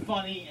 Watch I'm it.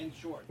 funny and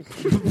short. I'm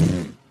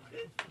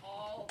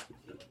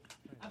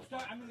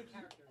in the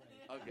character.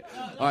 Okay.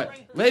 All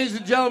right. Ladies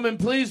and gentlemen,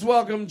 please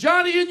welcome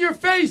Johnny in Your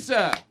Face.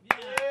 Hey,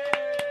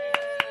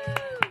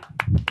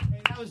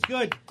 that was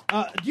good.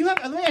 Do you have?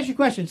 Let me ask you a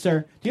question,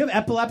 sir. Do you have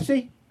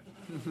epilepsy?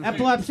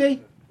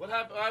 Epilepsy? What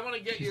happened? I want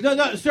to get you. No,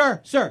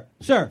 sir.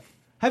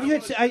 Have you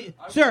had?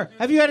 Sir,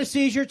 have you had a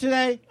seizure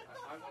today?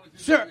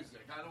 Sir.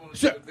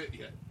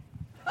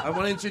 I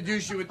want to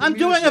introduce you with the I'm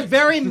music. doing a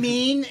very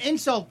mean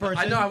insult person.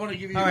 I know. I want to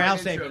give you. All right, my I'll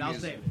save intro it. I'll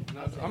music. save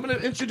it. I'm going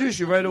to introduce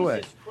you right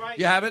away. Christ.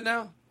 You have it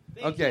now?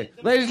 Okay.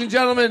 Ladies and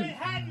gentlemen.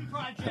 Manhattan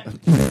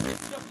Project.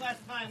 Took less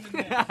time than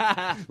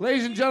this.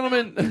 Ladies and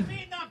gentlemen.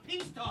 Vietnam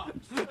peace talks.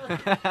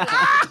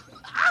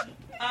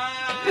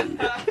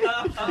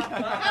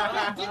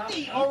 Didn't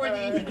he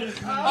already introduce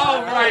me?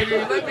 All righty.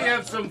 Let me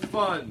have some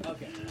fun.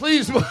 Okay.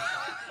 Please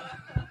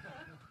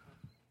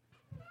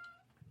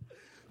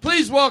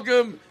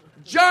welcome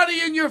Johnny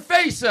in Your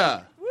Face.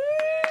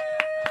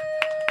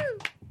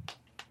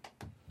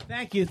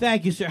 Thank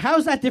you, sir. How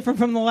is that different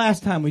from the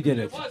last time we did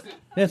it? It wasn't.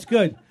 That's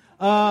good.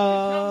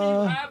 Tell me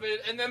you have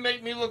it and then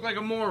make me look like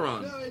a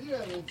moron. No, I do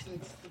have it.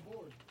 It's the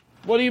board.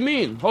 What do you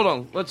mean? Hold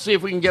on. Let's see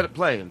if we can get it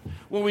playing.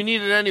 Well, we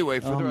need it anyway.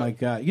 For Oh the my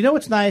God! You know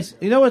what's nice?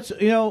 I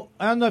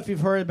don't know if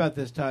you've heard about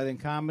this, Todd, in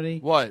comedy.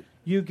 What?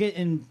 You get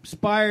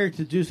inspired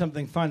to do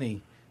something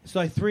funny. It's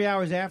like 3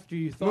 hours after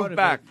you thought Move of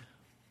back. it.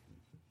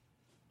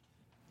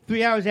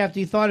 3 hours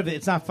after you thought of it,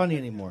 it's not funny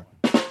anymore.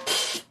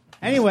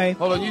 Anyway.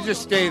 Hold on. You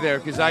just stay there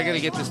because I got to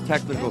get this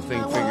technical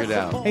thing figured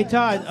out. Hey,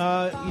 Todd,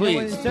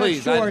 Please,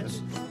 please,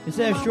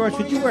 instead of shorts,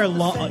 could you wear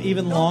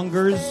even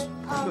longers?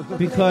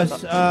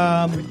 Because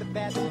I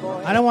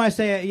don't want to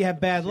say you have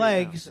bad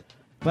legs,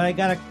 but I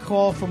got a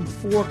call from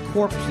 4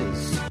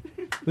 corpses.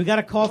 We got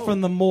a call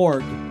from the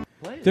morgue.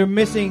 They're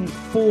missing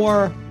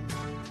 4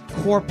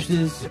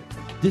 corpses,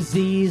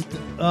 diseased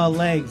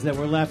legs that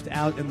were left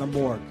out in the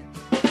morgue.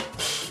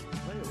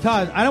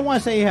 Todd, I don't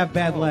want to say you have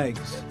bad legs.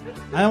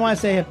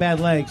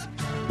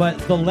 But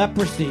the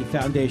Leprosy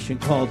Foundation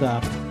called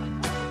up.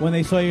 When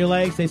they saw your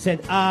legs, they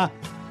said,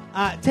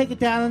 take it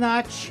down a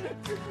notch.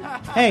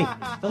 Hey,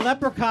 the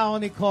leper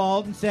colony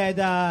called and said,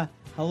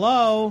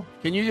 hello.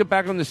 Can you get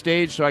back on the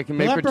stage so I can The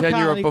make leper pretend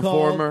you're a colony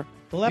performer?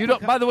 called. You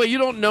don't. By the way, you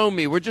don't know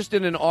me. We're just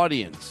in an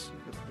audience.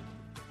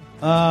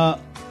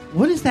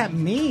 What does that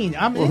mean?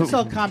 I'm an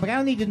insult comic. I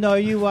don't need to know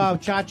you,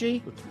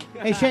 Chachi.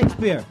 Hey,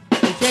 Shakespeare.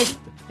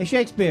 Hey,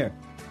 Shakespeare.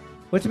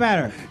 What's the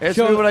matter? Ask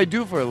me what I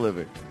do for a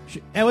living.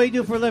 And what do you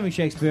do for a living,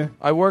 Shakespeare?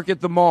 I work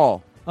at the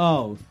mall.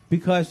 Oh,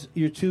 because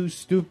you're too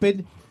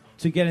stupid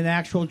to get an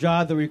actual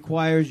job that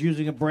requires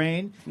using a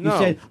brain? No. You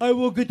said, I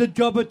will get the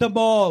job at the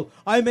mall.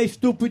 I'm a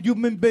stupid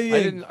human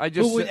being I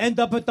just who would said- end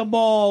up at the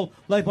mall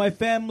like my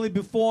family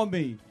before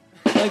me.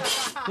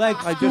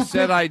 Like I just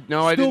said I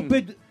didn't.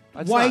 Stupid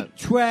That's white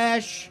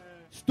trash.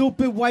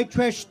 Stupid white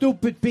trash,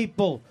 stupid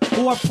people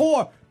who are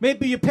poor.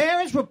 Maybe your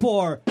parents were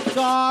poor.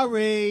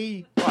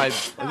 Sorry. I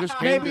just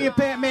came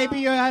Maybe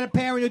you had a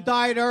parent who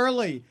died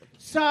early.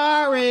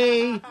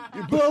 Sorry.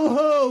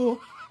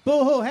 Boo-hoo.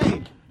 Boo-hoo.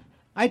 Hey,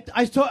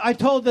 I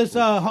told this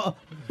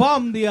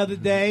bum the other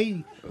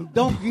day.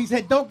 He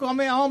said, don't call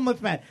me a homeless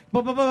man.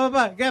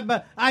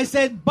 But I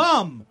said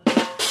bum.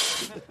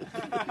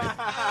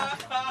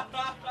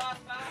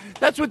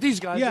 That's what these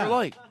guys Yeah. are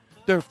like.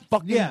 They're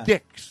fucking Yeah.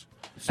 dicks.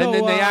 So, and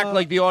then they act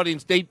like the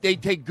audience. They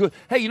take good.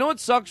 Hey, you know what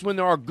sucks when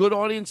there are good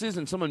audiences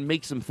and someone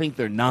makes them think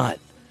they're not.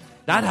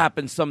 That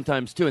happens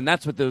sometimes too, and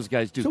that's what those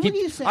guys do. So what do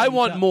you say? I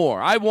want more.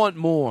 I want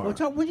more. Well,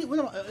 Tom,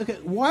 okay,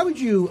 why would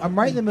you? I'm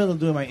right in the middle of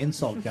doing my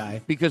insult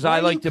guy. Because Why I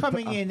are like you to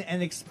coming in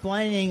and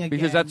explaining again.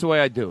 Because that's the way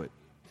I do it.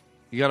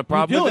 You got a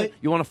problem do with it? it?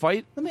 You want to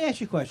fight? Let me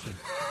ask you a question.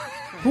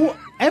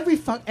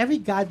 Every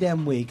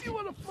goddamn week,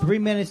 3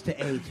 minutes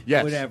to 8,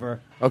 Yes. whatever.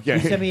 Okay.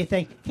 You send me a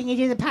thing. Can you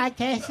do the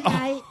podcast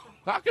tonight?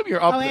 How come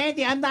you're up? Oh,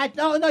 Andy, I'm not.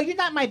 No, you're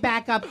not my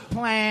backup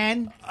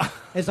plan.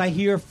 As I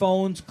hear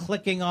phones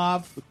clicking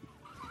off,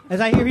 as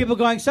I hear people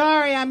going,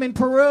 "Sorry, I'm in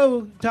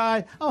Peru."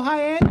 Todd. Oh,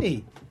 hi,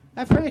 Andy.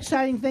 I've heard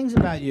exciting things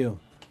about you.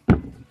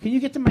 Can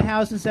you get to my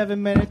house in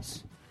 7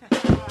 minutes?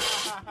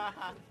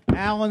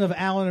 Alan of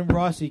Allen and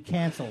Rossi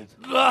canceled.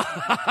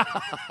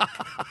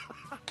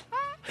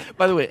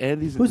 By the way,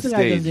 Andy's Who's at the the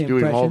guy who does stage the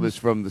doing all impressions? this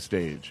from the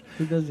stage.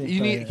 Who does the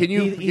You need, impression? can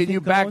you Ethan can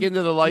you back Cohen?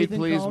 into the light, Ethan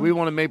please? Cohen? We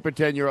want to make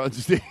pretend you're on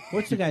stage.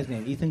 What's the guy's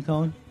name? Ethan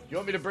Cohen? You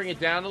want me to bring it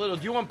down a little?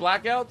 Do you want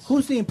blackouts?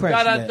 Who's the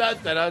impressionist?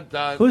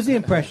 Da-da-da-da-da-da. Who's the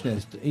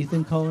impressionist?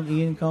 Ethan Cohen?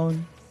 Ian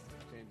Cohen?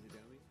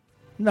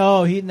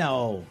 No.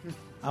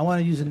 I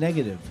want to use a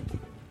negative.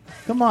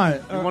 Come on.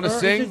 You want to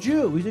sing? He's a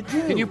Jew. He's a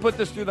Jew. Can you put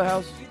this through the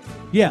house?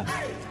 Yeah.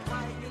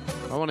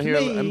 I want to hear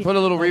Me, and put a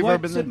little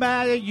reverb what's in there. the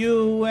matter,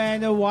 you?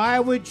 And why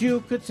would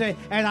you could say?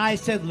 And I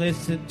said,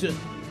 listen to.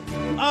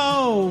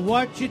 Oh,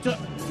 what you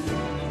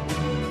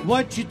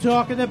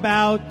talking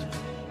about?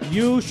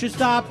 You should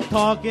stop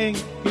talking.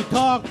 You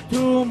talk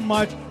too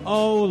much.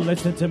 Oh,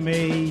 listen to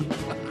me.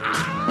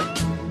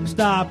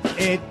 Stop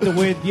it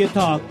with your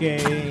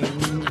talking.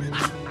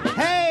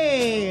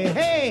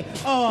 Hey,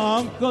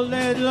 Uncle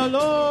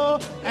Little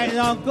and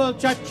Uncle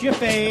Shut Your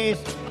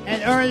Face.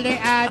 And early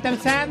Adam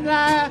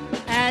Sandler too.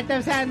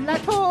 Adam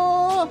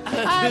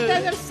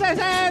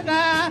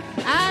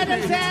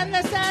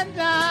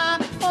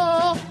Sandler.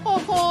 Oh,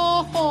 oh,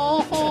 oh,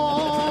 oh,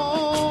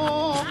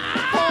 oh.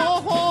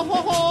 Oh, oh, oh,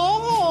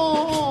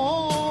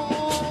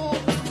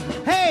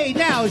 oh. Hey,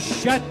 now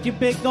shut your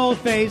big old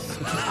face.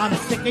 I'm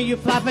sick of you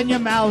flapping your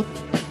mouth.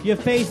 Your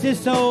face is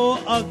so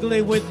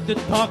ugly with the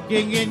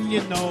talking in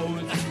your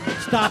nose.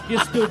 Stop your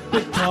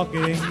stupid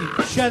talking.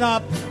 Shut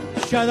up.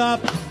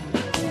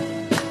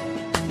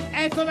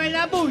 Hey, for my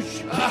la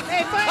bouche.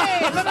 Hey,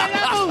 for my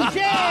la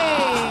bouche.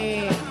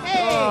 Hey.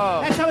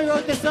 That's how we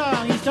wrote the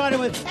song. He started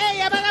with, hey,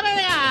 he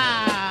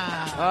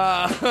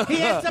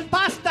had some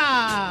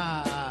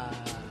pasta.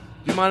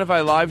 Do you mind if I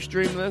live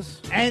stream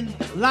this? And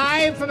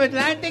live from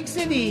Atlantic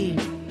City,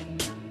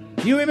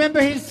 you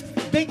remember his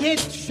big hit,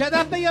 Shut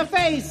Up in Your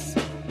Face.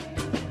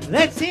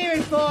 Let's hear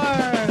it for,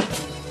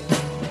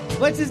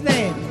 what's his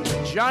name?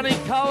 Johnny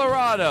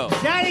Colorado.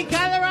 Johnny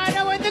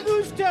Colorado and the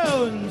Goose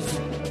Tones.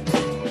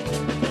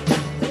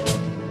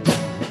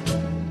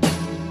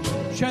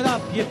 Shut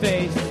up, your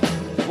face.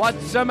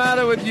 What's the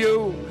matter with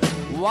you?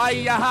 Why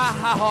ya ha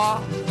ha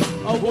ha?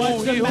 Oh,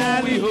 what's the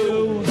matter with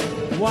you?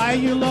 Why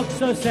you look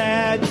so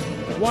sad?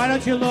 Why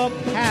don't you look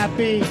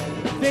happy?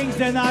 Things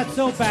are not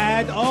so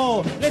bad.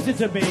 Oh, listen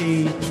to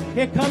me.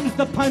 Here comes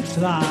the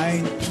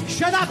punchline.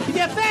 Shut up,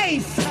 your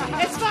face.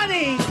 It's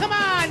funny. Come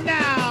on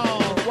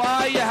now.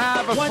 Why you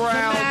have a What's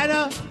frown? the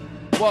matter?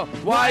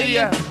 Why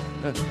you?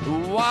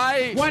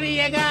 Why? What do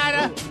you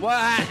gotta?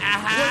 What?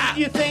 What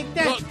do you think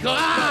that?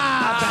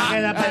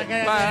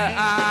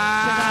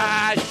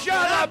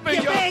 Shut up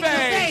in your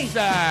face!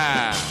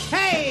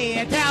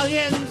 Hey,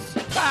 Italians!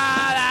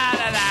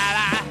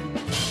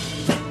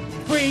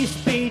 Free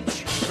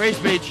speech. Free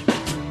speech.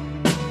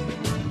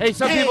 Hey,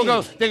 some people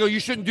go. They go.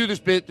 You shouldn't do this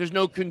bit. There's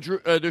no.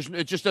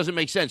 It just doesn't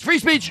make sense. Free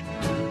speech.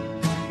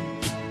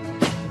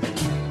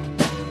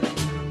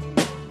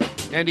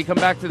 Andy, come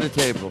back to the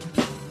table.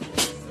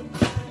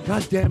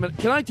 God damn it!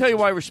 Can I tell you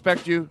why I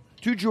respect you?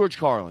 To George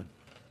Carlin.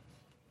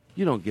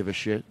 You don't give a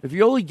shit. If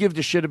you only give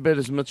the shit about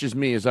as much as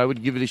me as I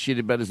would give it a shit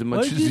about as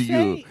much as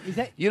you.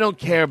 You don't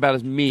care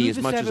about me as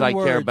much as I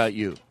care about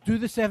you. Do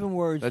the 7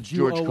 words. That's you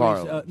George always,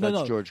 Carlin. No,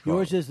 That's George Carlin.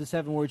 Yours is the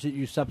 7 words that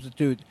you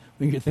substitute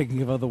when you're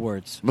thinking of other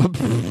words.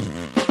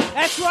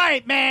 That's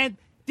right, man.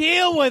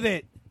 Deal with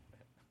it.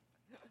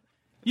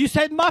 You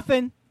said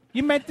muffin.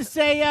 You meant to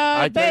say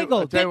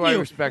bagel, didn't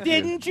you?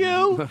 Didn't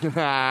you?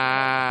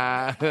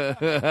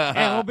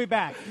 And we'll be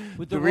back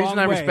with the reason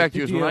I wrong respect way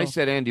you to is when I deal.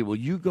 said, Andy, will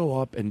you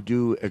go up and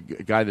do a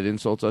guy that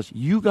insults us?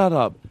 You got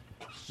up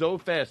so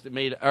fast it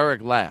made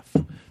Eric laugh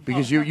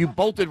because you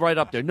bolted right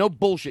up there. No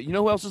bullshit. You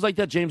know who else is like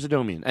that? James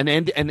Adomian and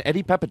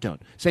Eddie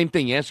Pepitone. Same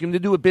thing. You ask him to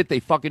do a bit, they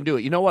fucking do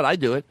it. You know what? I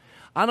do it.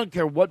 I don't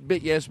care what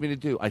bit you ask me to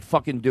do. I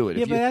fucking do it.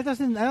 Yeah, but that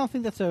doesn't. I don't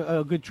think that's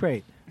a good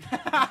trait.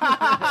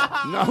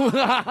 No.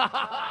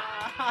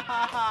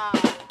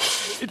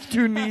 It's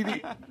too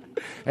needy.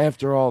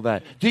 After all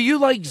that. Do you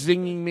like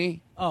zinging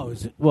me? Oh,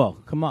 well,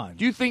 come on.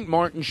 Do you think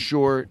Martin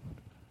Short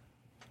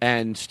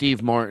and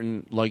Steve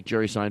Martin, like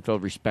Jerry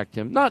Seinfeld, respect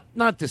him?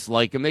 Not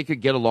dislike him. They could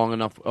get along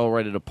enough all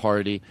right at a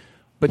party.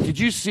 But did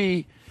you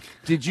see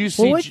Jiminy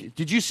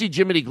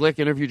Glick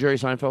interview Jerry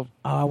Seinfeld?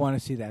 Oh, I want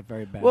to see that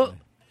very badly. Well,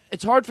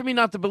 it's hard for me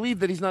not to believe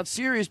that he's not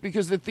serious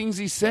because the things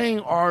he's saying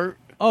are...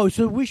 Oh,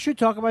 so we should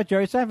talk about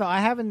Jerry Seinfeld. I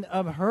haven't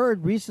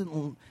heard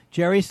recently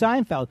Jerry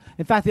Seinfeld.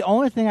 In fact, the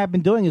only thing I've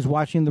been doing is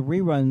watching the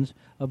reruns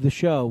of the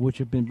show, which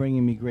have been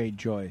bringing me great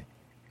joy.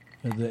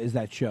 Is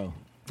that show?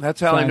 That's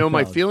how I know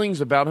my Seinfeld.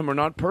 feelings about him are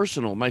not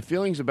personal. My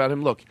feelings about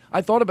him, look,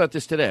 I thought about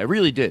this today. I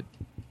really did.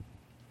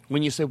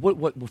 When you say,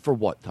 what for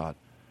what, Todd?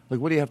 Like,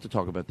 what do you have to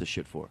talk about this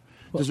shit for?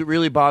 Does it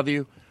really bother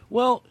you?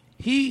 Well,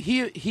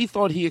 he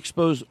thought he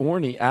exposed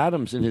Orny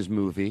Adams in his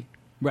movie.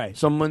 Right.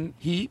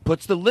 He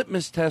puts the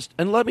litmus test.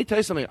 And let me tell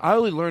you something. I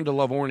only learned to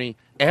love Orny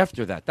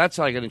after that. That's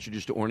how I got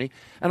introduced to Orny.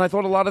 And I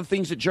thought a lot of the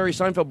things that Jerry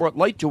Seinfeld brought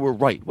light to were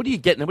right. What are you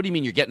getting? What do you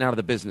mean you're getting out of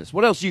the business?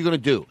 What else are you going to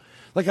do?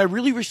 Like, I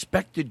really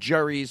respected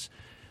Jerry's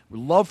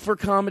love for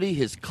comedy,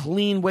 his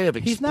clean way of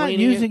explaining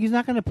He's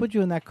not going to put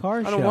you in that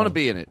car show. I don't want to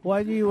be in it.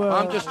 Why do you...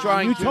 I'm just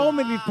trying to...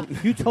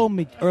 You told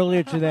me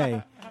earlier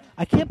today.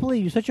 I can't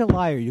believe you're such a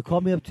liar. You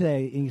called me up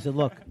today and you said,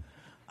 look...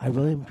 I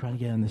really am trying to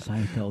get on the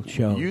Seinfeld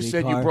show. You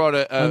said you brought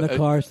on the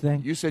cars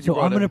thing. You said so you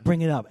brought I'm going to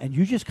bring it up, and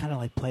you just kind of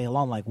like play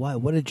along, like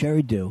what did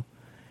Jerry do?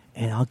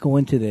 And I'll go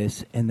into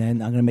this, and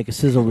then I'm going to make a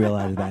sizzle reel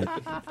out of that,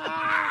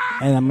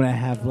 and I'm going to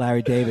have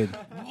Larry David.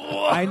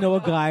 I know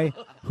a guy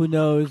who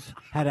knows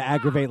how to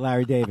aggravate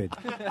Larry David,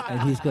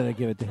 and he's going to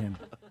give it to him.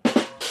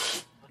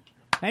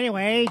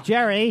 Anyway,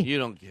 Jerry. You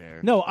don't care.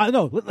 No,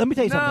 no. Let me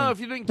tell you something. No, if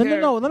you didn't care.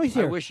 No. Let me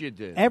see. I wish you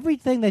did.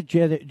 Everything that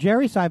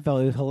Jerry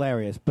Seinfeld is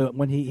hilarious, but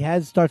when he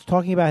starts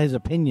talking about his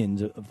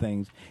opinions of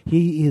things,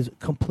 he is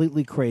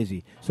completely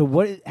crazy. So,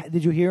 what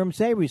did you hear him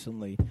say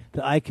recently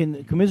that I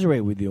can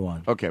commiserate with you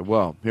on? Okay,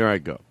 well, here I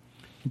go.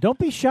 Don't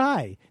be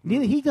shy.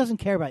 He doesn't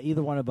care about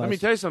either one of us. Let me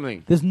tell you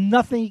something. There's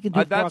nothing he can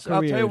do for our I'll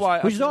careers, tell you why.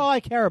 which is all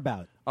I care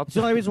about. It's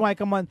the only reason why I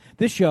come on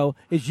this show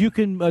is you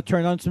can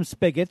turn on some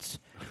spigots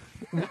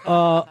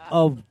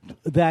of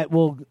that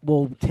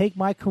will take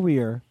my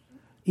career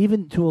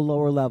even to a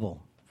lower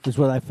level. Is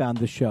what I found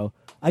this show.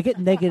 I get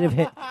negative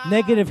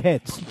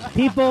hits.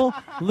 People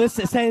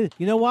say,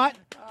 you know what?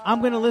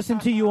 I'm going to listen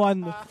to you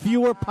on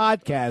fewer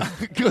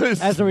podcasts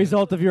as a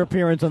result of your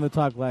appearance on the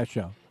Todd Glass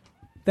Show.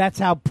 That's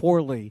how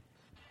poorly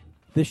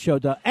this show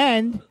does.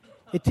 And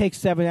it takes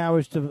 7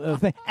 hours to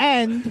think.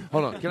 And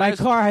hold on. my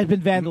car has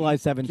been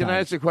vandalized 7 times. Can I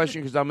ask a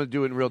question? Because I'm going to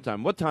do it in real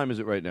time. What time is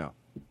it right now?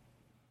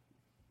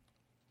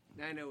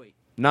 9:08.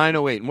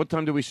 9:08. And what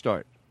time did we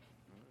start?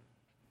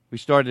 We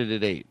started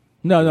at 8.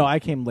 No, I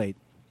came late.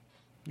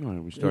 No,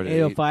 we started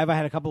at at 8:05. I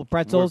had a couple of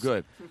pretzels.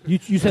 We're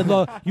good. You said,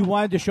 look, you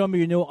wanted to show me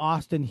your new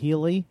Austin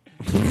Healey.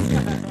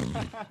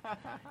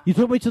 You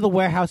took me to the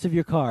warehouse of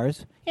your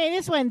cars. Hey,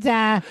 this one's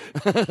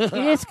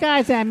this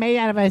car's made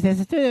out of a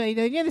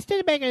Studebaker, the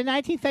Studebaker,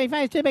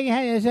 1935 Studebaker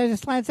has a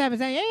slant seven.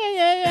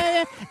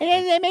 Yeah.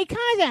 And they made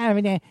cars out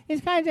of it.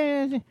 These cars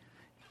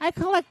I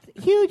collect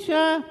huge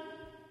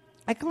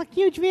I collect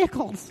huge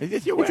vehicles.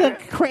 Who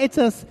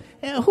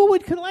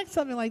would collect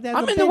something like that?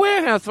 I'm in the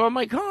warehouse on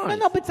my car.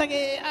 No, but it's like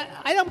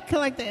I don't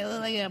collect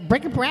like a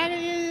bric-a-brac,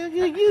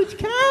 huge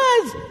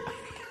cars.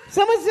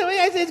 Someone said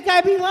it's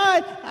got to be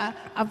large.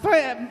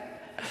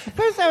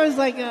 First I was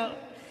like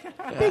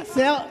big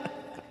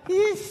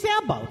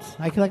sailboats.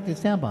 I collected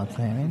sailboats.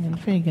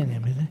 It's pretty good.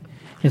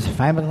 It's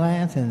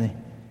fiberglass and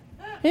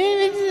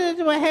it's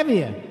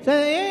heavier. So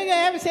they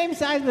have the same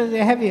size, but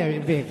they're heavier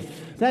vehicles.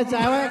 So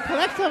I want to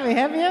collect something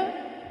heavier.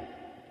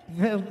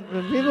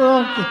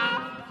 People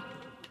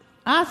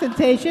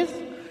ostentatious.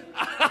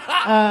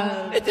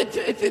 It's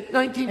a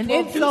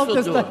 1912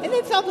 an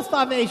insult to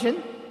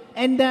starvation.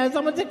 And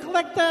someone to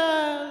collect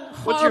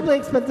horribly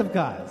expensive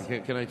cars.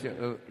 Can I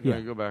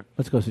go back?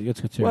 Let's go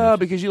serious. Well,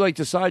 because you like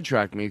to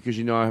sidetrack me because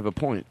you know I have a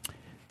point.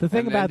 The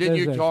thing about didn't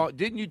this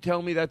didn't you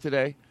tell me that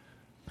today?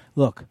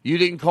 Look. You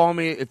didn't call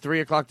me at 3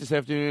 o'clock this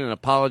afternoon and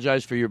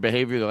apologize for your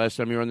behavior the last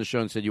time you were on the show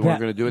and said you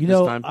weren't going to do it this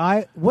time?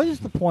 What is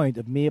the point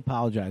of me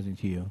apologizing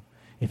to you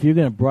if you're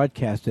going to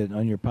broadcast it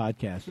on your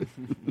podcast?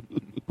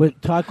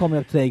 But Todd called me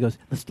up today. He goes,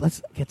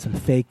 let's get some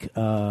fake,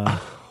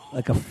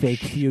 like a fake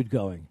feud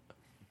going.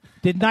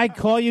 Didn't I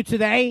call you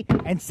today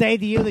and say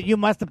to you that you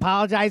must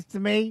apologize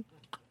to me?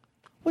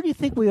 What do you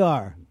think we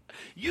are?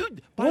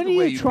 What are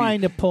you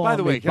trying to pull on me? By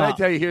the way, can I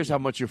tell you, here's how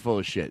much you're full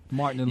of shit.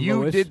 Martin and you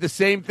Lewis. did the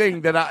same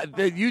thing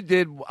that you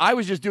did. I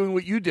was just doing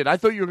what you did. I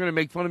thought you were going to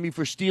make fun of me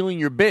for stealing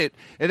your bit.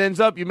 It ends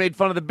up you made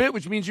fun of the bit,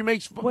 which means you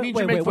make fun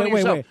of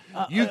yourself.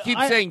 You keep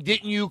saying,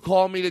 didn't you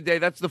call me today?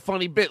 That's the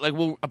funny bit. Like,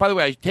 well, by the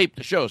way, I taped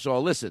the show, so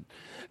I'll listen.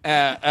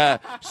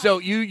 So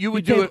you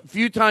would do it a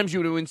few times.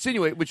 You would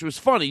insinuate, which was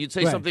funny. You'd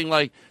say something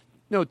like,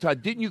 no,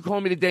 Todd, didn't you call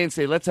me today and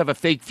say, let's have a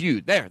fake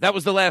feud? There, that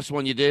was the last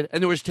one you did,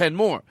 and there was 10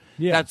 more.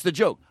 Yeah. That's the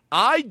joke.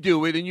 I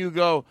do it, and you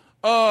go,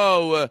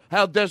 oh,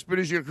 how desperate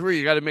is your career?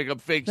 You got to make up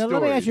fake stories.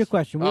 Let me ask you a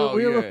question. We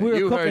were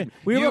cooking.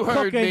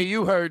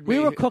 You heard me. We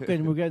were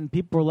cooking. We're getting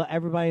people.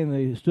 Everybody in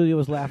the studio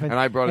was laughing. And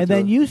I brought it. And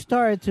then you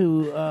started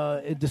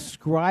to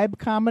describe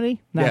comedy.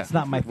 No, it's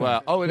not my thing.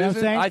 Well, it you know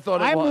isn't. I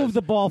thought it was. I moved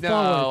the ball forward.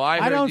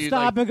 I don't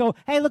stop and go,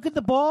 hey, look at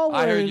the ball.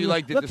 I heard you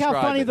like to look describe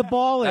how funny it. the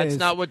ball is. That's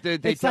not what they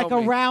It's tell like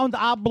me. a round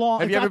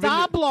oblong. It's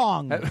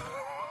oblong.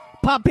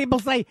 People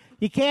say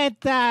you can't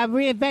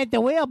reinvent the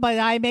wheel, but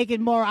I make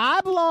it more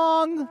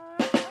oblong.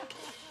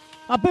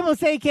 People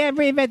say you can't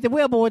reinvent the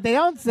wheel, but what they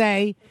don't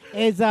say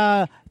is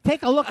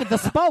take a look at the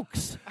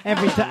spokes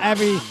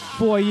every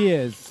 4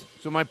 years.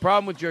 So my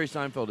problem with Jerry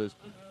Seinfeld is,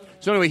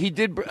 so anyway, he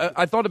did.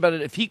 I thought about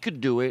it. If he could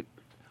do it,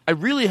 I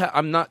really.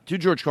 I'm not to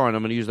George Carlin.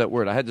 I'm going to use that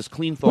word. I had this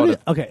clean thought.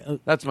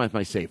 That's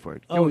my safe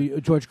word.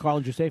 George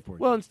Carlin's your safe word.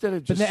 Well, instead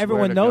of just but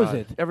everyone knows God,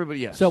 it. Everybody,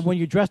 yes. So when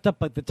you're dressed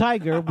up like the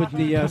tiger with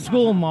the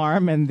school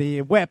marm and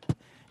the whip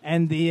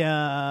and the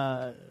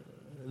how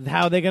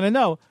they're going to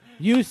know?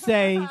 You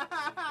say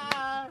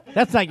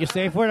that's not your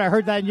safe word. I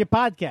heard that in your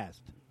podcast.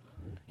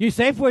 Your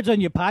safe words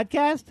on your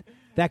podcast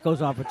that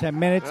goes on for 10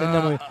 minutes,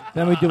 and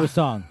then we do a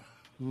song.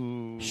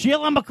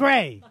 Sheila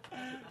McRae.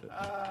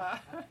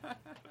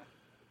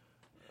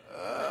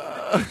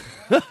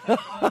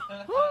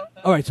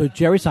 All right, so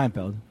Jerry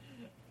Seinfeld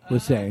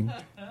was saying,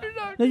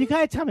 no, you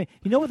gotta tell me.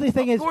 You know what the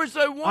thing is? Of course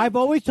I want. I've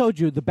always told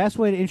you the best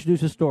way to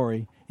introduce a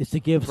story is to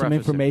give some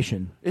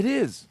information. It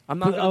is. I'm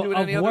not going to do it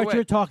any other way. Of what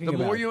you're talking the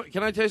about. More you,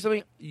 can I tell you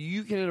something?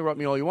 You can interrupt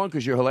me all you want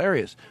because you're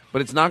hilarious,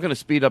 but it's not going to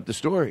speed up the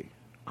story.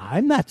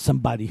 I'm not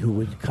somebody who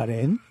would cut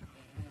in.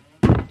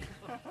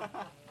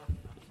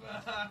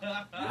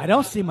 I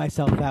don't see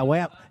myself that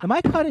way. Am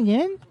I cutting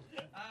in?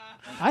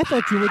 I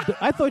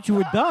thought you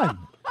were done.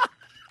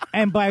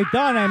 And by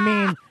done, I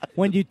mean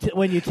when you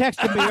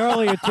texted me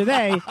earlier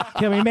today,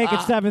 can we make it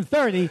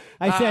 7:30?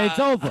 I said it's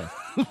over.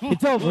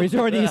 It's over. He's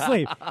already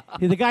asleep.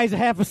 The guy's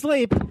half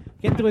asleep.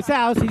 Get to his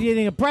house. He's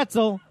eating a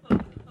pretzel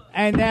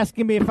and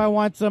asking me if I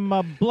want some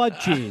blood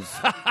cheese.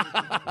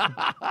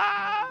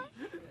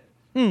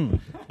 Then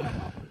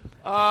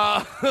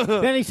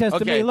he says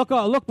to me, "Look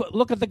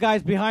at the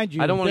guys behind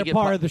you. I don't want to They're get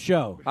part of the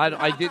show."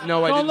 I didn't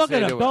know. Don't look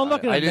at them. Don't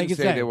look at them. I didn't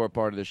say they were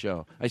part of the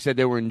show. I said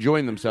they were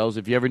enjoying themselves.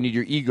 If you ever need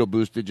your ego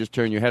boosted, just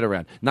turn your head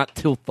around. Not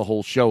tilt the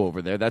whole show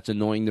over there. That's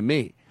annoying to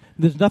me.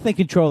 There's nothing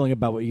controlling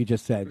about what you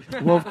just said.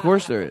 Well, of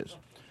course there is.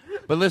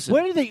 But listen,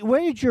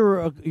 where did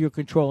your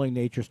controlling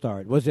nature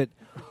start? Was it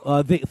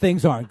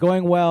things aren't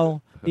going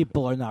well?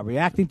 People are not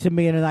reacting to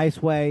me in a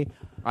nice way.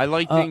 I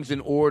like things in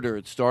order.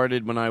 It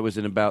started when I was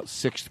in about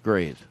 6th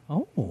grade.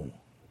 Oh.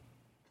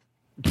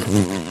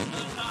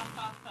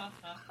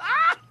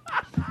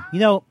 You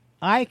know,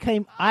 I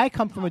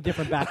come from a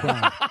different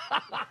background.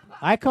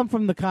 I come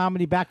from the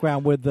comedy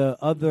background where the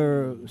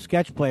other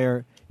sketch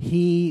player,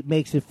 he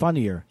makes it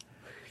funnier.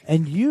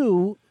 And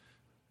you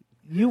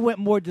went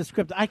more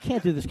descriptive. I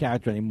can't do this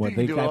character anymore.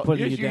 You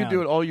can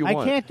do it all you want.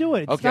 I can't do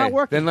it. It's okay, not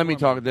working. Then let me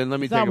talk. Then let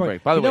me take a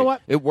break. By the way,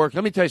 it works.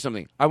 Let me tell you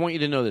something. I want you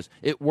to know this.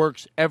 It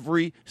works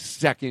every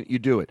second you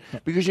do it.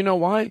 Because you know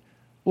why?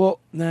 Well,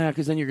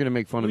 because then you're going to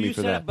make fun of me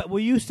for that. But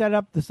will you set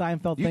up the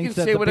Seinfeld thing? You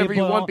can say whatever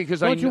you want because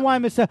don't you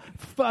want him to say,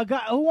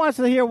 who wants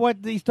to hear what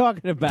he's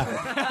talking about?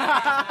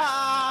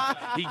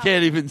 He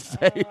can't even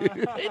say.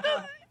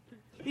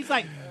 He's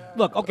like,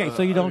 look, okay,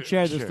 so you don't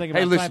share this Sure. thing Hey,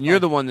 about listen, Seinfeld. you're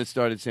the one that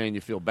started saying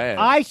you feel bad.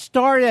 I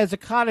started as a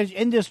cottage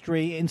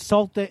industry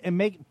insulting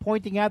and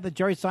pointing out that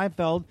Jerry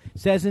Seinfeld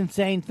says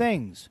insane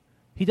things.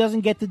 He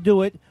doesn't get to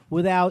do it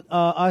without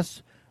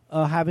us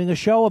having a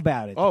show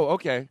about it. Oh,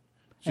 okay.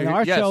 So and you-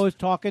 our yes. show is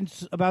talking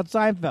about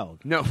Seinfeld.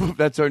 No,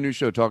 that's our new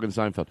show, Talking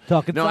Seinfeld.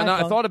 Talking no, no,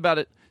 I Seinfeld. thought about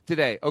it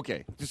today.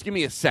 Okay, just give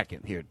me a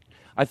second here.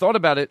 I thought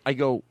about it. I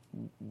go,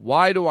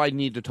 why do I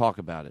need to talk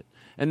about it?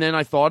 And then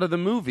I thought of the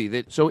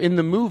movie. So in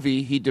the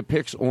movie, he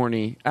depicts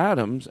Orny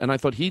Adams, and I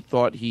thought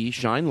he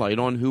shined light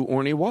on who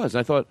Orny was.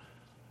 I thought,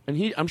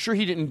 and I'm sure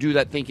he didn't do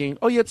that thinking,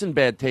 oh, yeah, it's in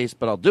bad taste,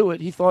 but I'll do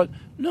it. He thought,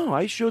 no,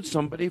 I showed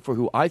somebody for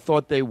who I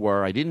thought they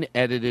were. I didn't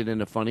edit it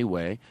in a funny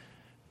way.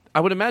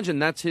 I would imagine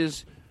that's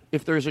his.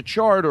 If there's a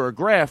chart or a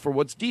graph or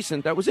what's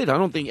decent, that was it. I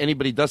don't think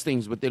anybody does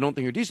things what they don't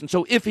think are decent.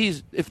 So if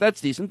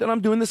that's decent, then I'm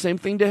doing the same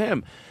thing to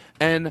him.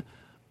 And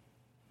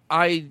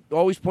I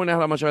always point out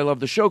how much I love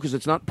the show because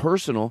it's not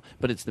personal,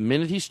 but it's the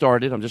minute he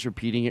started. I'm just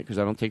repeating it because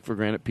I don't take for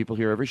granted people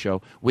hear every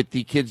show with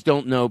the Kids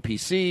Don't Know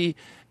PC,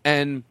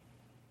 and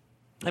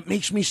it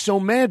makes me so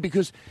mad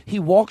because he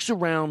walks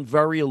around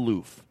very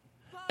aloof,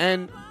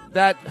 and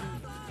that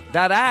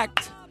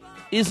act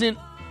isn't.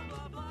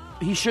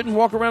 He shouldn't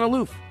walk around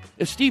aloof.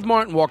 If Steve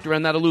Martin walked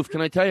around that aloof,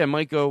 can I tell you, I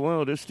might go,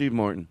 well, there's Steve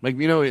Martin. Like,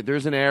 you know,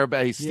 there's an air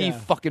about he's Steve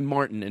fucking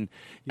Martin.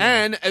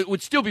 And it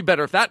would still be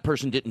better if that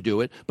person didn't do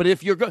it. But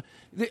if you're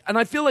and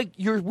I feel like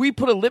we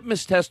put a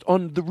litmus test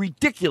on the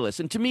ridiculous.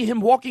 And to me,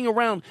 him walking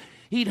around,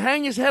 he'd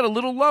hang his head a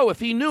little low if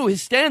he knew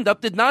his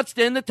stand-up did not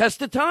stand the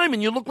test of time,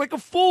 and you look like a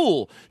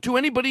fool to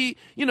anybody,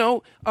 you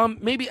know,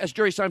 maybe as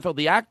Jerry Seinfeld,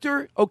 the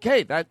actor,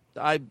 okay, that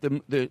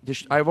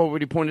I've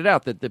already pointed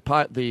out that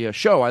the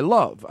show I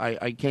love.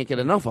 I can't get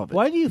enough of it.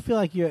 Why do you feel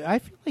like I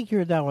feel like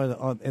you're now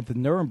at the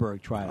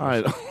Nuremberg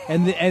trials, I-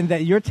 and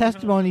that your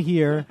testimony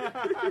here.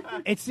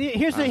 Here's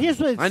what it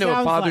sounds I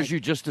know it bothers like. you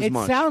just as it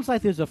much. It sounds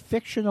like there's a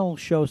fictional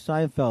show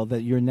Seinfeld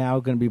that you're now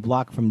going to be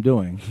blocked from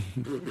doing.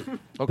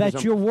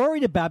 That you're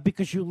worried about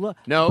because you look.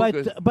 No, but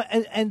 'cause-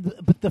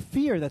 but the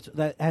fear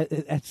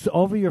that's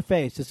over your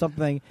face is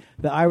something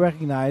that I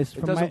recognize It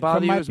from doesn't my, bother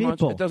from you my as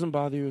people. much. It doesn't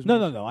bother you as No,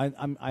 much.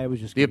 no. I was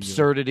just The giving you-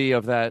 absurdity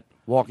of that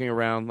walking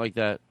around like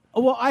that.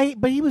 Well,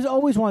 but he was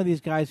always one of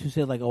these guys who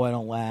said like, "Oh, I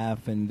don't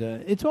laugh," and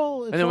it's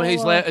all. It's And then when all,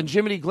 he's and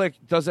Jiminy Glick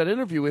does that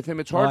interview with him,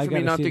 it's Oh, hard I for me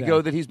gotta not see to that.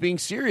 go that he's being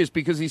serious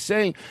because he's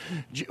saying,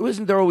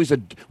 isn't there always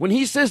when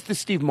he says to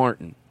Steve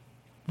Martin,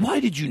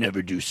 why did you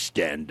never do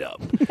stand-up?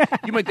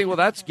 You might think, well,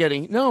 that's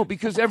no,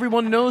 because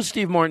everyone knows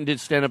Steve Martin did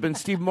stand-up, and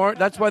Steve Martin,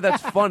 that's why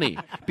that's funny,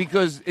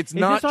 because it's Is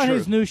not this on true.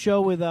 his new show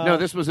with? No,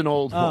 this was an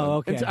old one. Oh,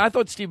 okay. And I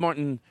thought Steve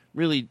Martin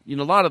really, a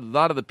lot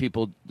of the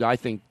people, I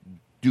think,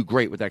 do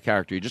great with that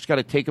character. You just got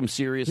to take him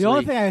seriously. The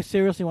only thing I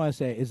seriously want to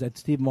say is that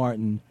Steve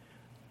Martin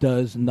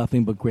does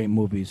nothing but great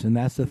movies, and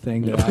that's the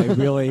thing that I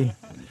really.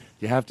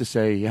 You have to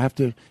say,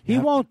 He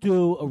won't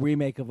do a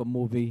remake of a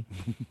movie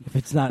if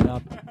it's not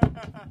up.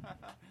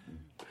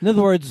 In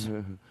other words,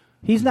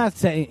 he's not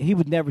saying he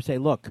would never say,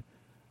 "Look,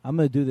 I'm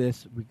going to do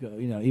this."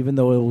 You know, even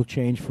though it will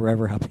change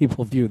forever how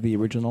people view the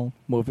original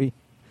movie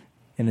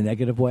in a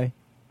negative way,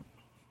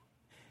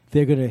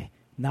 they're going to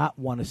not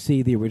want to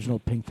see the original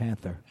Pink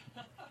Panther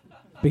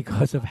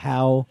because of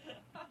how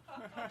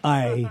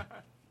I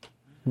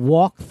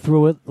walk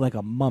through it like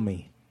a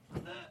mummy,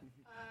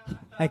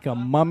 like a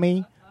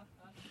mummy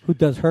who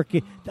does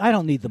Hercules. I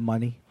don't need the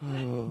money.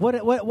 What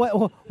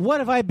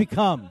have I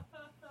become?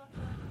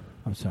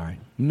 I'm sorry.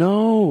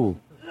 No.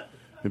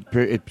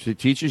 It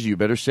teaches you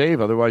better save,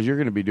 otherwise you're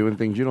going to be doing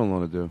things you don't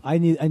want to do. I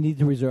need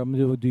to reserve. I'm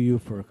going to do you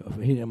for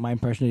my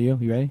impression of you.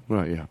 You ready?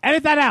 Right, yeah.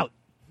 Edit that out.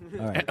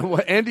 All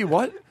right. Andy,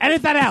 what?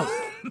 Edit that out.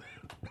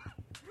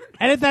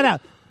 Edit that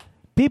out.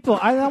 People,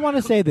 I want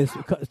to say this.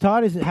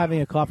 Todd is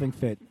having a coughing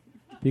fit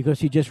because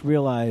he just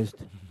realized,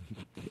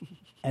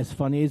 as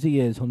funny as he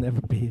is, he'll never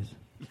be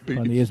as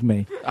funny as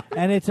me.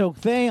 And it's a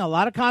thing. A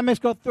lot of comics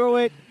go through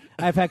it.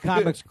 I've had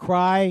comics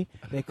cry.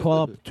 They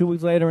call up 2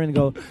 weeks later and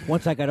go,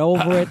 once I got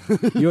over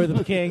it, you're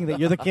the king, that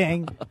you're the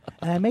king.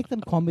 And I make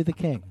them call me the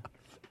king.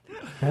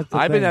 That's the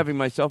I've been thing. having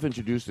myself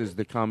introduced as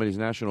the comedy's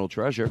national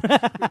treasure.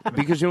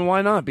 Because,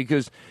 why not?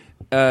 Because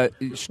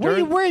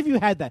Stern... Where have you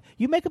had that?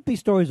 You make up these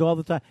stories all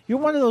the time. You're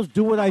one of those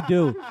do what I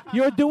do.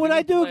 You're a do what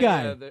I do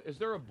guy. Is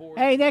there a board?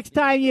 Hey, next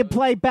time you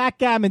play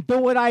backgammon, do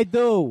what I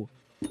do.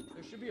 There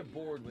should be a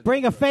board with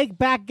Bring a fake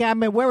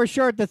backgammon. Wear a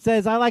shirt that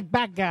says I like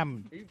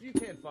backgammon. If you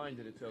can't find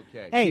it, it's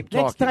okay. Hey, Keep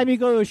next talking. time you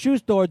go to a shoe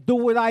store, do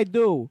what I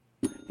do.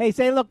 Hey,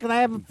 say, look, can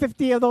I have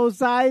 50 of those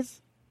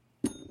size?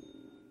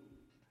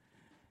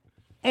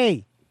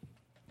 Hey,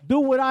 do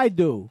what I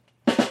do.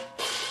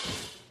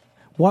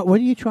 What are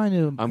you trying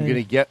to... I'm going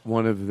to get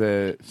one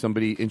of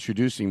somebody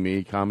introducing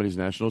me, comedy's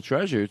national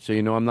treasure, so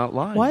you know I'm not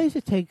lying.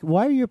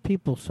 Why are your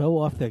people so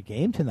off their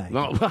game tonight?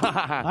 No.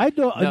 I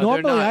do. No, they're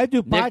normally, not. I do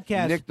Nick-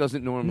 podcasts. Nick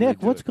doesn't normally Nick,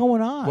 do what's it.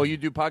 going on? Well, you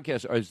do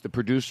podcasts. Does the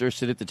producer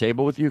sit at the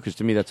table with you? Because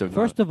to me, that's a...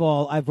 First of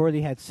all, I've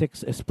already had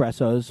 6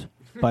 espressos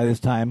by this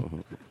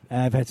time,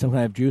 and I've had some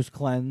kind of juice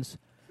cleanse,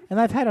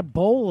 and I've had a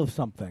bowl of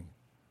something.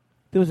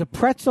 there was a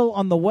pretzel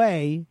on the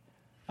way.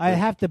 I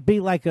have to be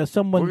like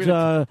someone's.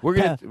 Here's what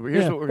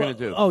we're gonna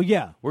do. Oh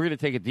yeah, we're gonna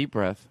take a deep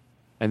breath,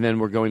 and then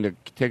we're going to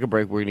take a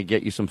break. We're gonna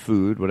get you some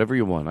food, whatever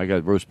you want. I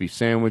got roast beef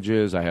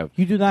sandwiches. I have.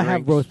 You do not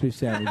have drinks. roast beef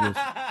sandwiches.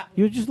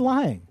 You're just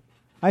lying.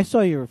 I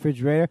saw your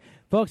refrigerator,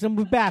 folks. And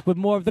we're back with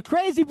more of the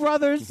Crazy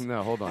Brothers.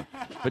 No, hold on.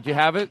 But you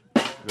have it.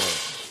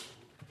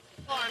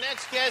 Our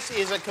next guest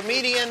is a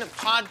comedian,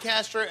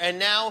 podcaster, and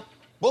now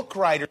book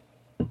writer.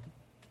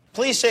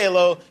 Please say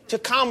hello to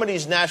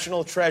comedy's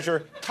national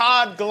treasure,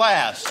 Todd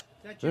Glass. Is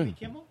that Jimmy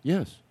Kimmel?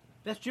 Yes.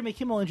 That's Jimmy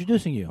Kimmel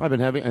introducing you. I've been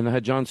having, and I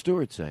had Jon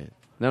Stewart say it.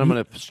 Then I'm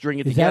going to string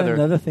it Is together. that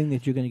another thing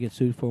that you're going to get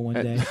sued for one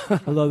day?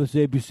 Hello, this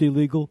is ABC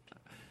Legal.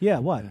 Yeah,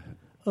 what?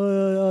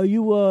 Are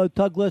you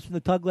Todd Glass from the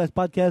Todd Glass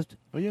podcast?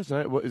 Oh, yes.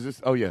 What is this?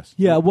 Oh, yes.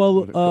 Yeah,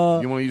 well...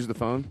 you want to use the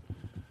phone?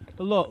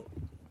 Hello.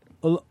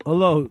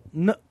 Hello.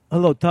 No,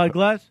 hello, Todd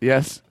Glass?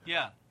 Yes.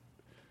 Yeah.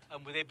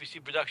 I'm with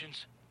ABC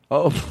Productions.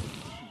 Oh.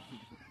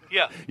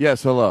 Yeah.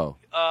 Yes, hello.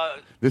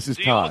 This is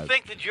do Todd. Do you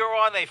think that you're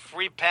on a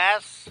free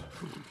pass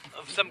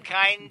of some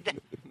kind?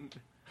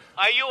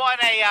 Are you on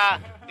a,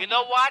 you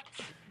know what?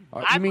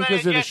 You mean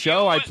because of the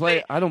show I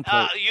play? I don't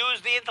play.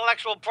 Use the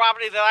intellectual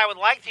property that I would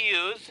like to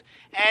use,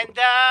 and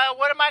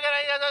what am I going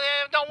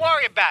to, don't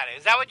worry about it.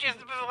 Is that what your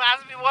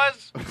philosophy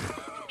was?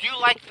 Do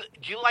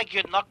you like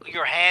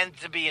your hand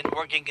to be in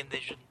working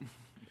condition?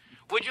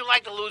 Would you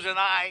like to lose an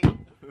eye?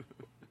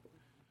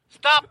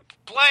 Stop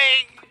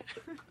playing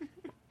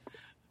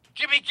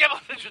Jimmy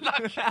Kimmel's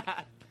introduction.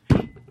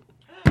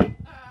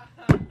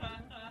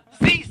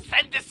 Cease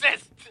and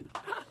desist.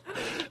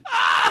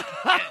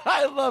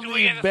 I love that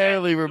you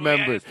barely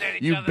remembered.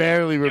 You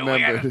barely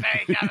remembered.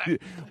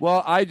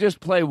 Well, I just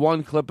play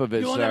one clip of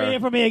it, You will sir. never hear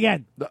from me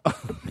again.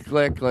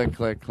 Click, click,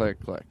 click, click,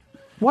 click.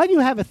 Why do you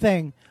have a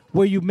thing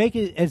where you make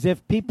it as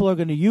if people are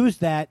going to use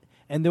that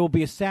and there will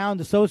be a sound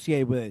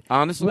associated with it?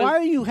 Honestly? Why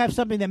do you have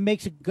something that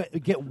makes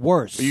it get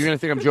worse? You're going to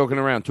think I'm joking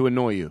around to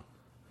annoy you,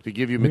 to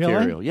give you Really?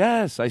 material.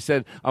 Yes, I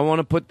said I want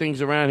to put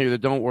things around here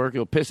that don't work.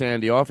 It'll piss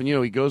Andy off, and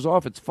he goes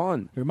off. It's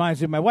fun. It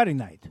reminds me of my wedding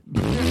night.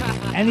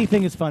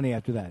 Anything is funny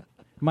after that.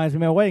 Reminds me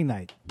of my wedding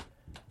night.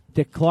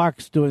 Dick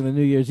Clark's doing the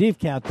New Year's Eve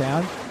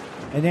countdown,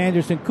 and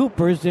Anderson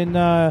Cooper's in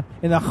the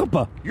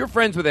chuppah. You're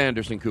friends with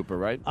Anderson Cooper,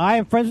 right? I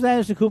am friends with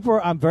Anderson Cooper.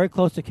 I'm very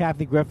close to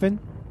Kathy Griffin,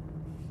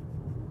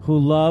 who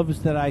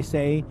loves that I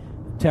say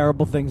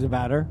terrible things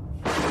about her.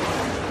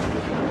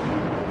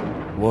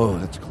 Whoa,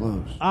 that's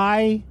close.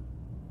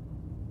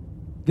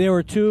 There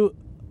were two.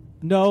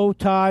 No,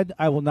 Todd,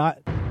 I will not.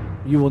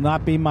 You will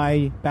not be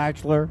my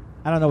bachelor.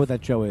 I don't know what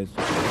that show is.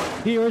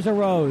 Here is a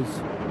rose.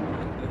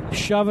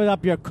 Shove it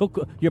up your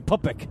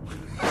pupik.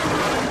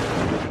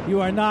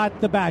 You are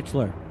not the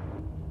bachelor.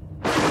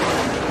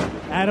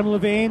 Adam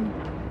Levine,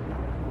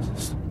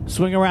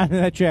 swing around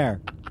in that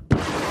chair.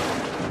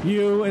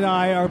 You and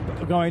I are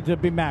going to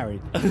be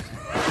married.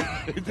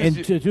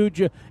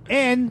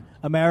 In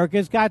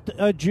America's Got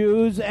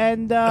Jews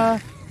and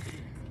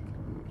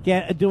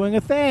doing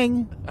a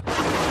thing.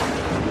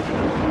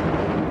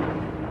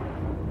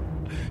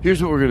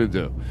 Here's what we're going to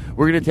do.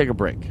 We're going to take a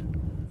break.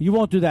 You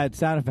won't do that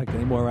sound effect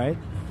anymore, right?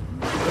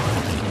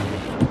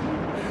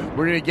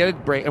 We're going to get a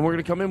break, and we're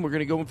going to come in. We're going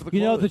to go in for the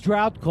You know, close. the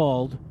drought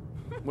called.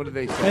 What did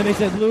they say? And they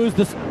said, lose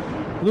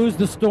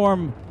the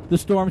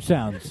storm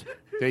sounds.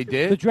 They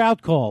did? The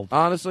drought called.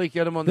 Honestly,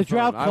 get them on the phone.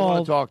 drought I want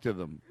called. to talk to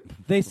them.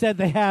 They said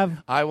they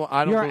have I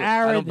don't your believe,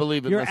 arid, I don't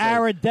believe it your unless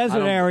arid I desert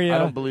don't- area I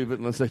don't believe it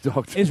unless I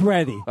talk to is them.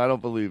 ready. I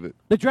don't believe it.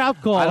 The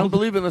drought called. I don't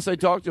believe it unless I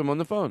talk to them on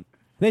the phone.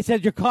 They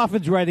said your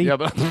coffin's ready. Yeah,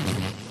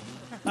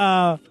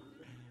 but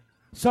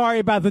sorry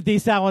about the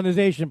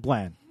desalinization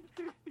plan.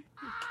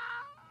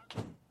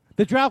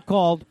 The drought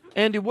called.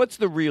 Andy, what's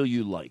the real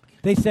you like?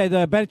 They said,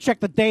 better check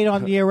the date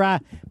on your,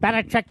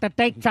 better check the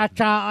date,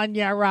 cha-cha, on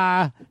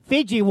your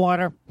Fiji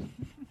water.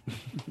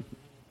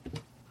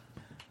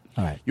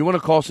 All right. You want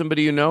to call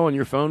somebody you know on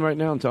your phone right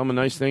now and tell them a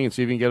nice thing and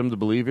see if you can get them to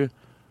believe you?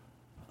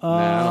 Nah,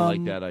 I don't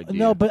like that idea.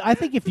 No, but I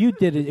think if you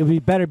did it, it would be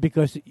better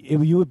because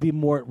you would be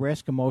more at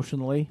risk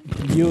emotionally.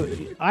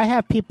 I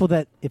have people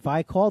that if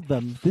I called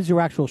them, these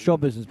are actual show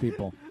business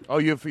people. Oh,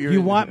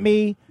 you want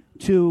me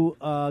to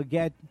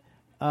get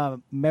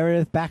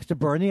Meredith Baxter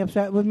Burney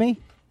upset with me?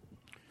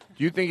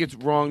 Do you think it's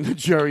wrong that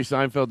Jerry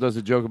Seinfeld does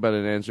a joke about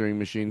an answering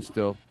machine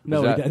still?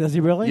 No, does he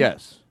really?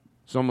 Yes.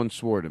 Someone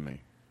swore to me.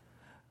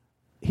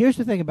 Here's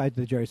the thing about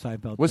the Jerry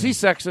Seinfeld Was thing. he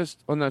sexist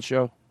on that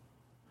show?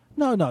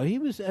 No, he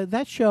was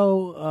that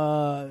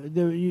show.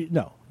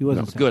 No, he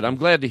wasn't. No, good. I'm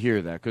glad to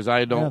hear that because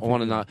I don't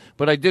want to not.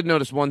 But I did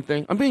notice one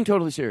thing. I'm being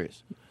totally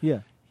serious. Yeah,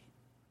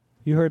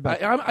 you heard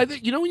about. I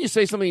think you know when you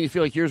say something, and you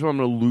feel like here's where I'm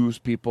going to lose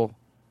people.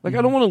 Like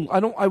I don't want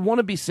to. I want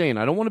to be sane.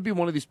 I don't want to be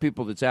one of these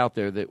people that's out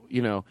there that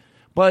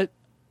But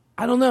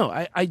I don't know.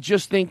 I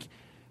just think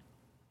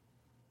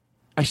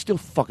I still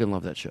fucking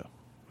love that show.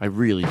 I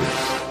really do.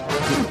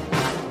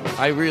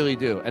 I really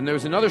do. And there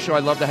was another show I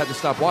loved I had to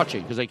stop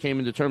watching because I came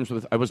into terms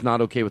with I was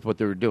not okay with what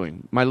they were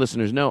doing. My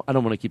listeners know I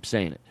don't want to keep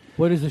saying it.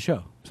 What is the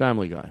show?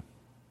 Family Guy.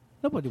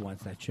 Nobody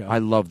wants that show. I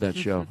love that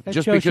show. That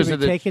Just show because should of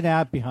be the. taken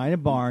out behind a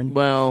barn.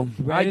 Well,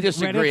 I Reddit-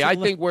 disagree. Reddit's I a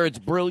li- think where it's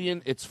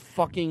brilliant, it's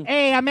fucking.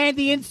 Hey, I'm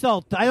Andy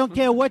Insult. I don't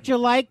care what you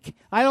like.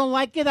 I don't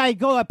like it. I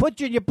put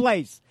you in your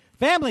place.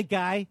 Family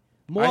Guy,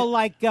 more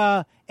like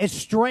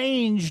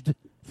estranged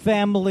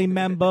family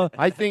member.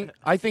 I think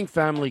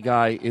Family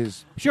Guy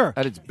is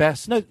at its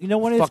best. No, you know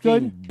when it's fucking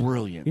good?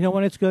 Brilliant. You know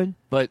when it's good?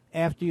 But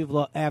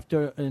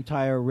after an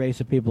entire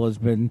race of people has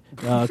been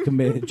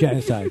committed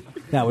genocide,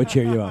 that would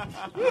cheer you up.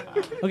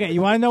 Okay,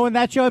 you want to know when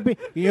that show would be?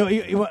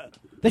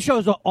 The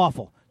shows are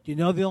awful. Do you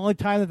know the only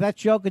time that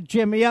show could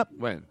cheer me up?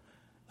 When?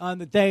 On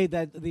the day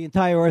that the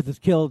entire Earth is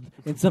killed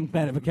in some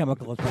kind of a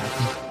chemical attack.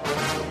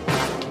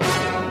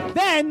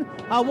 Then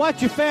I'll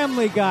watch your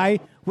Family Guy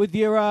with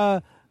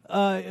your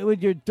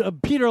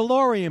Peter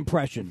Lorre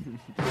impression.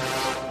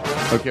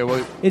 Okay,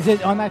 well, Is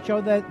it on that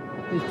show that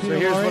is Peter so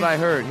here's Lorre?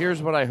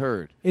 what I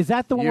heard. Is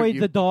that the one You- where you-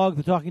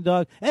 the talking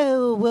dog?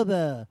 Oh,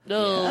 Wilbur.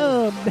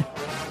 No.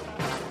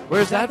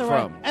 Where's Is that the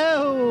from? right-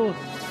 Oh,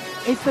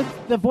 it's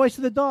the voice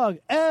of the dog.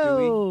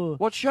 Oh,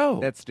 What show?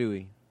 That's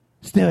Stewie.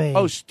 Stewie.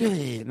 Oh,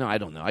 Stewie. No, I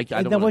don't know. I And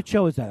don't then wanna- what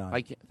show is that on?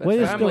 I can't, What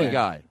that's is Family Stewie?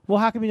 Guy. Well,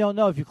 how come you don't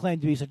know if you claim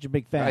to be such a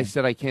big fan? I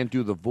said I can't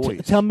do the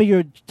voice. Tell me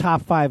your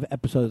top 5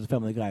 episodes of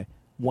Family Guy.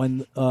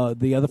 When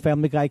the other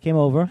Family Guy came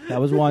over, that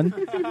was 1.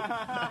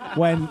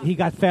 When he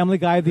got Family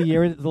Guy of the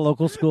Year at the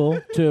local school,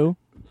 2.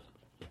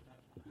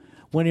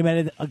 When he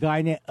met a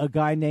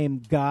guy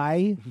named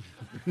Guy,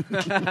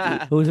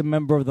 who was a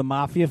member of the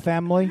Mafia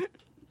family.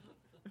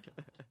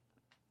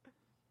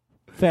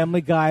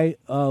 Family Guy,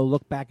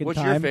 look back in What's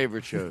time. your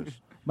favorite shows?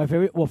 My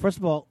favorite. Well, first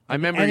of all, I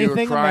remember you were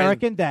anything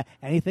crying.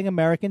 Anything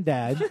American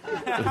Dad.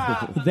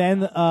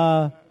 Then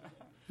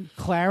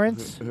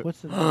Clarence.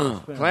 What's the name?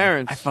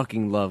 Clarence. I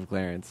fucking love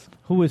Clarence.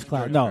 Who is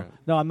Clarence? No,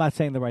 I'm not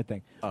saying the right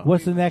thing. Oh.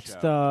 What's the next?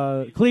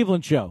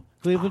 Cleveland Show.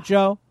 Cleveland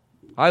Show.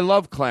 I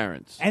love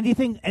Clarence.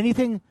 Anything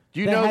Do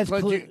you that know has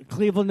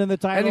Cleveland in the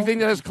title? anything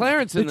that has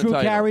Clarence in the Drew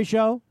title? Carey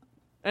Show.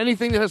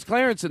 Anything that has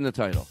Clarence in the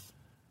title.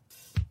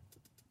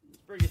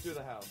 Bring you through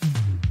the house.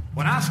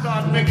 When I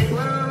start making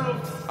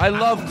love, I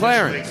love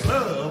Clarence. make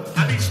love,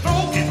 I be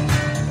stroking.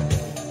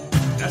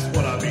 That's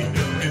what I be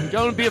doing.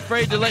 Don't be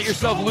afraid to let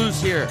yourself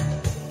loose here.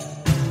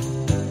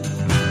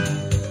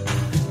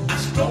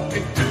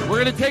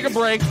 We're going to take a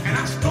break. And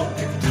I stroke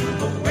it to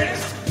the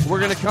west. We're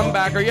going to come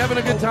back. Are you having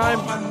a good time?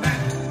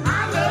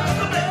 I love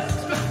the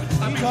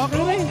best. Are you talking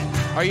to me?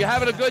 Are you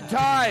having a good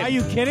time? Are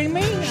you kidding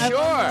me? Sure.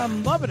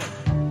 I'm loving it.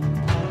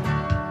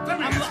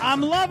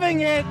 I'm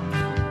loving it.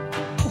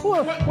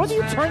 What are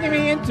you turning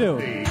me into?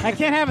 I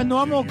can't have a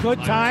normal good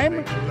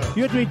time?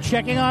 You have to be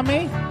checking on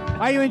me?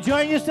 Are you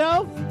enjoying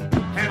yourself?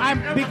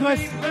 Because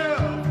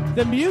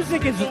the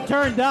music is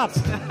turned up.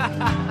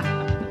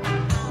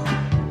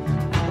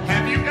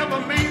 Have you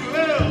ever made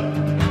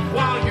love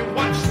while you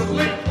watch the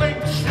Late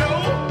Late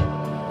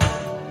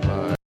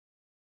Show?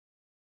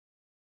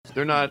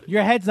 They're not.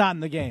 Your head's not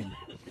in the game.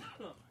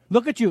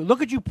 Look at you.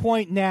 Look at you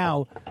point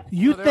now.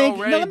 You They're think...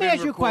 already No, let me been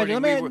ask you a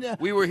question. recording.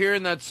 We were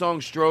hearing that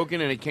song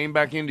stroking, and it came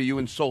back into you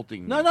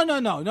insulting me. No. I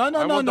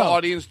want the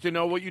audience to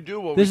know what you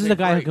do. While This we is take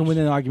a guy who breaks. can win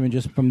an argument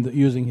just from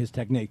using his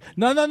technique.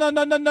 No. No,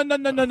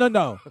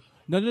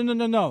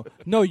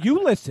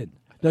 you listen.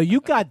 No,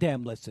 you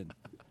goddamn listen.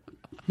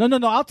 No.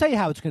 I'll tell you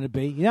how it's going to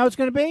be. You know how it's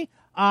going to be?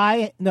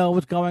 I know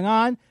what's going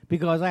on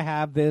because I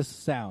have this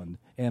sound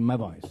in my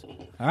voice.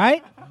 All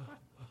right?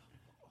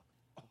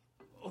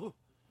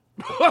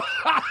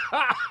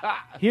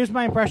 Here's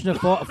my impression of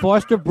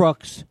Foster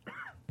Brooks,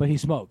 but he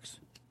smokes.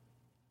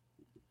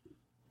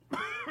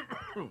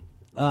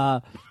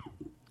 Why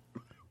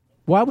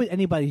would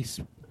anybody...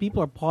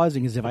 People are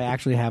pausing as if I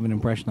actually have an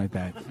impression like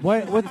that.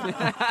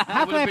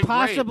 How can I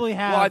possibly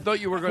have Well, I thought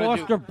you were going to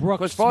Foster Brooks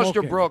because Foster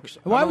smoking? Brooks.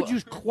 Why would you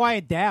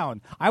quiet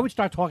down? I would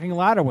start talking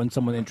louder when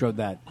someone introed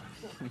that.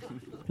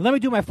 Let me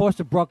do my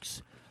Foster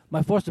Brooks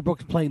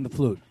playing the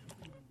flute.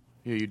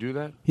 Yeah, you do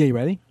that? Yeah, you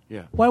ready?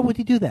 Yeah. Why would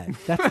he do that?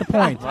 That's the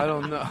point. I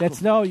don't know.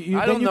 That's no. You,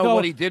 I then don't you know go,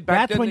 what he did back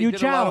That's then. when They you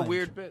did a lot challenge. of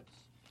weird bits.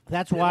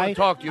 That's Yeah, why we'll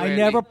talk to you, I Andy.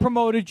 never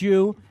promoted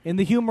you in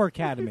the Humor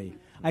Academy.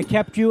 I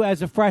kept you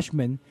as a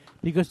freshman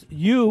because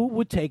you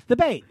would take the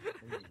bait.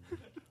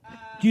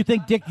 Do you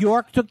think Dick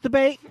York took the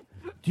bait?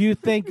 Do you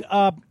think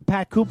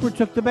Pat Cooper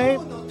took the bait?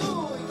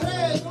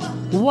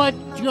 What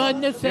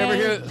goodness? You ever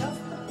hear?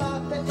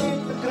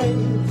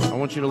 I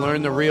want you to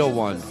learn the real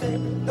one.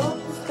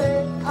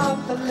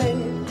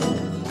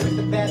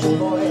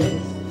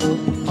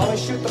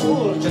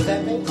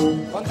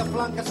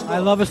 I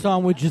love a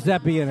song with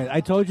Giuseppe in it.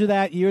 I told you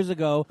that years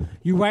ago.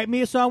 You write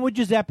me a song with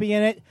Giuseppe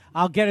in it,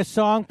 I'll get a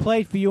song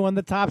played for you on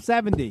the top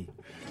 70.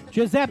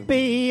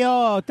 Giuseppe,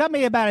 oh, tell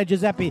me about it,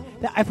 Giuseppe.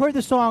 I've heard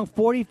the song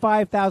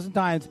 45,000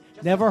 times.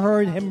 Never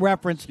heard him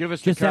reference Give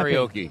us the Giuseppe.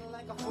 karaoke.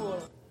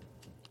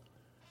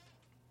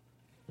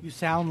 You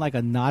sound like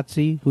a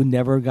Nazi who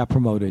never got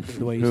promoted.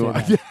 The way you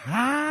say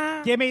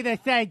that. Give me the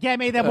thing. Give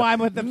me the one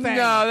with the thing.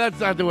 No, that's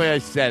not the way I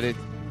said it.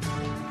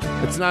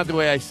 It's not the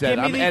way I said Give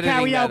it. me I'm the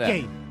editing that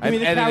karaoke. out. Give me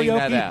the editing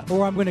that karaoke, out.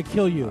 or I'm going to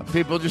kill you.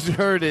 People just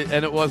heard it,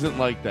 and it wasn't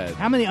like that.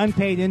 How many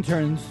unpaid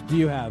interns do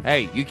you have?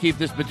 Hey, you keep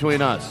this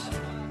between us.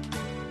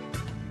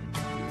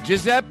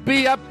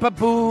 Giuseppe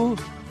Appabu.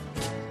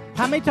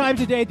 How many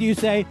times a day do you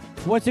say,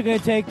 what's it going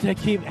to take to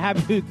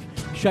have you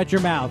shut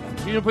your mouth?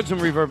 You know, put some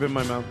reverb in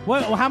my mouth.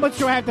 How much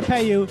do I have to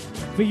pay you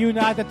for you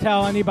not to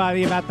tell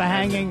anybody about the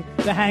hanging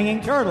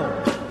turtle?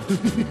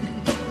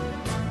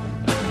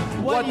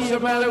 What's the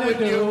matter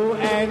with you?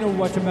 And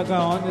what am I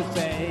going to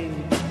say?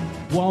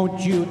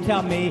 Won't you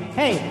tell me?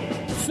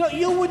 Hey, so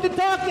you with the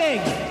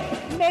talking.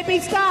 Maybe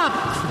stop.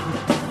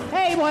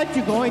 Hey, what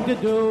you going to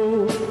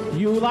do?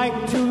 You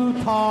like to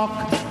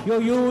talk.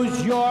 You'll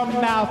use your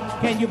mouth.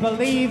 Can you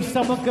believe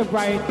someone could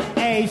write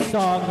a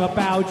song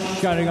about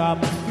shutting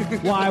up?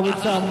 Why would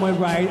someone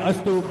write a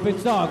stupid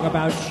song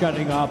about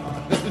shutting up?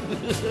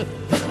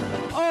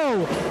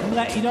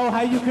 You know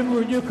how you can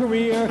ruin your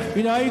career.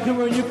 You know how you can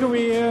ruin your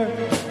career.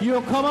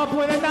 You'll come up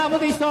with a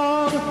novelty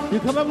song. You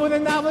come up with a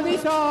novelty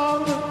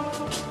song.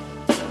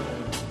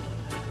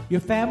 Your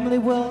family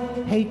will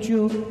hate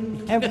you.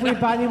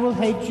 Everybody will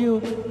hate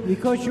you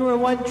because you're a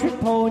one-trick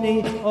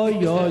pony, or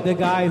you're the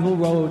guy who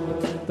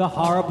wrote the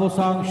horrible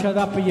song "Shut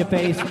Up in Your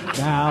Face."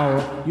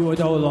 Now you are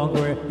no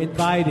longer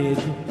invited.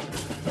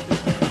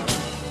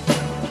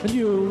 And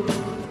you,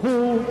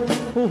 who,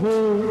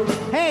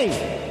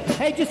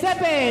 hey,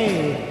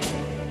 Giuseppe,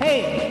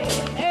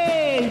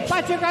 hey,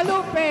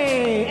 Pacigalupe,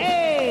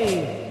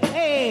 hey,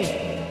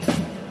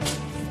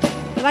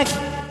 like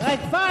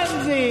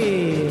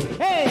Fonzie,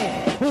 hey.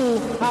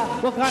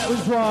 What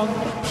was wrong?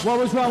 What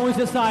was wrong with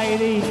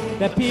society?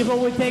 That people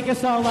would take a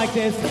song like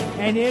this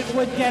and it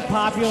would get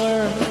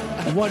popular.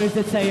 What does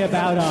it say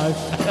about us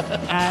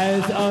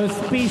as a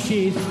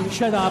species?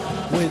 Stop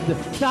it with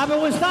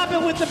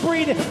the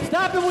breeding.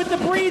 Stop it with the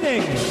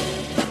breeding.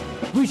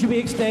 We should be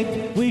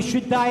extinct. We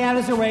should die out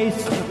as a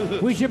race.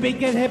 We should be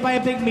get hit by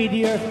a big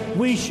meteor.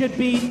 We should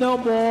be no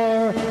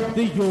more.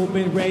 The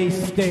human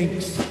race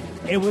stinks.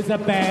 It was a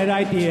bad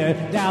idea.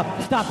 Now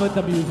stop with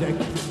the music.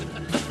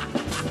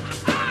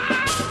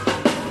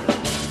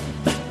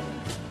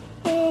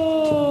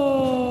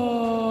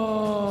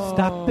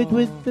 Stop it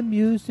with the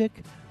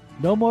music.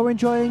 No more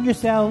enjoying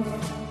yourself.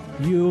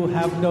 You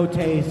have no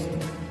taste.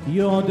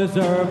 You don't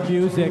deserve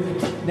music.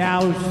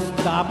 Now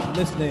stop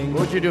listening.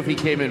 What would you do if he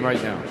came in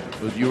right now?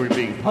 If you were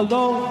being...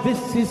 Hello,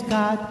 this is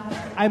God.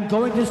 I'm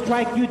going to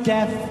strike you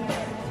deaf.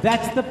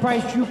 That's the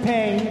price you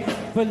pay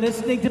for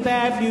listening to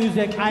bad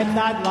music. I'm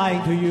not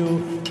lying to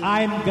you.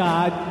 I'm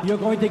God. You're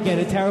going to get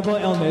a terrible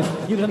illness.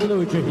 You're going to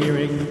lose your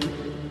hearing.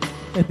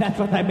 And that's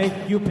what I make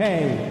you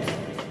pay.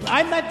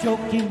 I'm not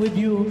joking with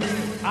you.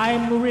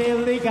 I'm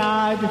really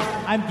God.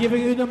 I'm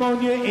giving you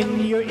pneumonia in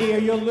your ear.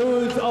 You'll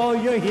lose all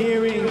your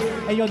hearing,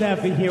 and you'll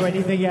never hear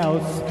anything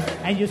else.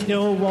 And you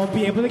still won't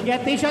be able to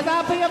get the "Shut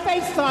Up in Your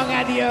Face" song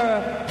out of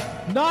your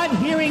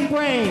non-hearing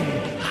brain.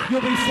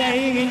 You'll be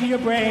saying in your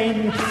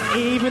brain,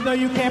 even though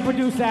you can't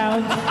produce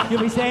sounds,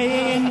 you'll be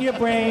saying in your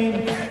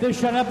brain the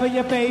 "Shut Up in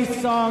Your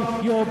Face"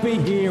 song. You'll be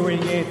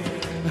hearing it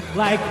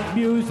like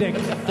music.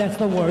 That's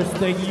the worst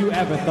thing you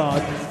ever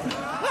thought.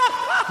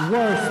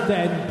 Worse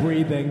than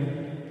breathing.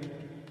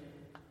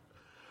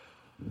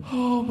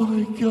 Oh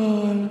my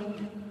God.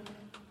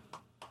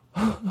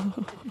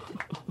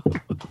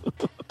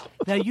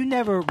 Now, you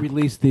never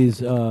release these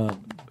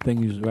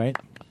things, right?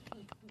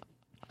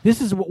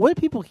 This is what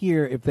do people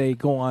hear if they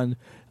go on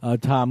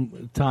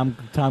Tom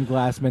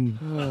Glassman?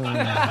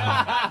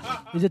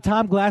 Is it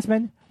Tom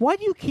Glassman? Why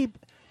do you keep...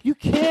 You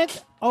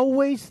can't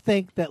always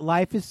think that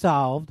life is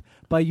solved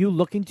by you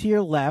looking to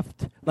your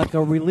left like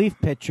a relief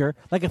pitcher,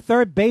 like a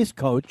third base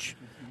coach,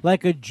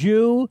 like a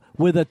Jew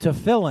with a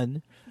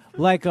tefillin,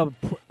 like a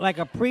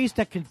priest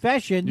at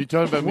confession. You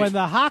talking about when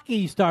the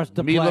hockey starts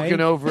to me play? Me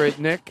looking over at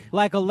Nick?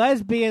 Like a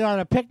lesbian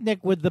on a picnic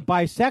with the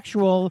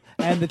bisexual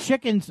and the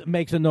chickens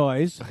makes a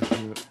noise.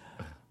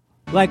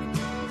 Like,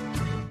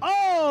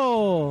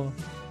 oh,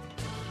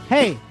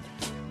 hey,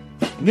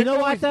 you know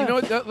what? You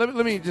know what?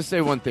 Let me just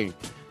say one thing.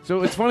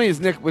 So it's funny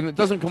as Nick, when it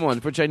doesn't come on,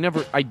 which I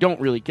don't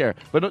really care.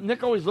 But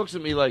Nick always looks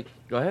at me like,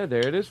 go ahead,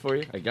 there it is for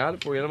you. I got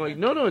it for you. And I'm like,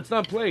 no, it's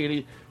not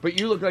playing. But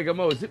you look like a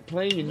Mo. Is it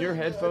playing in your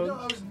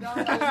headphones?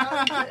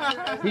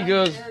 He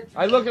goes,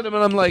 I look at him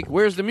and I'm like,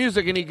 where's the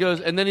music? And he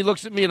goes, and then he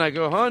looks at me and I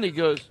go, huh? And he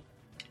goes,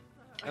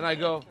 and I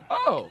go,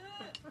 oh.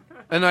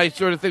 And I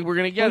sort of think we're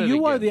going to get it you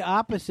again. are the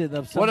opposite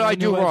of What someone do I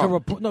do who has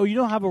wrong? no, you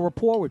don't have a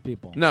rapport with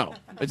people. No,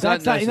 it's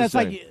not necessary. That's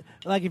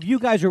like if you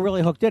guys are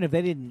really hooked in, if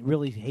they didn't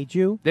really hate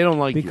you. They don't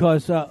like you.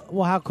 Because,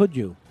 well, how could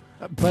you?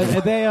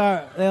 But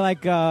they're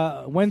like,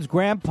 when's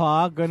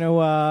Grandpa going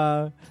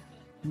to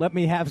let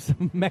me have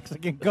some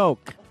Mexican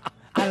Coke?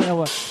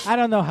 I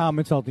don't know how I'm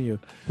insulting you.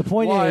 The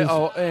point Why? is,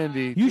 Oh,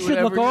 Andy, you do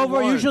should look whatever you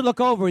over. You want. should look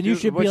over, and you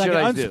Dude, should what be like should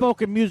an I do?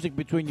 unspoken music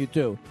between you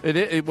two.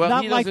 Well,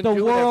 Not he like doesn't the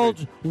do it every-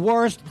 world's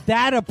worst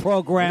data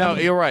program. No,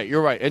 you're right.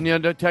 You're right. And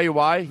I'll tell you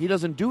why. He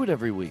doesn't do it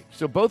every week.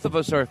 So both of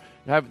us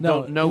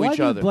don't know why each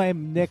do you other.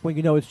 blame Nick when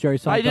you know it's Jerry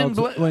Seinfeld's? I didn't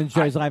blame. when it's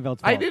Jerry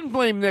Seinfeld's I fault? didn't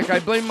blame Nick. I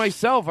blame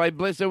myself. I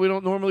said we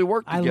don't normally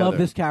work I together. love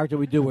this character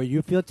we do, where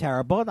you feel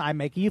terrible and I'm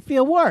making you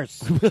feel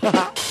worse.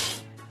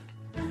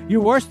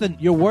 You're worse than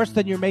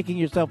you're making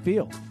yourself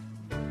feel.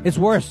 It's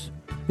worse.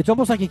 It's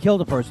almost like you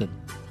killed a person.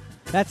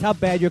 That's how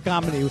bad your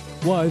comedy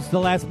was the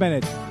last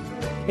minute.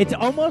 It's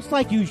almost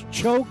like you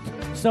choked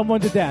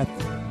someone to death.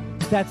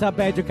 That's how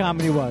bad your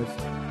comedy was.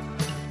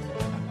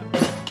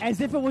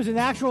 As if it was an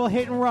actual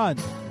hit and run,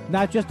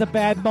 not just a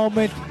bad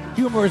moment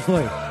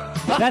humorously.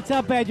 That's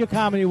how bad your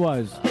comedy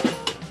was.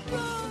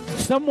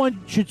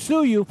 Someone should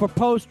sue you for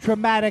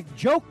post-traumatic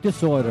joke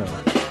disorder.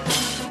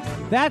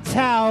 That's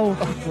how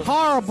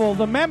horrible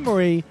the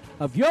memory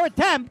of your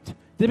attempt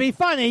to be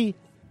funny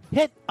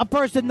hit a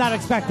person not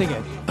expecting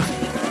it.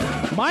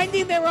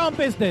 Minding their own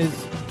business,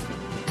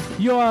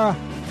 your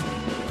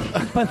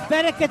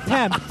pathetic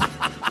attempt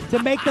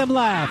to make them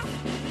laugh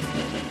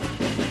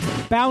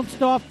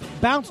bounced off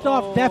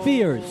deaf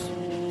ears.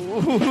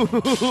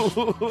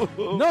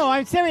 No,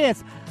 I'm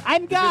serious.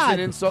 I'm God.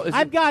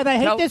 I'm God. I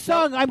hate this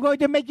song. I'm going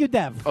to make you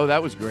deaf. Oh,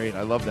 that was great.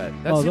 I love that.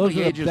 That Oh, seemed those like are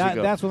the- ages that-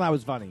 ago. that's when I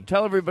was funny.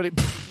 Tell everybody.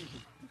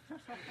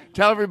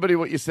 Tell everybody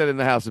what you said in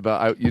the house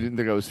about you didn't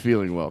think I was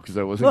feeling well because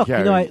I wasn't Look,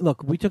 carrying.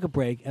 look, we took a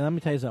break, and let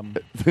me tell you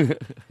something.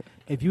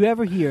 If you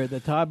ever hear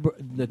that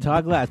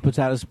Todd Glass puts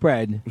out a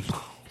spread,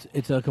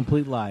 it's a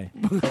complete lie.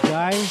 The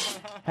guy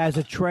has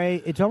a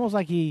tray. It's almost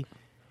like he's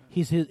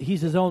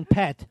his own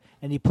pet,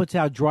 and he puts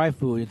out dry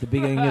food at the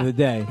beginning of the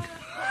day.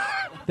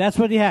 That's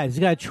what he has.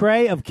 He's got a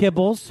tray of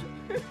kibbles,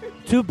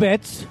 2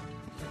 bits,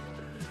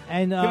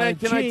 and Can I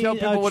tell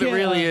people what it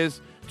really is?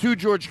 To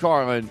George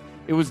Carlin,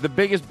 it was the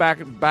biggest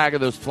bag of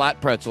those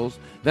flat pretzels.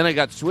 Then I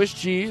got Swiss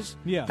cheese,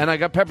 Yeah. and I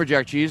got pepper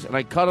jack cheese, and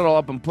I cut it all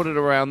up and put it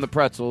around the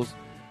pretzels.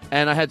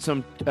 And I had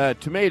some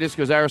tomatoes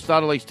because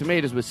Aristotle likes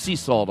tomatoes with sea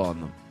salt on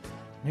them.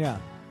 Yeah.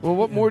 Well,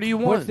 what more do you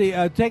want?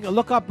 What's the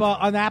look up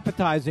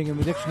unappetizing in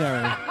the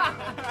dictionary.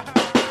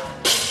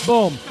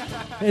 Boom.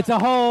 It's a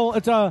whole.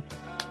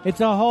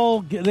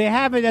 They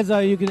have it as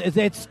a.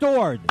 It's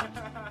stored.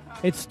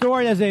 It's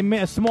stored as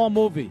a small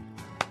movie.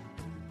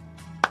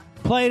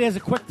 Play it as a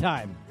quick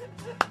time.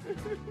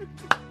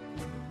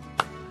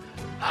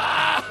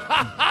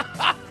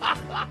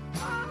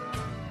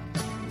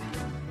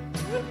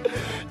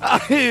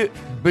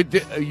 But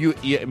you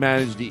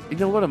managed to. You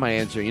know what am I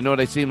answering? You know what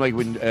I seem like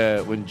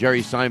when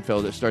Jerry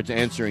Seinfeld starts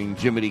answering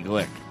Jiminy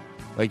Glick,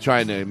 like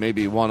trying to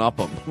maybe one up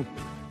him.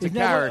 It's a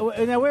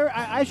character. Now,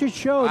 I should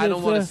show. I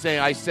don't this, want to say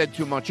I said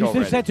too much You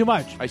already. said too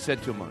much. I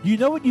said too much. You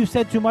know what you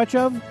said too much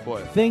of?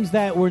 What? Things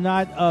that were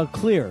not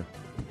clear.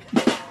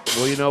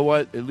 Well, you know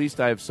what? At least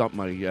I have something.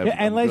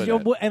 And ladies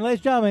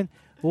and gentlemen,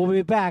 we'll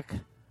be back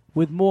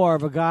with more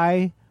of a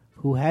guy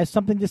who has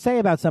something to say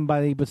about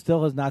somebody, but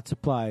still has not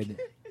supplied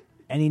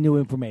any new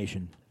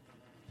information.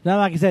 Not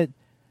like I said,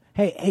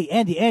 hey,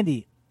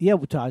 Andy, yeah,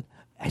 Todd.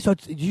 So,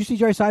 did you see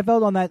Jerry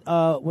Seinfeld on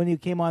that when he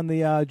came on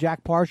the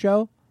Jack Parr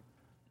show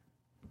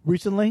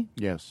recently?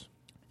 Yes.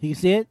 Did you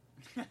see it?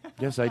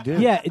 Yes, I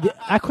did. Yeah,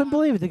 I couldn't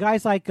believe it. The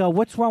guy's like,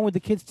 "What's wrong with the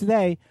kids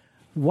today?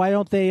 Why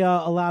don't they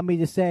allow me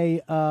to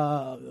say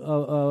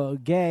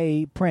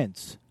gay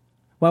Prince?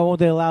 Why won't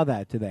they allow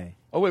that today?"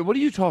 Oh wait, what are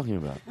you talking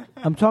about?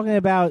 I'm talking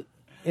about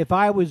if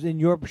I was in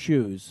your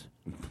shoes,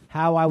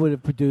 how I would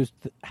have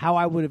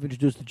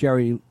introduced the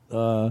Jerry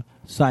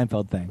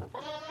Seinfeld thing.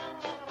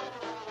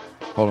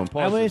 Hold on,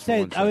 pause. I would this for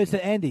one have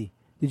said, Andy,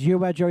 did you hear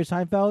about Jerry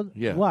Seinfeld?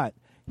 Yeah. What?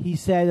 He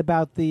said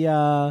about the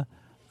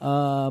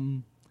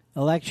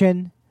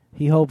election.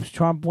 He hopes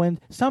Trump wins.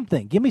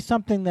 Something. Give me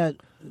something that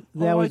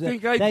I was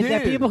think I that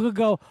did. people could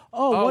go,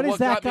 oh, what is what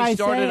that got me guy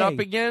started saying? up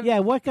again? Yeah,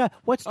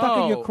 what stuck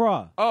in your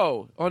craw?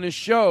 Oh, on his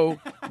show,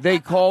 they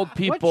called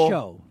people. What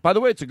show? By the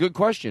way, it's a good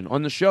question.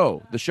 On the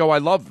show I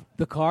love.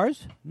 The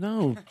Cars?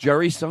 No,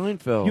 Jerry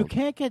Seinfeld. You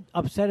can't get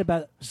upset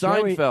about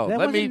Jerry. Seinfeld. That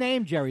Let wasn't me-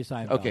 named Jerry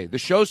Seinfeld. Okay, the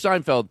show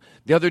Seinfeld,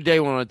 the other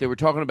day when they were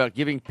talking about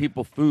giving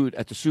people food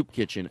at the soup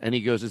kitchen, and he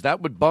goes, is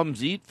that what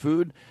bums eat,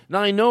 food? Now,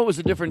 I know it was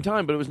a different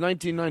time, but it was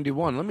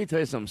 1991. Let me tell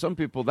you something. Some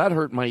people, that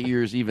hurt my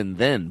ears even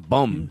then,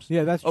 bums.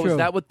 Yeah, that's Oh, true. is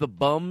that what the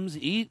bums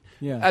eat?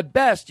 Yeah. At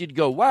best, you'd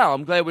go, wow,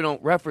 I'm glad we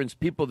don't reference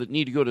people that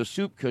need to go to a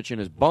soup kitchen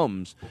as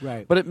bums.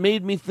 Right. But it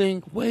made me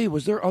think, wait,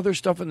 was there other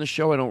stuff in the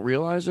show I don't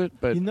realize it?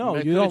 But You know,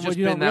 it you could've don't, just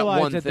you been don't realize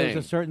one that thing.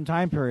 there's a certain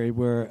time period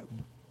where,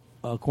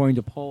 according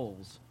to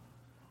polls,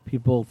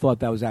 people thought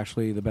that was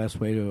actually the best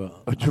way to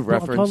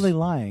reference. I'm totally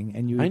lying,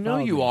 and you. I know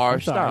followed you me. are.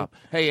 I'm sorry. Stop.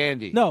 Hey,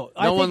 Andy. No,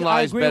 I no think one I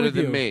lies agree better with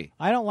than you. me.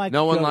 I don't like.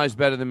 No one lies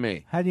better than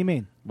me. How do you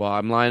mean? Well,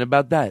 I'm lying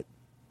about that.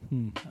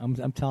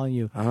 I'm telling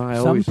you.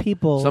 Some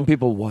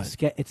people what?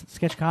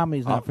 Sketch comedy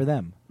is not Oh. for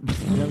them. You know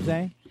what I'm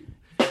saying?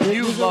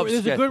 You love There's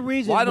a sketch. good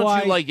reason Why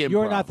don't you like improv?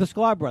 you're not the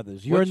Sklar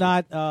brothers. You're What's-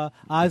 not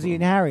Ozzie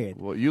and Harriet.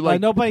 Well, you like-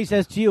 nobody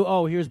says to you,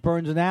 "Oh, here's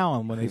Burns and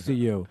Allen" when they see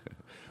you.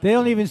 They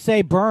don't even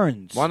say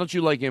Burns. Why don't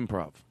you like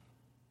improv?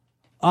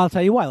 I'll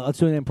tell you what. Let's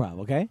do an improv,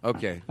 okay?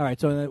 Okay. All right.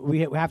 So we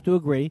have to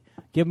agree.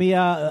 Give me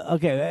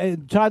okay.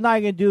 Todd and I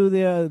are gonna do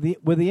the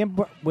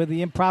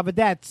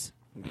improvidettes.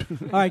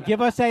 All right.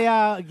 Give us a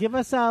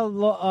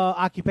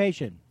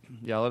occupation.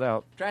 Yell it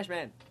out. Trash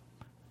man.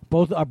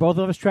 Both of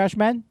us trash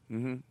men?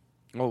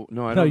 Mm-hmm. Oh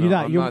no, I No, don't know. you're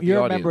not. I'm You're, not you're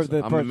the a member of the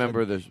audience. I'm person. a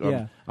member of this.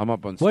 Yeah. I'm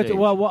up on stage.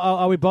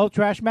 Are we both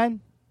trash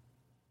men?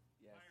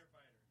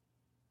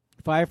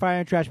 Firefighter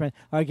and trash man.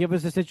 All right, give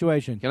us a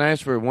situation. Can I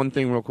ask for one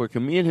thing real quick?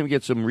 Can me and him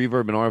get some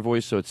reverb in our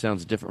voice so it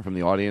sounds different from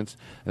the audience?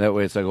 And that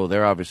way it's like, oh,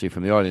 they're obviously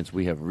from the audience.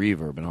 We have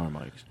reverb in our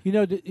mics.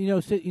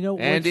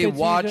 Andy,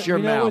 watch your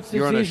mouth.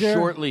 You're on a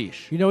short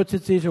leash. You know what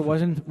Sid Caesar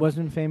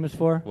wasn't famous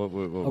for?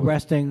 What?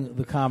 Arresting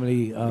the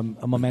comedy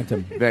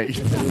momentum.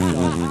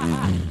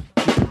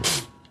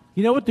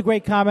 You know what the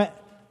great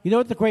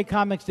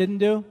comics didn't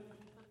do?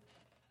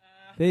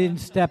 They didn't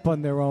step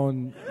on their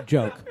own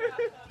joke,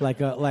 like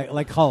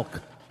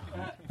Hulk.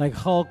 Like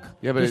Hulk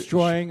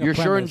destroying. You're a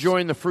sure premise.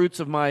 enjoying the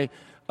fruits of my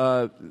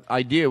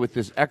idea with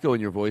this echo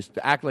in your voice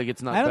to act like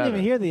it's not. I don't better.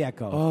 even hear the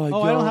echo.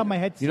 Oh, I don't have my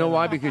headset. You know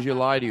why? Because you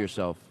lie to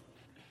yourself.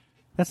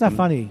 That's not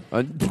funny.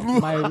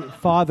 My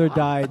father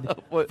died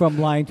from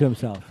lying to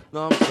himself.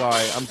 No,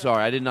 I'm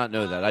sorry. I did not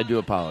know that. I do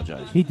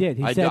apologize. He did.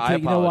 He said, I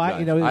 "You know why?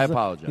 I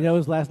apologize. You know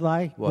his last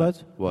lie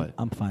was What?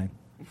 I'm fine."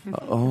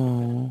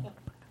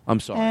 I'm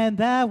sorry. And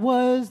that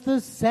was the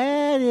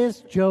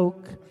saddest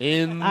joke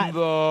in the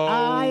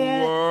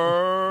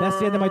world. That's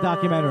the end of my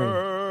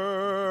documentary.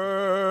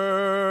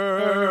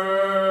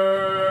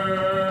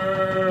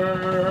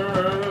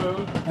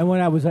 And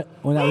when I was at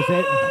It's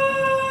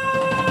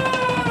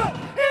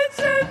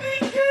Andy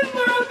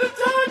Kindler on the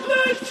Todd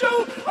Glass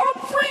Show. I'm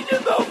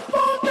freaking the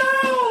fuck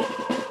out.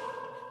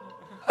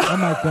 oh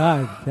my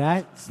God,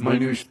 It's my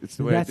new. It's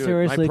the way I that do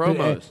seriously it. My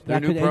promos. could,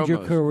 that could end your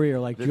career,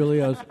 like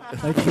Julius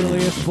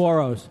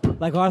Boros,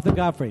 like Arthur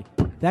Godfrey.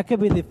 That could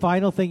be the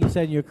final thing you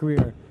said in your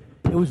career.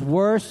 It was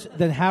worse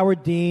than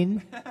Howard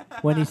Dean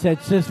when he said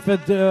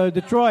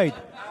Detroit,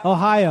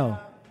 Ohio.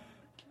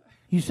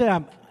 You said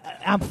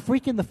I'm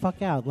freaking the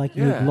fuck out, like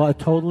you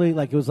totally,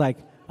 like it was like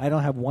I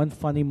don't have one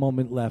funny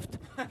moment left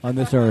on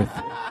this earth,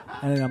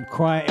 and I'm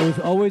crying. It was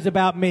always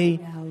about me.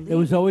 It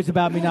was always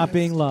about me not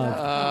being loved.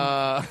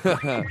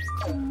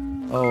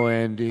 Oh,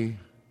 Andy.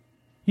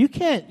 You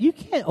can't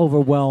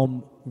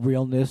overwhelm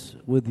realness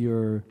with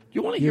your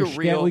You want to hear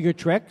real with your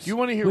tricks. You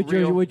want to hear with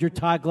real your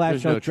Todd Glass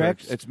There's Show no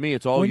tricks. It's me.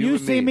 It's all when you. you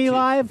and see me It's-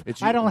 live,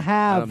 it's I don't I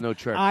have have no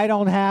tricks. I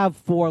don't have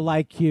 4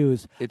 light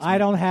cues. I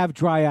don't have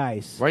dry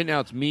ice. Right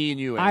now, it's me and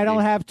you. Andy. I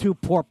don't have 2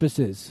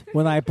 porpoises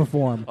when I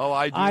perform. Oh,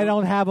 I do. I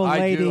don't have a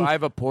lady. I do. I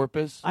have a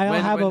porpoise. I don't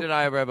when, have when did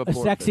I ever have a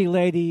porpoise? sexy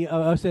lady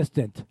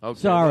assistant. Okay,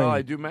 Sorry, well,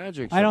 I do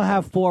magic. I don't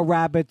sometimes. have 4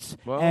 rabbits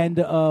and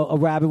a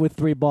rabbit with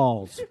 3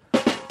 balls.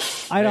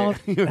 I don't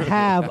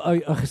have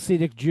a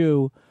Hasidic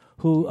Jew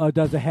who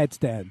does a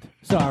headstand.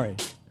 Sorry.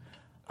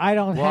 I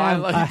don't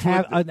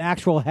have an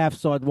actual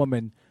half-sawed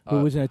woman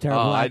who was in a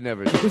terrible I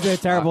never did. who was in a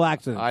terrible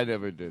accident. I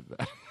never did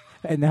that.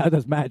 And now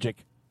does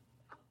magic.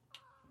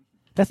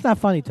 That's not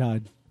funny,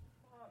 Todd.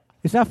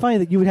 It's not funny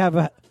that you would have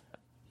a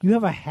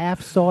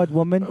half-sawed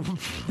woman.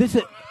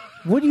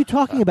 What are you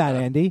talking about,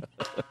 Andy?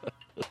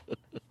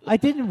 I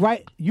didn't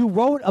write. You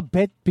wrote a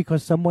bit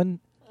because someone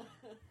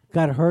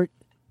got hurt.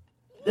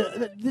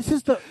 This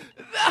is the.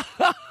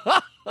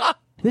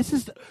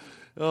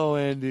 Oh,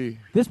 Andy.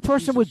 This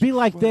person would be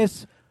like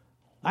this.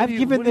 I've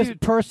given this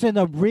person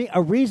a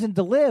reason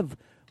to live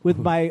with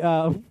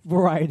my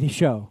variety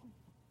show.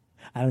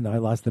 I don't know. I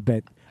lost the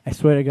bit. I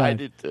swear to God. I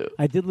did too.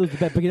 I did lose the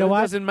bet, but you know what?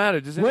 It doesn't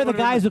matter. We're the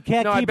guys who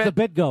can't keep the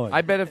bit going.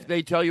 I bet if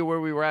they tell you where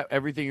we were at,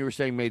 everything you were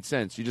saying made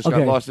sense. You just Okay.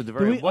 got lost at the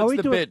very end. Are What's we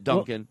the doing- bit,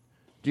 Duncan?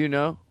 Do you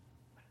know?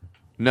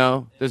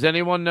 No. Does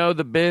anyone know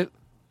the bit?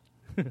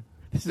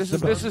 This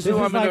is who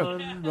I'm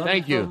going to.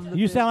 Thank you.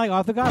 You sound like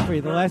Arthur Godfrey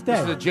the last day.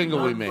 This is a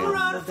jingle we made.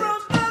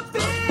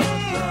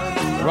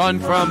 Run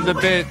from the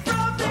bit.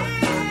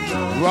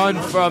 Run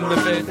from the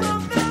bit.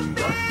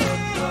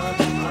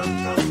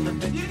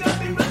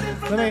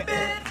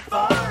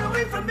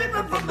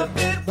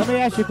 Let me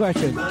ask you a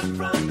question.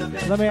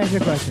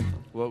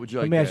 What would you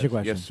like Let me to ask you a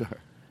question. Yes, sir.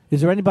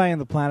 Is there anybody on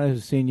the planet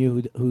who's seen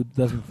you who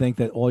doesn't think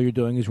that all you're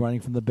doing is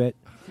running from the bit?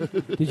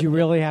 Did you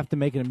really have to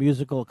make it a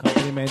musical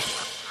accompaniment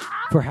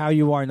for how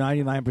you are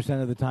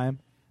 99% of the time?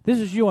 This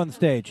is you on the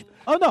stage.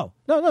 Oh, no.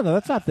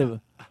 That's not the...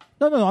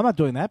 No, I'm not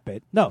doing that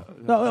bit. No,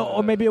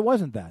 or maybe it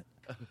wasn't that.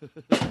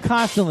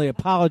 Constantly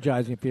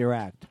apologizing for your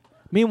act.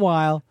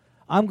 Meanwhile,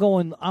 I'm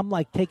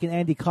like taking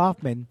Andy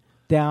Kaufman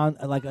down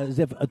like as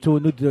if to a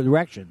new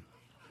direction.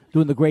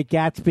 Doing The Great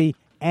Gatsby,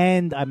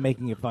 and I'm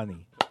making it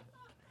funny.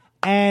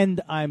 And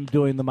I'm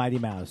doing the Mighty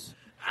Mouse.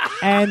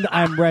 And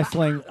I'm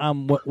wrestling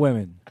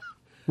women.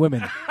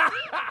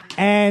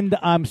 And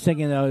I'm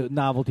singing a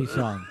novelty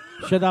song.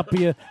 Shut up,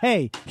 you.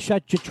 Hey,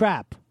 shut your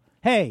trap.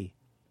 Hey,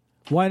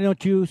 why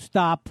don't you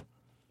stop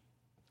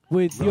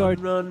with your...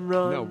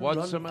 No,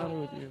 what's the matter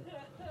with you?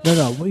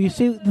 No. Well, you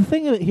see, the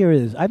thing here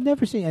is, I've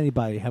never seen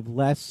anybody have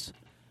less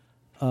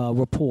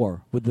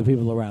rapport with the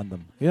people around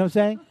them. You know what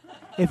I'm saying?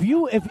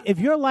 If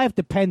your life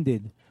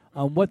depended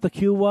on what the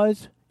cue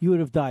was, you would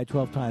have died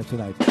 12 times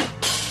tonight.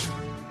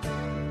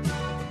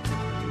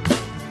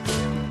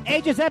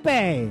 Hey,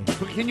 Giuseppe.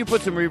 Can you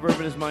put some reverb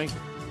in his mic?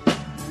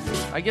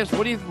 I guess.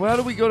 How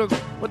do we go to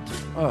what?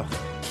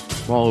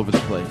 I'm all over the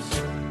place.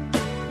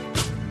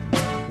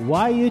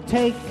 Why you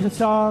take a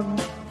song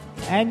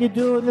and you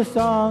do the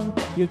song?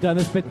 You've done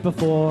this bit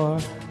before.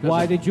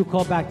 Why did you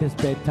call back this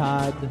bit,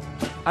 Todd?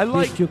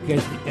 Did you get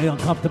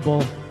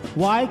uncomfortable?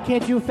 Why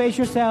can't you face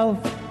yourself,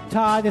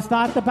 Todd? It's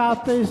not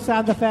about the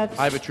sound effects.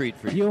 I have a treat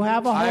for you. You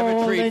have a I have a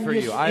hole treat in for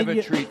your- you. I have in a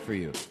your- treat for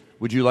you.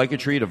 Would you like a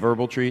treat? A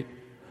verbal treat?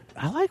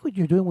 I like what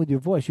you're doing with your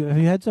voice. Have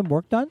you had some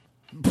work done?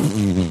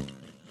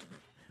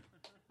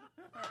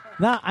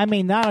 Not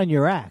on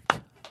your act,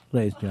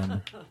 ladies and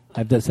gentlemen.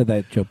 I've just said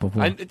that joke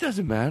before. It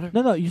doesn't matter.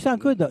 No, you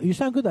sound good though. You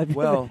sound good. Have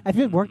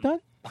you had work done?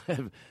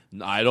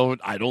 I don't.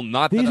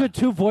 Not These that are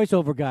two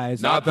voiceover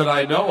guys. Not that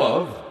I know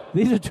of.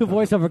 These are two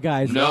voiceover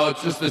guys. No,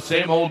 it's just the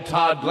same old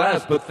Todd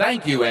Glass. But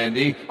thank you,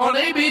 Andy, on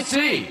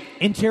ABC.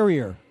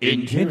 Interior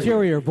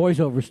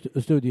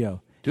voiceover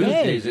studio.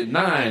 Tuesdays at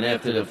 9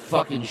 after the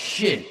fucking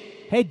shit.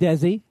 Hey,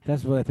 Desi.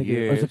 That's what I think. A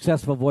Yes.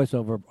 successful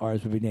voiceover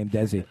artist would be named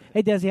Desi.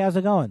 Hey, Desi, how's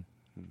it going?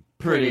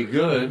 Pretty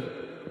good.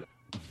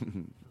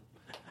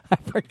 I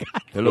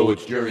forgot. Hello,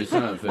 it's Jerry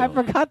Seinfeld. I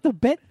forgot the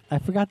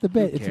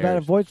bit. It's about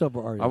a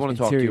voiceover artist. I want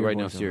to talk to you right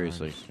now Interior voiceover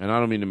seriously, artist. and I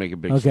don't mean to make a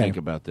big Okay. stink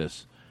about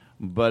this,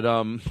 but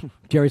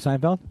Jerry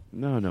Seinfeld?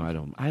 No, I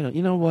don't.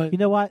 You know what? You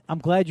know what? I'm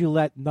glad you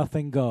let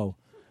nothing go.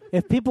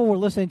 If people were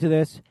listening to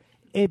this,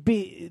 it'd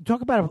be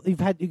talk about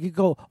it. You could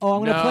go. Oh,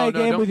 I'm going to play a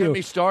game don't with get you.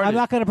 me started. I'm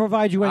not going to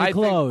provide you any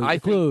clues. I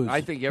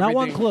think not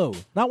one everything- clue.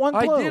 Not one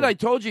clue. I did. I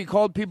told you he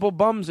called people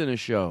bums in his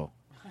show.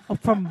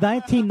 From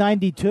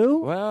 1992.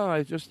 Well,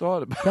 I just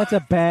thought about. That's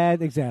a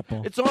bad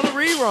example. It's on a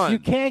rerun. You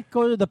can't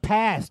go to the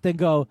past and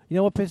go, you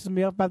know what pisses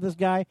me off about this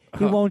guy?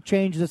 He won't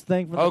change this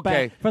thing from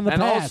Okay. the And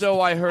past.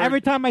 also I heard,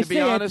 every time I to be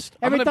see honest, it,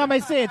 I'm every gonna time I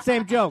see it,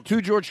 same joke.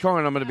 To George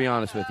Carlin, I'm going to be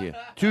honest with you.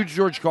 To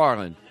George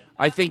Carlin,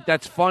 I think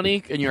that's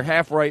funny, and you're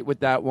half right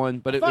with that one.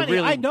 But it Funny,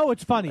 really, I know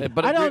it's funny.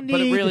 But I don't But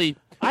it need. really.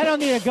 I don't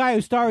need a guy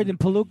who starred in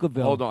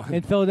Palookaville. Hold on.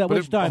 In Philadelphia. But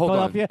Which star? hold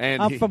on, Philadelphia?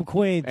 Andy. I'm from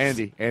Queens.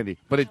 Andy.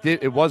 But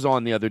it was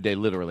on the other day,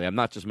 literally. I'm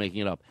not just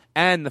making it up.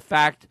 And the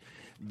fact,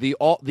 the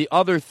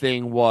other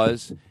thing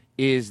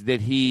is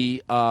that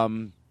he.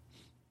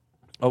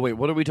 Oh wait,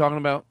 what are we talking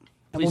about?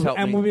 Please help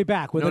me. And we'll be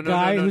back with No, a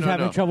guy no, who's no,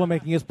 having no. trouble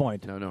making his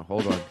point. No,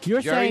 hold on.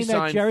 You're Jerry saying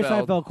that Jerry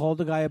Seinfeld called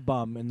the guy a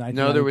bum in 1992.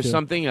 No, there was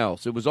something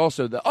else. It was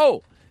also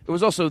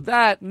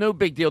that. No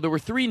big deal. There were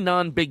 3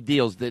 non-big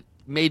deals that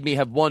made me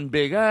have one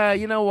big.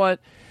 You know what?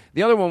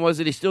 The other one was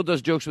that he still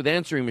does jokes with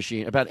answering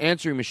machine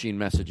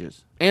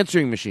messages,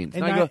 answering machines.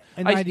 In And I go,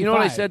 ni- in you know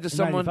what I 95. said to In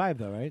someone? 95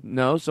 though, right?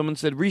 No, someone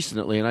said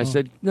recently, and I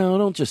said, no,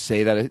 don't just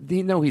say that.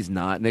 No, he's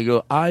not. And they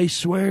go, I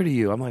swear to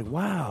you. I'm like,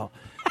 wow.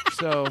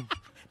 So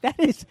That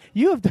is,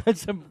 you have done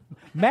some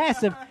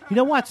massive. You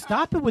know what?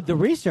 Stop it with the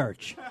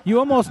research. You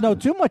almost know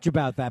too much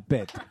about that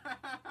bit.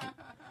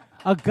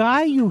 A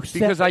guy you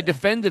said because I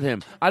defended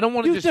him. I don't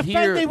want to you just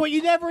defended hear. what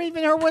you never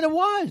even heard what it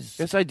was.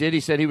 Yes, I did.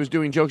 He said he was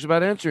doing jokes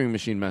about answering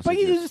machine messages. But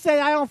you just said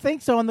I don't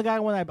think so, and the guy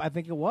went. I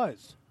think it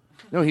was.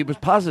 No, he was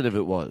positive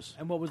it was.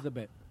 And what was the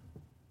bit?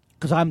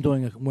 Because I'm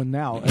doing one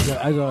now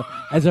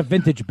as a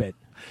vintage bit.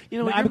 You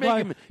know what? I'm You're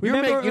going,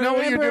 making me, you know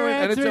what you're remember doing,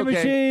 and it's answering okay.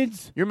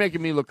 machines? You're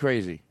making me look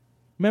crazy.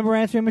 Remember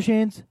answering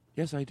machines?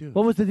 Yes, I do.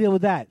 What was the deal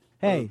with that?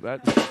 Hey, Well,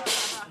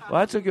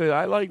 that's a good.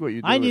 I like what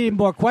you do. I needed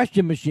more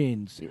question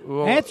machines.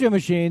 Well- Answering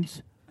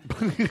machines.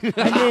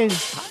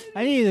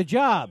 I needed a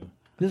job.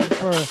 This is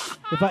for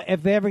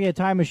if they ever get a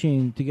time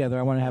machine together,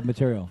 I want to have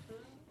material.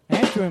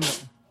 Answering.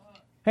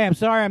 Hey, I'm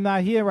sorry I'm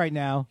not here right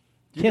now.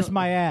 Kiss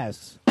my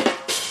ass.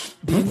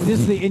 This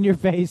is the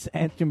in-your-face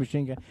answering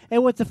machine guy. Hey,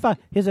 what the fuck?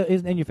 Here's an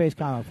in-your-face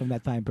comment from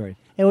that time period.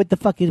 Hey, what the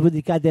fuck is with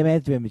the goddamn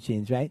answering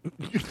machines, right?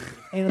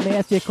 Hey, let me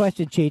ask you a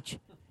question, Cheech.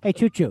 Hey,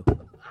 Choo-Choo. You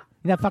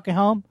not fucking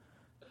home?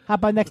 How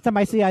about next time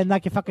I see you, I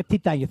knock your fucking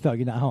teeth down your throat?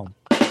 You're not home.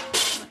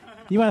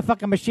 You want a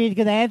fucking machine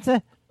gonna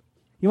answer?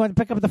 You want to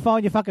pick up the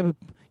phone?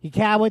 You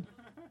coward.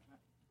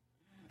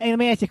 Hey, let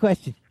me ask you a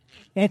question.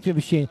 Answering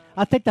machine.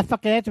 I'll take the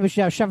fucking answering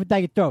machine. I'll shove it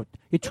down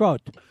your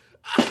throat.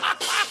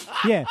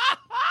 Yeah.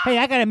 Hey,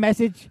 I got a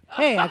message.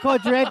 Hey, I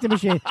called your answering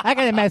machine. I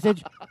got a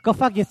message. Go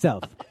fuck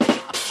yourself.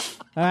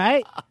 All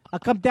right? I'll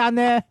come down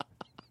there.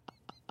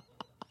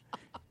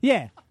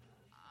 Yeah.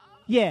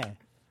 Yeah.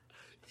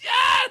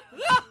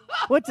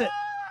 What's it?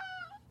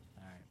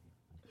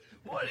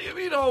 What do you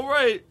mean? All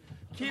right.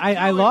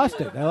 I lost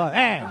it.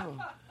 Hey.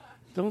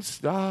 Don't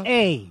stop.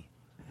 Hey.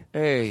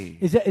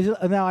 Is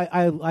it now?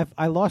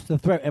 I lost the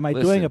thread. Am I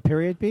Listen, doing a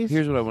period piece?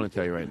 Here's what I want to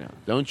tell you right now.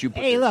 Don't you?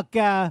 Put Hey, this-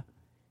 look.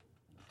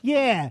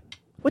 Yeah.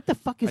 What the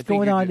fuck is I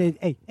think going you're on?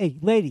 Hey,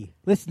 lady,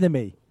 listen to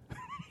me.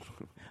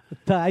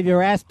 Have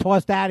your ass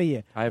tossed out of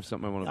you. I have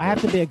something I want to. I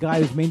have to be a guy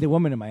who's mean to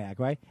women in my act,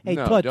 right? Hey,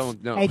 No, Toots.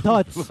 don't, no. Hey,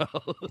 Toots. Get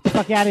the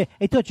fuck out of here.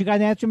 Hey, Toots, you got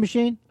an answering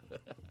machine?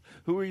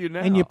 Who are you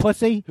now? And your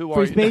pussy? Who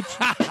Free are you? speech?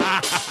 Hey,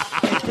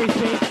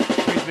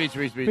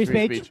 free speech? Free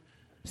speech.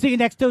 See you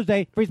next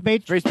Tuesday. Free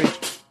speech. Free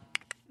speech.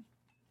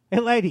 Hey,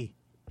 lady,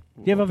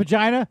 do you have a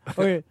vagina?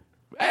 Or you're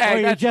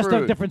that's just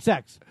of rude. different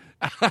sex?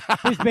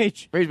 Free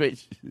speech. Free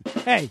speech.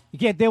 Hey, you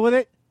can't deal with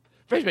it?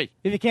 Free speech.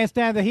 If you can't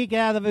stand the heat, get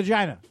out of the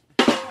vagina.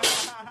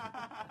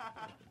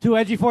 Too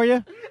edgy for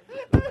you?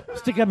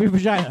 Stick up your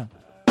vagina.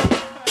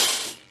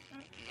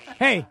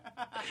 Hey.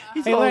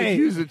 He's hey, all lady,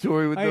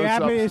 accusatory with are no you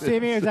happy to substance. see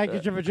me or is that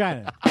get your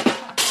vagina?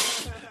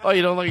 Oh,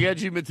 you don't like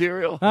edgy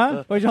material?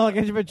 Huh? Or you don't like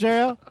edgy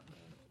material?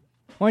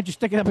 Why don't you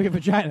stick it up your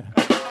vagina?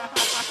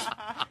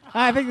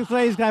 I think this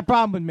lady's got a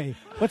problem with me.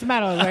 What's the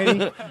matter,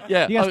 lady?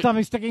 Yeah. You got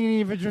something sticking in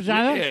your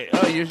vagina? Yeah.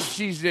 Oh,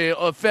 she's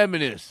a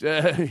feminist.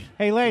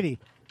 Hey, lady,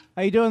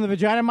 are you doing the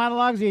vagina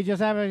monologues or you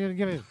just have to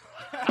give it?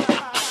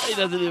 He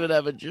doesn't even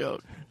have a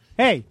joke.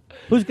 Hey,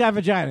 who's got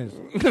vaginas?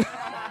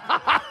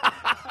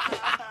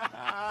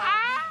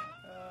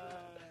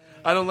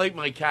 I don't like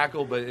my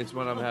cackle, but it's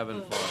when I'm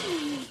having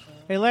fun.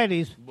 Hey,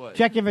 ladies, What?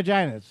 check your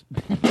vaginas.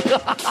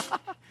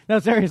 No,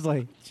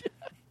 seriously.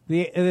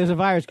 There's a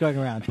virus going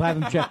around. So have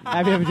them check.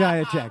 Have your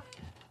vagina checked.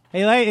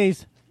 Hey,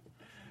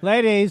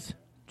 ladies,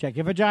 check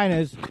your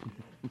vaginas.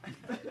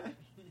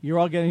 You're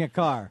all getting a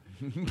car.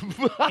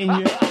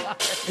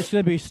 It's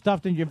going to be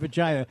stuffed in your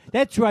vagina.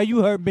 That's right,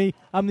 you heard me.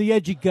 I'm the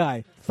edgy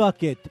guy.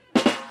 Fuck it.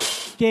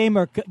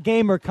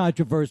 Gamer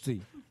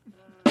controversy.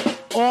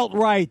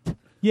 Alt-right.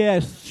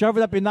 Yes, shove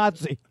it up your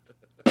Nazi.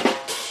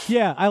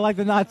 Yeah, I like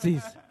the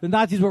Nazis. The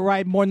Nazis were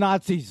right, more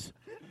Nazis.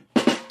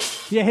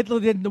 Yeah, Hitler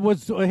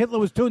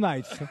was too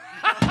nice.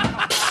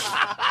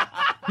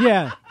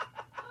 Yeah.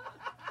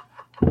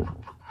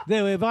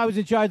 If I was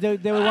in charge, they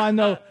would want to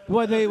know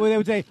what they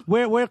would say.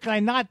 Where can I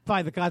not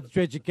find the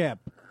concentration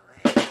camp?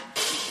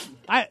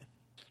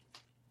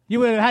 You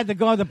would have had to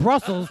go to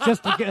Brussels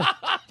just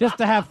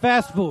to have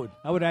fast food.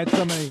 I would have had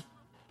so many.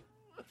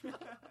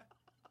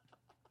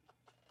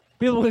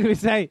 People would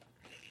say,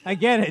 "I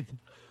get it."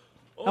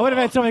 I would have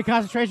had so many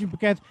concentration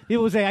camps.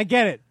 People would say, "I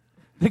get it."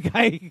 The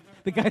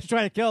guy's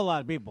trying to kill a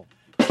lot of people.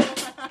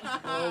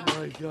 Oh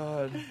my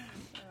God.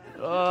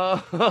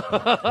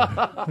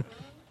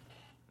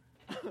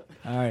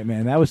 All right,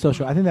 man. That was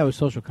social. I think that was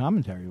social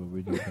commentary. What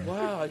we did.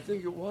 Wow, I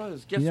think it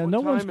was. Guess You know, what no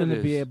time one's it going to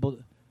is? be able.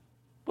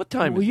 What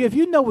time Well, is if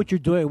you know what you're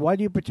doing, why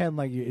do you pretend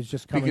like it's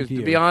just coming Because to you?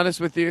 to be honest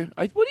with you,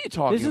 what are you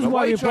talking This is about?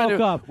 why are we you trying broke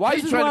to- up. Why This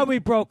are you is trying why to, we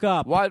broke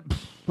up. Why?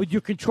 With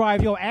your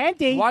contrive,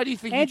 Andy. Why do you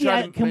think Andy, you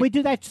try to can make- we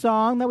do that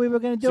song that we were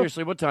going to do?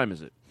 Seriously, what time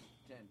is it?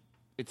 10.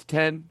 It's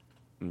 10?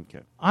 Okay.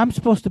 I'm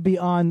supposed to be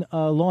on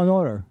Law and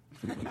Order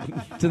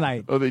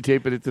tonight. Oh, they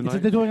taping it tonight?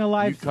 They're doing a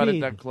live You cut feed.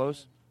 it that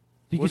close?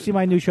 Did you see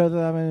my new show that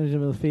I'm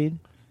in the feed?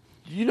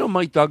 Do you know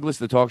Mike Douglas,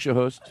 the talk show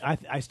host?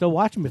 I still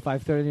watch him at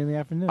 5:30 in the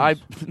afternoon.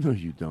 No,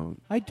 you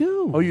don't. I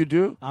do. Oh, you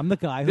do? I'm the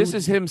guy. This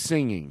is him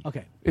singing.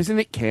 Okay. Isn't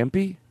it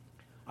campy?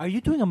 Are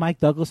you doing a Mike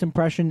Douglas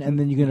impression and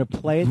then you're going to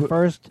play it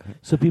first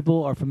so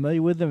people are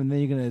familiar with him and then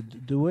you're going to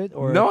do it?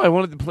 Or No, I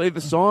wanted to play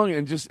the song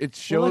and just it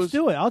shows. Well, let's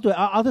do it. I'll do it.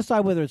 I'll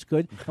decide whether it's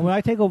good. And when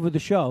I take over the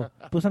show,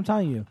 because I'm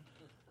telling you,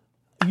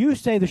 you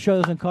say the show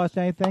doesn't cost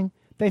anything.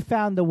 They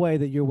found a way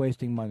that you're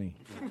wasting money.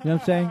 You know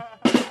what I'm saying?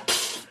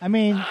 I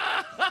mean,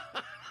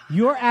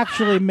 you're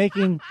actually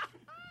making.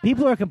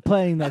 People are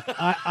complaining that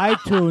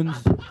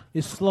iTunes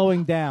is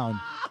slowing down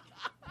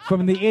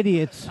from the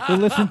idiots who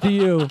listen to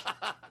you,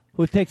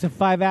 who it takes them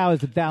 5 hours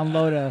to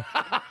download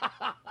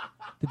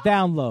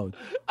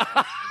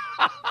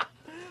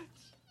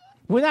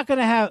We're not going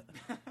to have.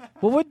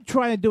 What we're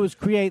trying to do is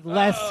create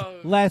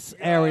less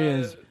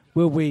areas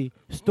where we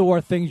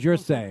store things you're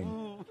saying.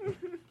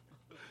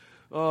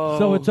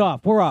 So it's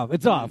off. We're off.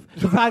 It's off.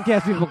 The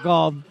podcast people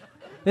called.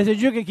 They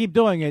said you can keep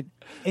doing it.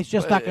 It's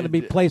just not going to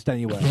be placed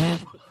anywhere.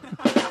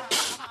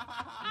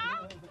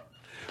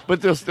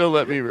 But they'll still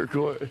let me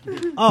record.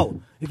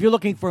 Oh, if you're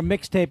looking for a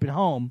mixtape at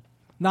home,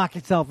 knock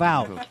yourself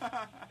out.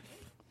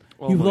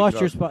 Oh You've my lost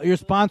God. your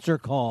sponsor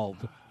called.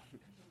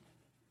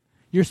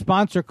 Your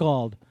sponsor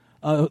called.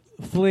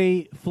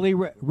 Flea.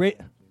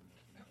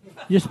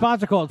 Your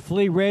sponsor called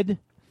Flea Rid.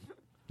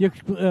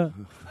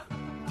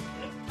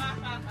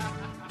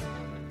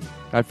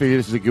 I figure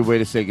this is a good way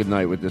to say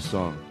goodnight with this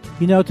song.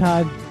 You know,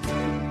 Todd.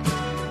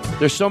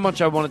 There's so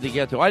much I wanted to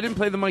get to. I didn't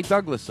play the Mike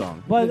Douglas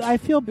song. But I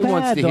feel Who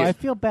wants bad, to though. hear- I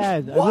feel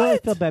bad. I really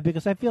feel bad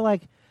because I feel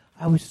like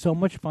I was so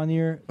much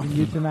funnier than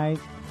you tonight.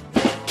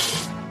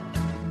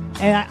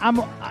 And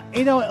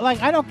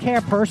I don't care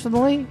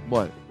personally.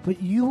 What?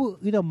 But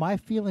my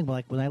feeling,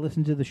 like when I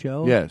listen to the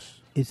show, Yes.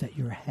 is that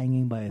you're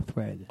hanging by a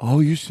thread. Oh,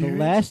 you serious? The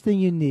last thing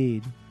you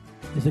need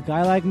is a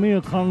guy like me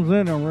who comes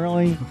in and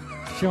really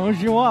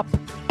shows you up.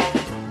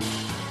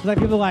 It's like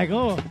people are like,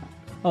 oh,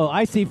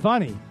 I see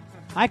funny.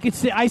 I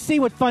see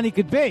what funny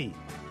could be.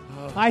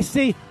 I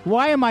see.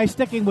 Why am I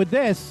sticking with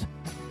this?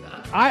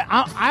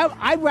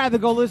 I'd rather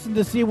go listen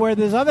to see where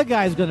this other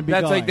guy's going to be.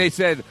 That's going. like they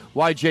said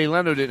why Jay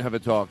Leno didn't have a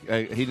talk.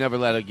 He never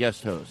let a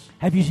guest host.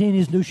 Have you seen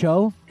his new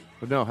show?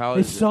 No, how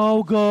is It's it?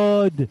 so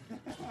good.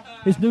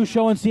 His new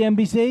show on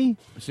CNBC.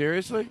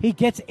 Seriously? He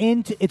gets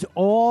into it's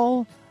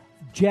all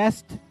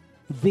just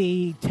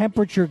the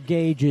temperature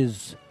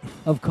gauges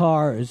of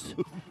cars.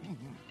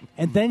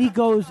 And then he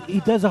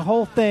does a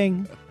whole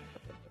thing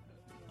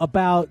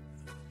about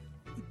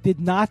did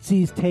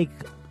Nazis take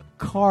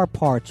car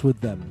parts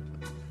with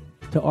them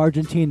to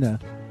Argentina,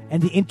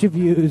 and he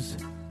interviews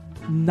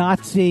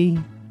Nazi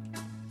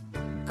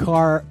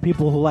car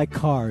people who like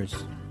cars,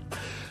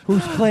 they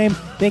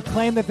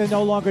claim that they're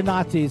no longer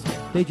Nazis,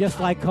 they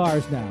just like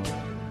cars now.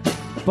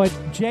 But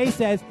Jay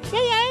says, yeah,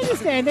 I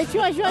understand. The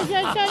Jews. Yeah,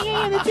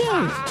 the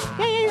Jews.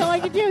 Yeah, you don't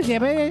like the Jews. Yeah,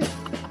 but...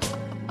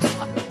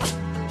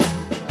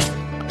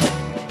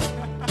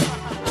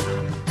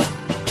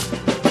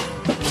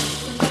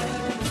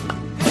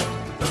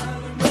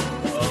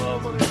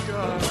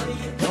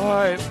 All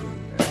right.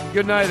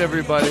 Good night,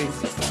 everybody.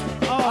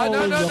 Oh,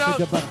 no.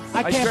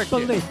 I can't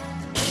believe.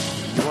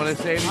 You want to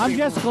say anything? I'm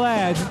just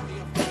glad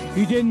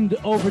you didn't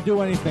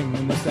overdo anything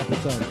in this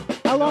episode.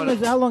 How long do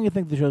you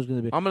think the show's going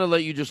to be? I'm going to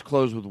let you just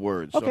close with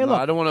words. Okay, So look.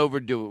 I don't want to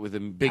overdo it with a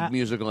big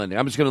musical ending.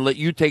 I'm just going to let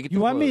you take it. You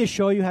want me to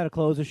show you how to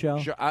close a show?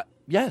 Sure,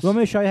 yes. You want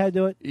me to show you how to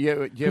do it? Yeah.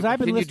 Because I've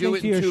been Can you do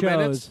listening it to in your 2 shows.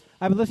 minutes?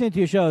 I've been listening to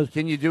your shows.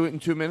 Can you do it in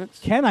 2 minutes?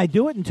 Can I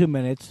do it in 2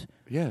 minutes?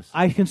 Yes.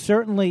 I can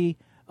certainly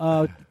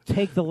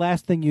take the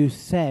last thing you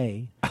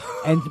say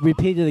and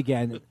repeat it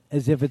again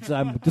as if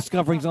I'm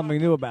discovering something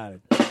new about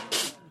it.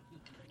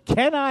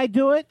 Can I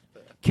do it?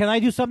 Can I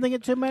do something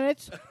in 2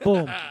 minutes?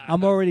 Boom.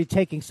 I'm already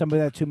taking some of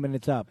that 2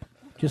 minutes up.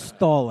 Just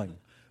stalling.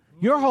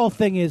 Your whole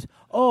thing is,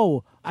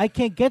 I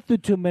can't get through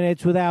 2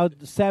 minutes without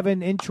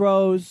 7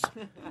 intros,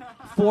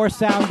 4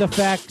 sound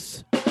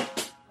effects.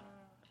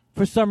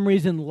 For some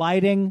reason,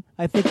 lighting,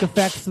 I think,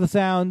 affects the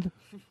sound.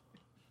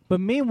 But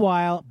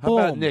meanwhile, How boom.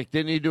 about Nick?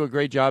 Didn't he do a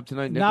great job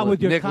tonight? Not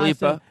with your Nick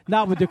constant, Lipa?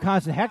 not with your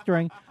constant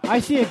hectoring. I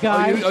see a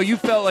guy. You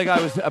felt like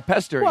I was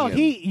pestering Well, him.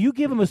 you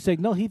give him a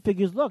signal. He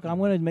figures, look, I'm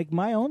going to make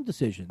my own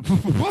decision.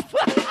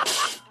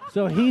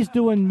 So he's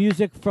doing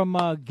music from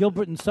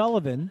Gilbert and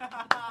Sullivan,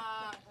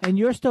 and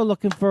you're still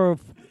looking for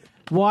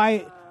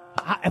why.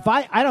 If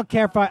I don't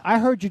care if I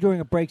heard you during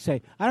a break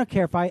say, I don't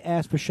care if I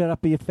ask for "shut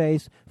up in your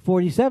face"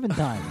 47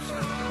 times.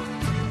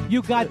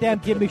 You goddamn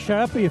give me "shut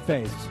up in your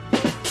face."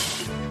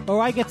 Or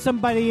I get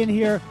somebody in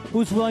here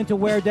who's willing to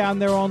wear down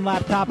their own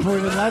laptop for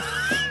even less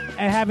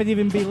and have it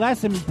even be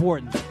less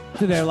important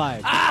to their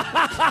lives.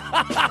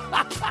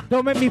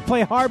 Don't make me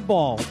play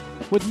hardball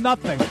with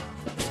nothing.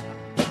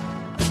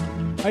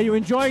 Are you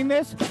enjoying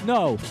this?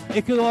 No.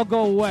 It could all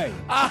go away.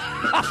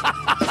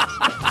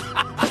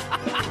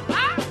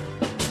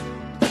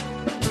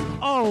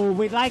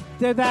 We'd like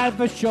to have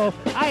a show.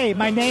 Hey,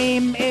 my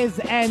name is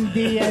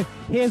Andy, and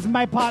here's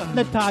my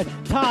partner, Todd.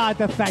 Todd,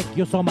 thank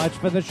you so much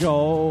for the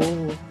show.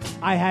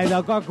 I had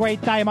a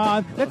great time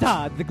on the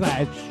Todd the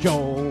Glass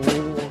Show.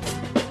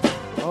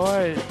 All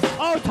right.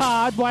 Oh,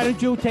 Todd, why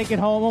don't you take it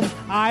home?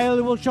 I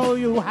will show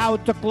you how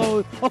to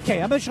close.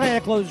 Okay, I'm going to show you how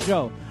to close the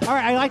show. All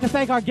right, I'd like to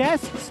thank our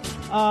guests,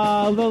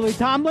 Lily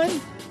Tomlin,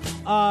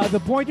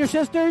 the Pointer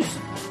Sisters,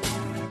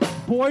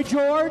 Boy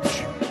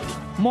George,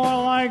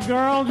 more like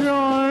Girl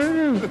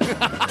George,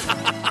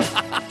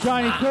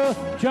 Johnny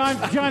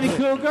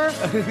Cougar,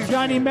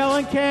 Johnny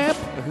Mellencamp,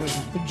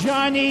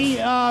 Johnny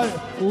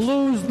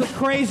lose the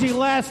crazy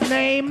last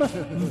name,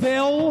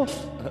 Bill.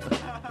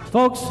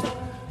 Folks,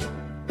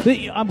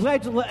 I'm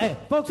glad to...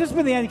 folks, this has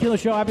been the Andy Killer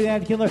Show. I've been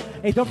Andy Killer.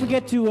 Hey, don't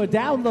forget to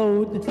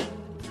download...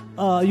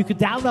 you can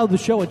download the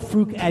show at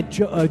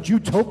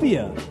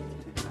Jutopia.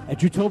 At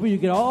Jutopia, you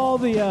get all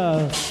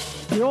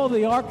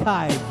the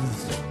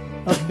archives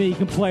of me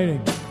complaining.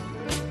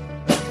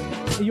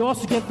 You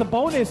also get the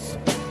bonus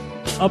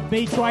of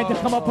me trying to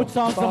come up with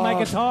songs on my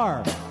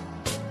guitar.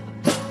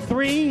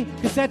 3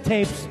 cassette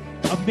tapes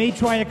of me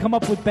trying to come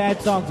up with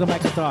bad songs on my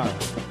guitar.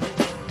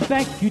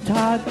 Thank you,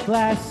 Todd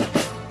Glass.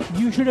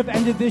 You should have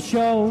ended this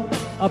show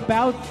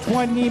about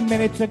 20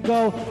 minutes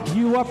ago.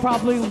 You are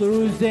probably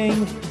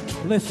losing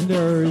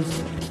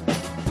listeners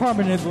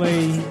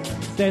permanently.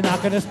 They're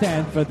not going to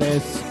stand for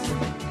this.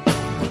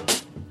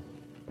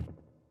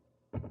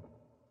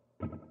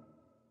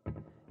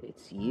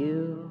 It's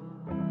you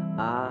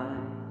I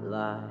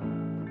like.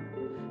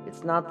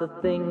 It's not the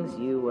things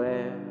you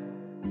wear.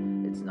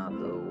 It's not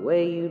the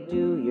way you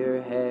do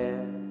your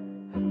hair.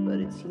 But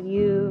it's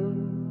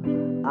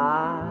you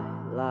I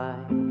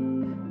like.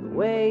 The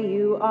way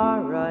you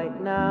are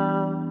right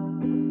now.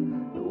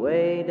 The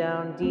way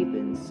down deep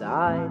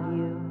inside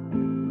you.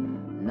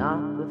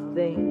 Not the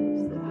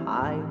things that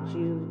hide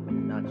you.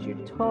 Not your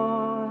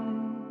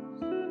toys.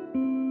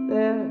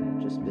 They're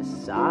just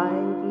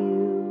beside you.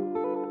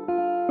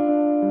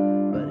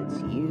 But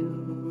it's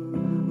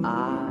you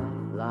I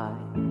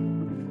like.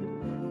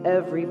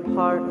 Every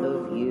part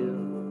of you.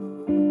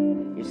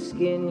 Your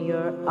skin,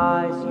 your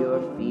eyes,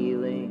 your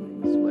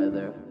feelings,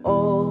 whether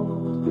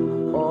old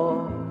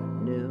or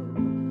new.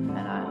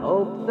 And I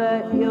hope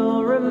that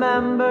you'll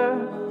remember,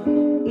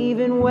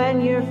 even when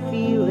you're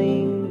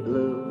feeling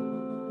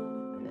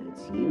blue, that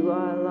it's you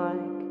I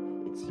like,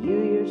 it's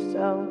you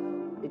yourself,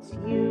 it's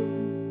you.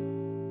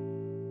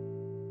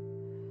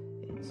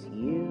 It's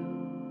you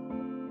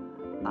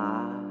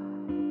I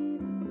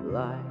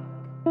like.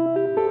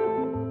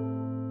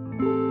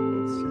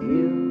 It's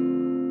you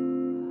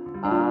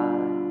I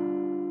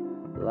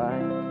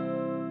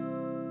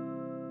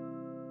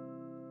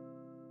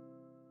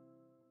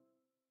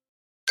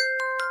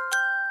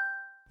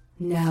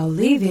Now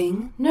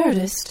leaving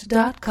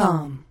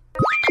Nerdist.com.